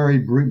 we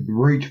carried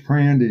breech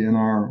brandy in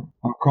our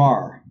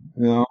car.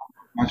 You know,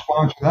 my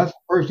sponsor, that's the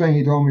first thing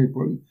he told me,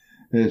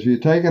 is you're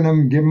taking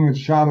them, give them a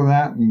shot of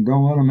that, and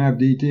don't let them have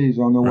DTs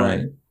on the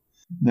way.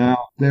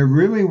 Now, there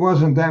really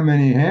wasn't that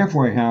many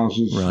halfway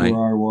houses where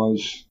I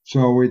was.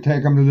 So we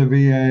take them to the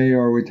VA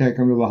or we take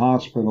them to the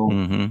hospital.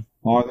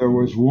 Or there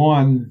was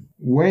one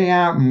way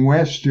out in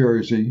West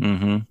Jersey.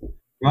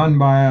 Run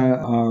by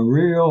a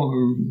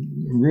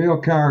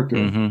real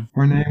character.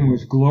 Her name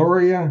was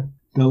Gloria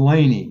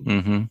Delaney.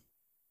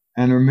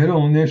 And her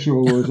middle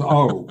initial was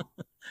O.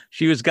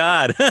 She was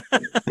God.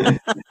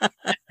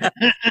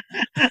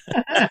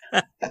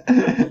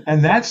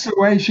 And that's the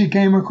way she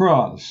came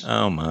across.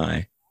 Oh,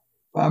 my.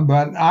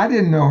 But I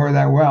didn't know her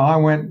that well. I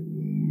went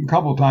a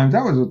couple times.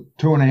 That was a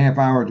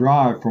 2.5-hour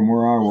drive from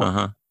where I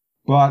was.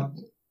 But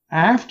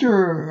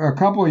after a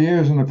couple of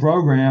years in the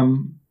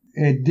program,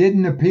 it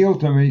didn't appeal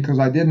to me because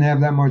I didn't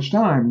have that much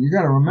time. You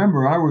got to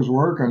remember, I was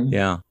working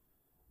an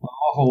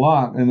awful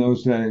lot in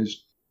those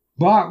days.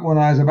 But when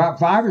I was about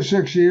 5 or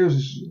 6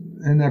 years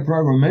in that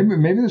program,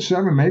 maybe the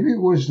 7, maybe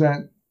it was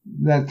that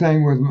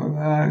thing with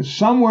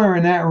somewhere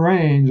in that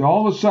range,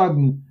 all of a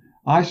sudden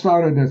I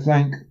started to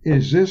think,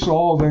 is this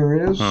all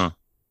there is? And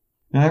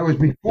it was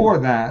before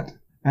that.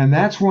 And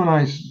that's when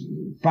I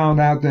found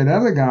out that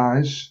other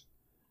guys,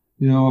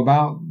 you know,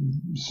 about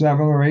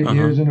 7 or 8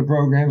 years in the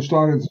program,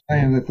 started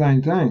saying the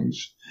same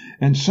things.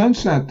 And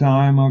since that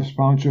time, I've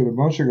sponsored a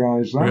bunch of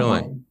guys.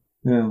 Really?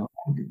 Yeah.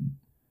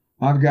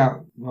 I've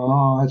got,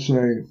 I'd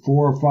say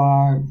 4 or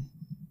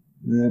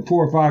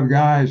 5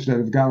 guys that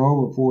have got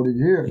over 40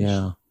 years.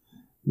 Yeah.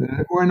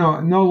 We're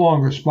no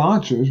longer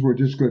sponsors. We're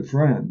just good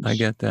friends. I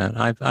get that.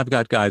 I've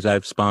got guys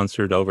I've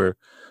sponsored over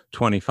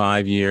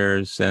 25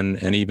 years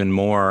and even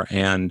more.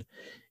 And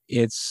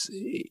it's,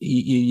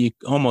 you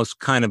almost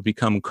kind of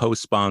become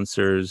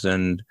co-sponsors.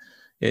 And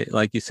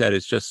like you said,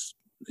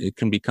 it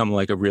can become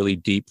like a really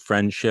deep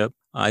friendship.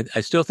 I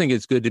still think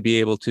it's good to be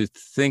able to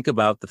think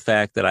about the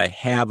fact that I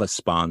have a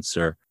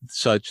sponsor,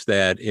 such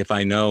that if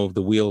I know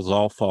the wheels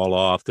all fall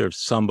off, there's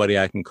somebody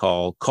I can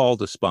call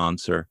the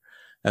sponsor,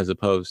 as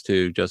opposed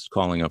to just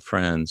calling a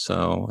friend.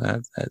 So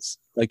that's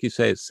like you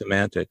say, it's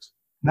semantics.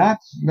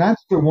 That's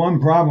the one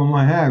problem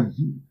I have.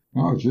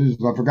 Oh, Jesus,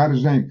 I forgot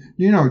his name.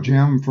 You know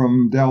Jim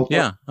from Delta?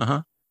 Yeah,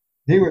 uh-huh.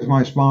 He was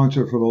my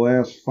sponsor for the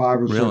last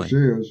 5 or 6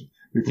 years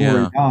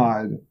before he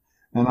died,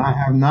 and I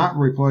have not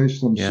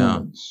replaced him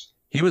since.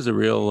 He was a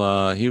real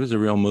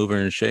mover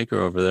and shaker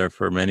over there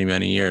for many,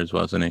 many years,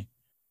 wasn't he?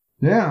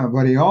 Yeah,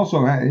 but he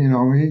also had,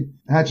 he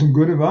had some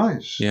good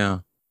advice. Yeah.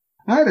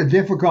 I had a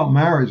difficult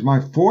marriage.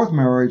 My fourth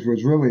marriage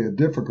was really a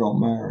difficult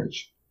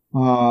marriage. We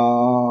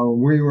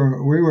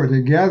were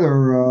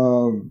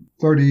together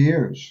 30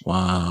 years.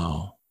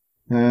 Wow.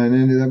 And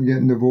ended up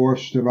getting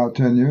divorced about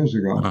 10 years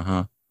ago.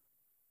 Uh-huh.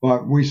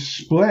 But we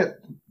split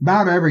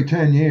about every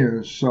 10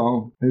 years,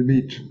 so it'd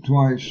be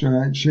twice.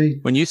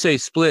 When you say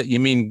split, you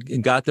mean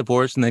got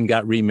divorced and then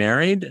got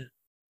remarried?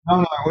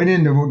 No, we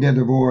didn't get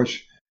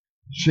divorced.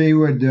 She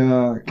would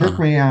kick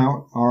me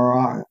out,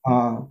 or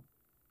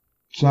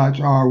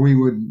we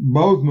would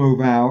both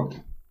move out,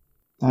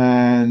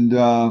 and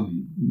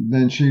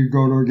then she'd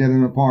go to get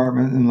an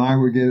apartment, and I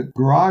would get a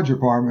garage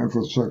apartment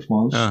for 6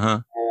 months.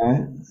 Uh-huh.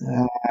 Right?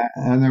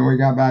 And then we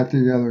got back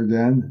together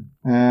again,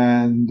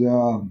 and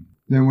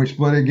then we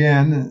split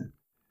again,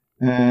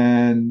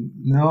 and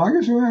no, I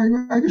guess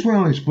we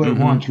only split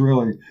once,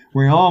 really.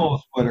 We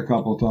almost split a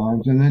couple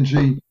times, and then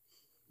she,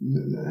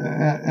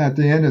 at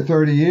the end of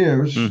 30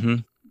 years,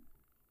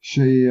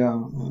 she,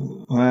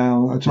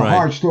 it's a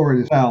hard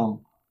story to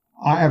tell.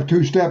 I have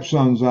 2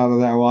 stepsons out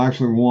of that. Well,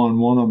 actually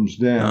one of them's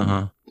dead.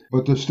 Uh-huh.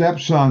 But the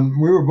stepson,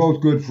 we were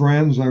both good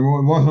friends. It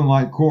wasn't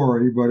like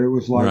Corey, but it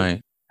was like,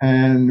 right.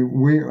 And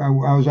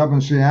I was up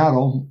in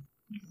Seattle.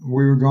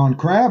 We were going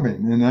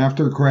crabbing, and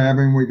after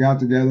crabbing, we got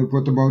together,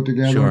 put the boat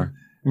together,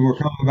 and we're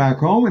coming back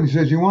home. And he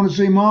says, "You want to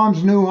see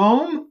Mom's new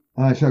home?"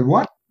 And I said,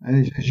 "What?" And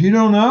he says, "You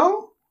don't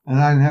know?" And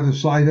I didn't have the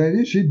slight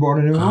idea. She bought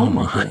a new home.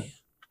 My.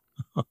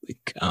 Holy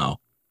cow!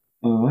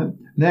 All right.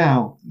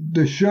 Now,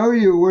 to show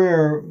you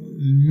where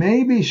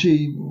maybe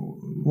she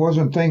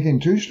wasn't thinking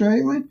too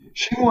straightly,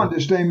 she wanted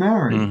to stay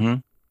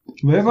married,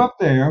 live up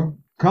there,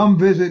 come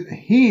visit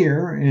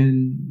here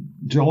in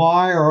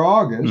July or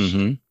August.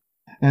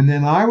 And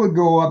then I would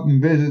go up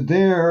and visit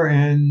there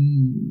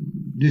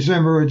in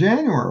December or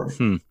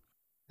January.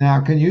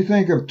 Now, can you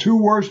think of 2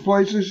 worse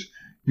places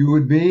you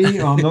would be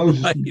on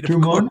those right, 2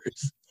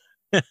 months?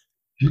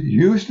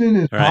 Houston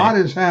is hot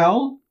as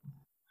hell,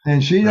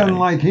 and she doesn't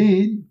like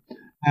heat.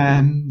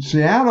 And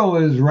Seattle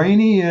is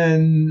rainy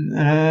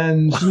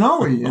and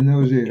snowy in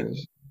those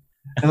years.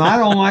 And I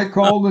don't like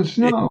cold and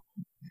snow.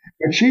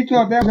 But she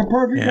thought that was a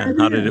perfect idea.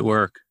 How did it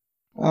work?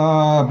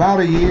 About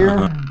a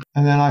year.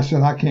 And then I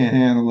said, I can't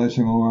handle this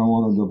anymore. I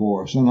want a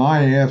divorce. And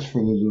I asked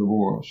for the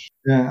divorce.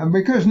 Yeah,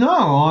 because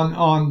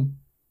on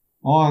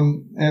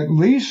at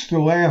least the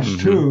last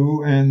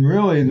 2, and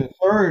really the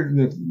third,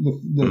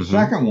 the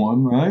second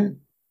one, right?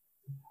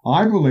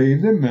 I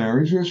believe that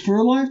marriage was for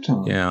a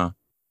lifetime. Yeah.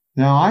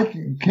 Now, I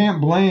can't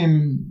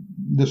blame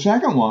the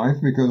second wife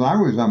because I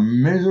was a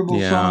miserable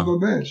son of a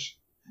bitch.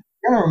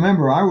 You got to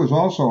remember, I was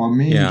also a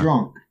mean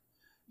drunk,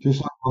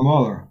 just like my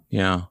mother.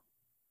 Yeah.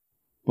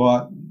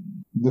 But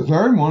the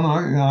third one,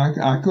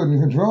 I couldn't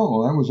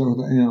control. That was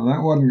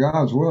that wasn't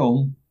God's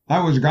will.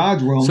 That was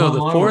God's will.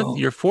 So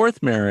your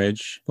fourth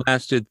marriage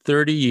lasted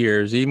 30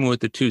 years, even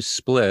with the 2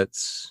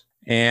 splits.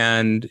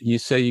 And you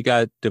say you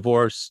got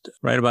divorced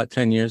right about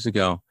 10 years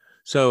ago.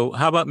 So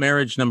how about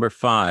marriage number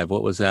 5?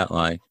 What was that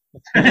like?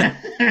 There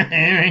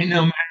ain't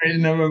no marriage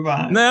number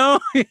 5. No,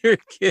 you're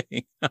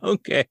kidding.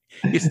 Okay.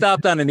 You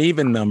stopped on an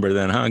even number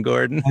then, huh,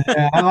 Gordon?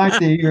 Yeah, I like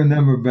the even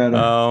number better.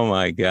 Oh,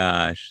 my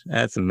gosh.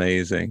 That's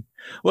amazing.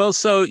 Well,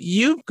 so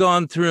you've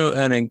gone through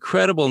an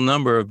incredible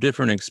number of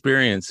different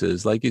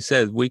experiences. Like you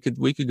said, we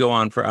could go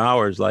on for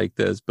hours like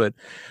this, but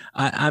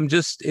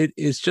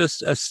it's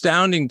just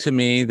astounding to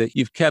me that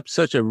you've kept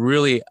such a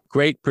really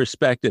great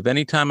perspective.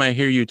 Anytime I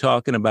hear you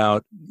talking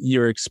about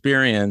your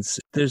experience,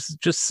 there's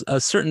just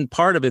a certain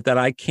part of it that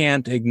I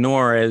can't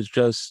ignore as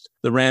just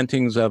the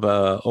rantings of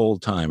a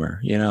old timer.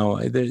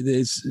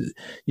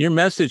 Your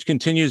message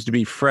continues to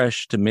be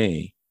fresh to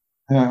me.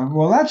 Yeah,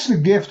 well, that's the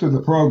gift of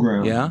the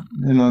program. Yeah.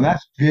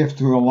 That's the gift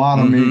to a lot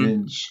of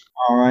meetings.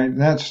 All right.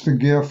 That's the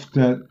gift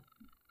that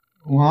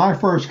when I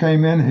first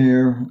came in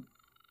here,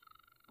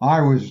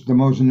 I was the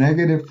most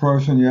negative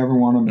person you ever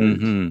want to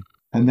meet.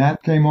 And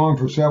that came on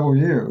for several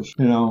years.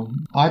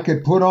 I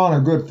could put on a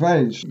good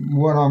face.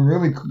 What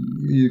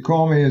you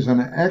call me is an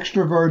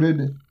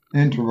extroverted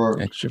introvert.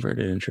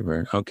 Extroverted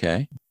introvert.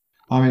 Okay.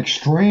 I'm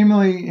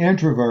extremely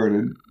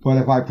introverted, but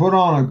if I put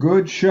on a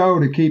good show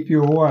to keep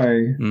you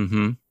away,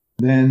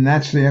 then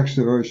that's the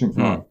extroversion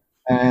part.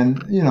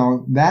 And,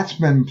 that's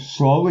been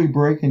slowly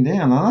breaking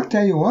down. And I'll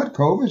tell you what,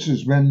 COVID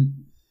has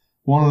been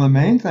one of the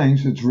main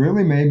things that's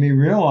really made me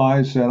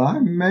realize that I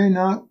may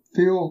not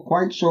feel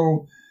quite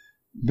so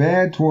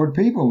bad toward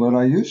people that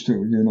I used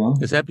to,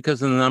 Is that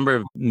because of the number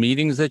of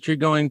meetings that you're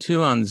going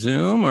to on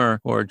Zoom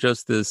or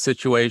just the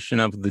situation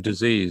of the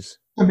disease?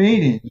 The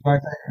meetings, I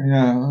think,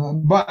 yeah.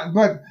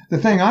 But the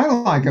thing I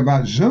like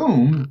about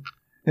Zoom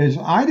is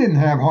I didn't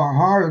have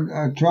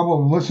hard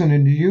trouble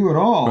listening to you at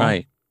all.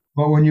 Right.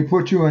 But when you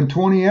put you in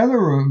 20 other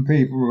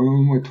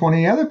room with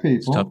 20 other people,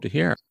 it's tough to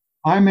hear.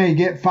 I may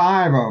get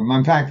 5 of them.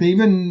 In fact,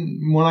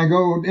 even when I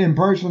go in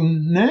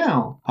person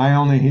now, I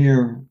only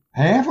hear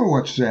half of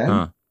what's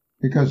said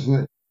because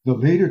the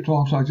leader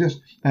talks like this.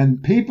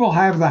 And people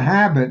have the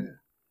habit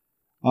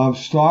of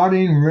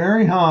starting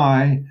very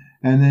high,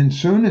 and then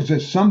soon as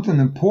it's something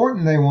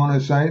important they want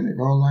to say, they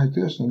go like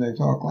this and they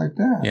talk like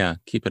that. Yeah,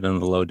 keep it on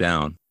the low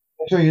down.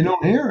 So you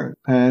don't hear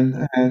it.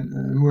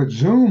 And with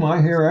Zoom,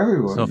 I hear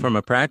everybody. So from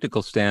a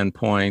practical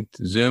standpoint,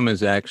 Zoom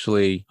is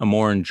actually a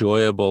more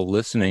enjoyable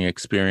listening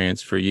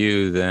experience for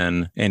you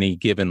than any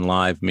given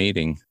live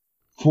meeting.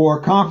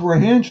 For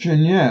comprehension,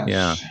 yes.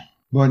 Yeah.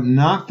 But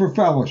not for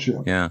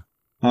fellowship. Yeah.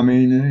 I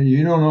mean,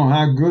 you don't know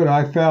how good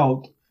I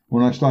felt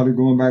when I started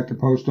going back to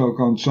Post Oak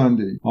on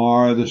Sunday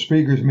or the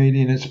speakers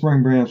meeting at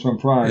Spring Branch on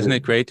Friday. Isn't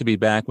it great to be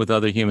back with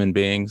other human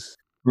beings?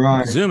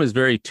 Right. Zoom is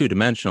very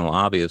two-dimensional,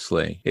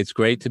 obviously. It's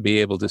great to be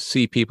able to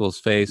see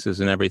people's faces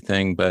and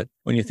everything, but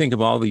when you think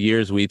of all the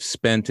years we've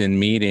spent in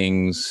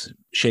meetings,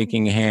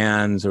 shaking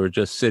hands or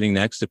just sitting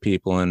next to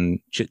people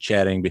and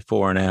chit-chatting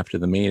before and after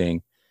the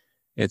meeting,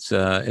 it's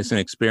an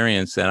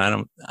experience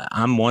that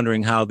I'm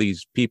wondering how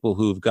these people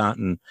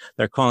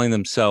they're calling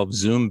themselves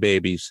Zoom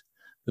babies,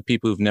 the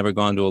people who've never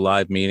gone to a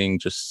live meeting,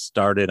 just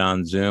started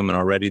on Zoom, and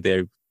already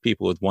they're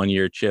people with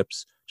 1-year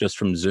chips just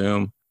from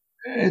Zoom.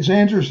 It's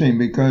interesting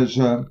because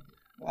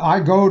I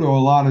go to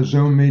a lot of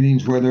Zoom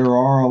meetings where there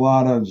are a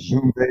lot of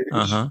Zoom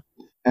babies.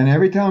 And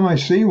every time I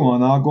see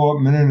one, I'll go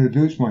up and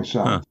introduce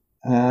myself.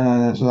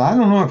 And so I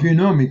don't know if you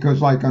know me,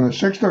 because like on a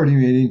 6:30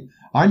 meeting,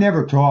 I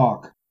never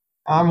talk.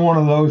 I'm one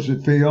of those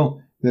that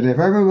feel that if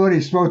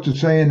everybody's supposed to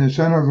stay in the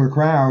center of the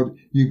crowd,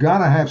 you got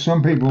to have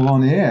some people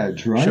on the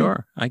edge, right?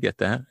 Sure, I get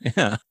that.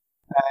 Yeah.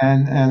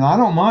 And I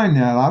don't mind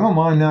that. I don't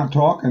mind not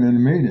talking in a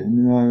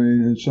meeting. I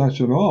mean, it's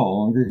such at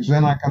all, because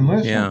then I can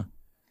listen. Yeah.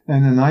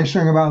 And the nice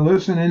thing about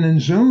listening in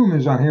Zoom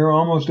is I hear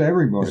almost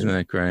everybody. Isn't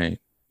that great?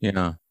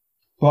 Yeah.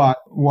 But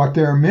what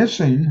they're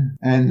missing,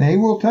 and they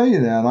will tell you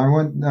that. I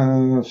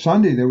went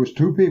Sunday, there was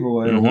 2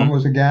 people there. One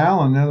was a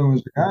gal and the other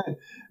was a guy.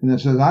 And they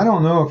says, I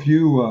don't know if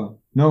you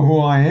know who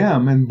I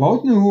am. And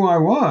both knew who I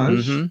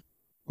was,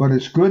 but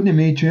it's good to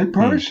meet you in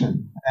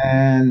person.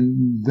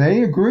 And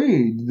they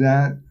agreed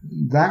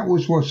that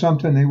was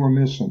something they were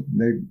missing.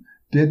 They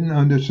didn't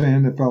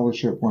understand the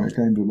fellowship when it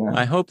came to that.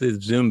 I hope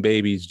that Zoom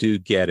babies do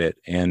get it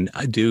and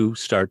do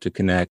start to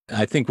connect.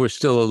 I think we're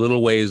still a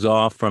little ways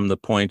off from the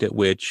point at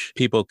which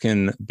people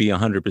can be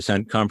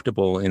 100%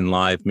 comfortable in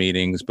live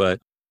meetings. But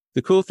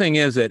the cool thing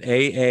is that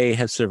AA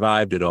has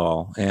survived it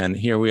all. And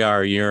here we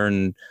are a year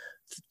and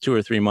 2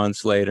 or 3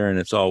 months later, and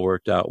it's all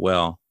worked out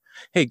well.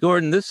 Hey,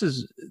 Gordon, this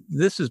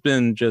has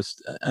been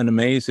just an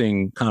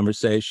amazing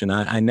conversation.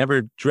 I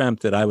never dreamt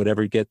that I would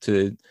ever get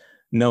to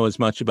know as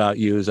much about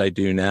you as I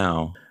do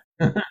now.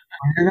 You're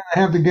going to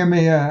have to give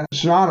me a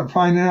shot at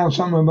finding out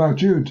something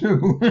about you,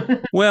 too.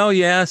 Well,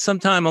 yeah,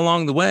 sometime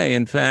along the way.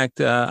 In fact,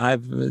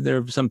 there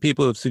are some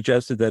people who have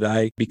suggested that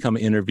I become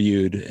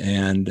interviewed,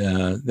 and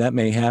that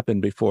may happen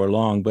before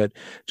long. But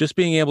just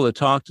being able to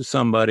talk to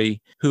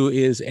somebody who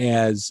is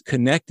as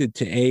connected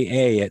to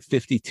AA at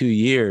 52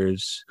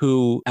 years,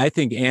 who I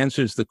think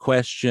answers the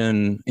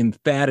question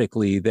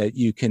emphatically that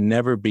you can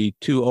never be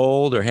too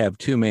old or have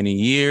too many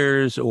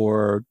years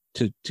or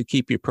to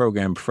keep your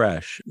program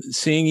fresh.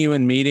 Seeing you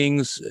in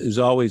meetings is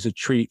always a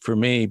treat for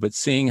me, but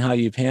seeing how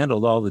you've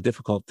handled all the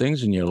difficult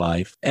things in your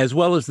life, as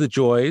well as the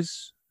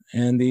joys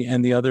and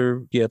the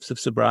other gifts of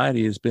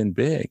sobriety, has been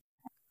big.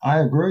 I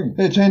agree.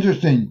 It's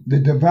interesting. The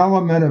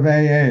development of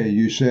AA,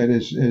 you said,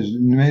 is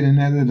made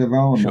another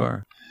development.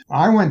 Sure.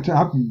 I've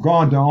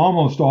gone to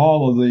almost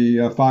all of the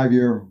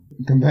 5-year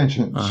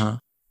conventions. I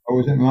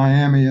was at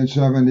Miami in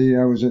 70.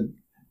 I was at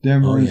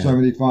Denver in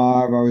 75.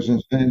 I was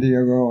in San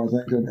Diego, I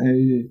think, in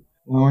 80.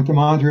 I went to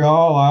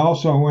Montreal. I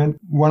also went,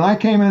 when I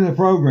came in the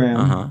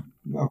program,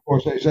 of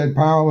course, they said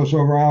powerless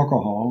over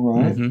alcohol,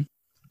 right?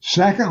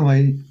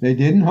 Secondly, they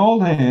didn't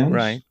hold hands.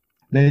 Right.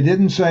 They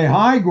didn't say,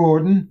 hi,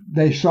 Gordon.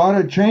 They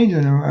started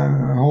changing.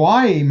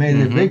 Hawaii made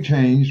a big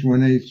change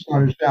when they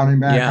started shouting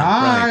back,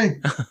 hi.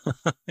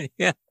 Right.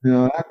 Yeah. You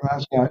know,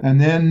 that's right. And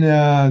then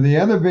the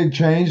other big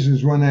change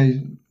is when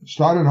they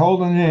started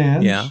holding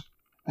hands. Yeah.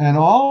 And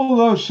all of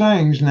those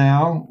things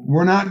now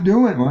we're not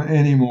doing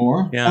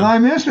anymore. Yeah. And I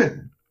miss it.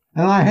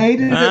 And I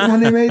hated it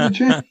when they made the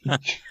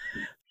change.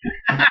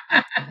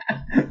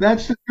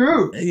 That's the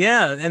truth.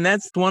 Yeah, and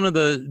that's one of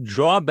the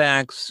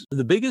drawbacks.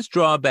 The biggest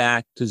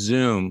drawback to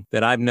Zoom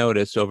that I've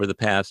noticed over the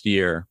past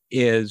year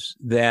is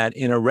that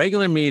in a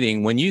regular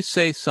meeting, when you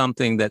say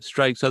something that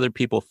strikes other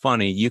people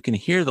funny, you can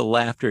hear the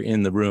laughter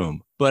in the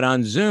room. But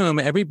on Zoom,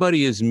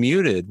 everybody is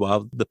muted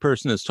while the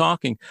person is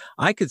talking.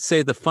 I could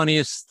say the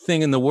funniest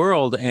thing in the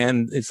world,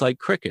 and it's like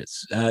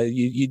crickets.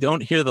 You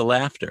don't hear the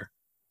laughter.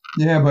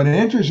 Yeah, but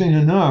interesting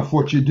enough,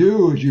 what you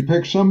do is you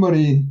pick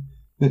somebody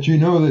that you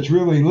know that's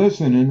really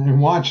listening and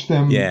watch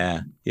them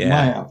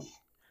laugh.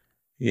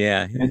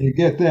 Yeah. And you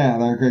get that,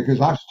 okay? Because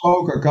I've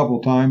spoke a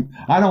couple times.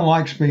 I don't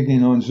like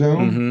speaking on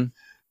Zoom,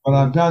 but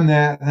I've done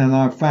that, and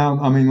I've found,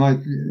 I mean, like,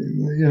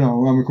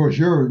 of course,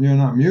 you're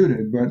not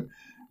muted, but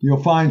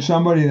you'll find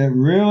somebody that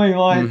really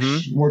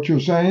likes what you're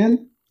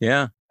saying.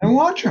 Yeah. And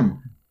watch them.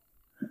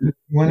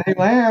 When they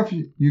laugh,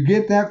 you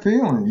get that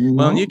feeling. You know?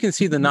 Well, and you can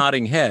see the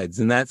nodding heads,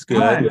 and that's good.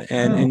 Right.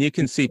 And you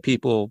can see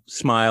people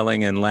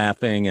smiling and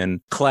laughing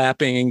and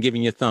clapping and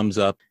giving you thumbs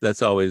up.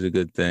 That's always a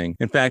good thing.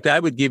 In fact, I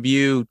would give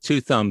you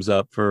 2 thumbs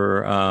up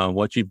for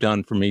what you've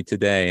done for me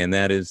today, and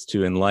that is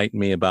to enlighten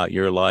me about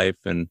your life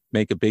and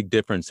make a big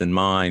difference in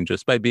mine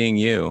just by being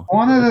you.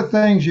 One of the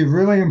things you've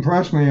really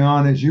impressed me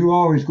on is you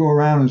always go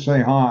around and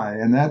say hi,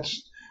 and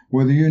that's,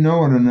 whether you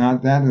know it or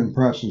not, that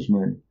impresses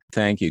me.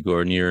 Thank you,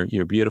 Gordon. You're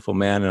a beautiful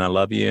man, and I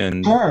love you.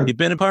 And you've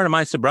been a part of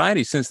my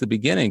sobriety since the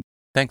beginning.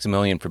 Thanks a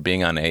million for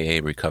being on AA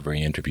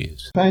Recovery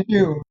Interviews. Thank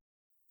you.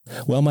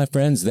 Well, my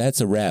friends, that's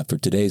a wrap for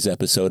today's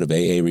episode of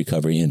AA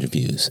Recovery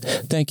Interviews.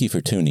 Thank you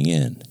for tuning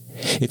in.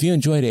 If you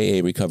enjoyed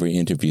AA Recovery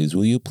Interviews,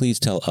 will you please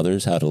tell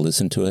others how to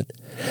listen to it?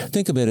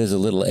 Think of it as a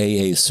little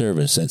AA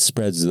service that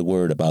spreads the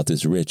word about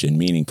this rich and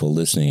meaningful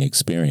listening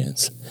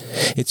experience.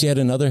 It's yet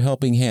another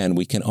helping hand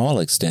we can all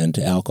extend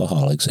to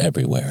alcoholics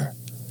everywhere.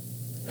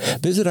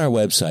 Visit our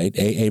website,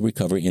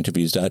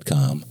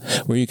 aarecoveryinterviews.com,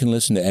 where you can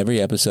listen to every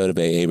episode of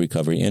AA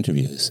Recovery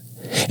Interviews.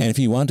 And if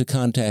you want to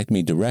contact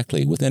me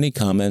directly with any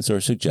comments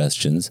or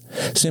suggestions,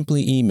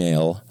 simply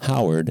email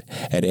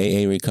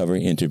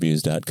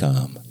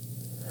howard@aarecoveryinterviews.com.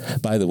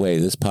 By the way,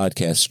 this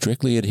podcast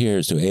strictly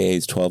adheres to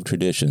AA's 12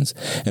 traditions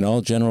and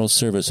all General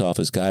Service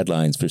Office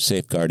guidelines for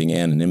safeguarding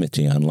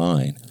anonymity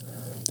online.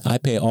 I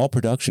pay all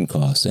production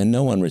costs, and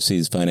no one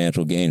receives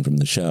financial gain from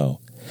the show.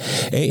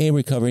 AA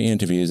Recovery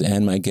Interviews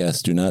and my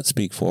guests do not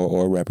speak for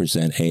or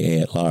represent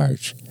AA at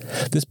large.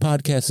 This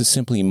podcast is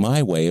simply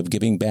my way of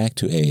giving back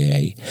to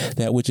AA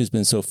that which has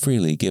been so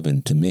freely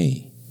given to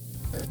me.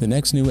 The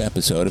next new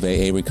episode of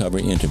AA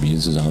Recovery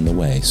Interviews is on the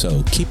way,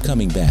 so keep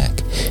coming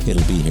back.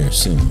 It'll be here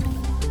soon.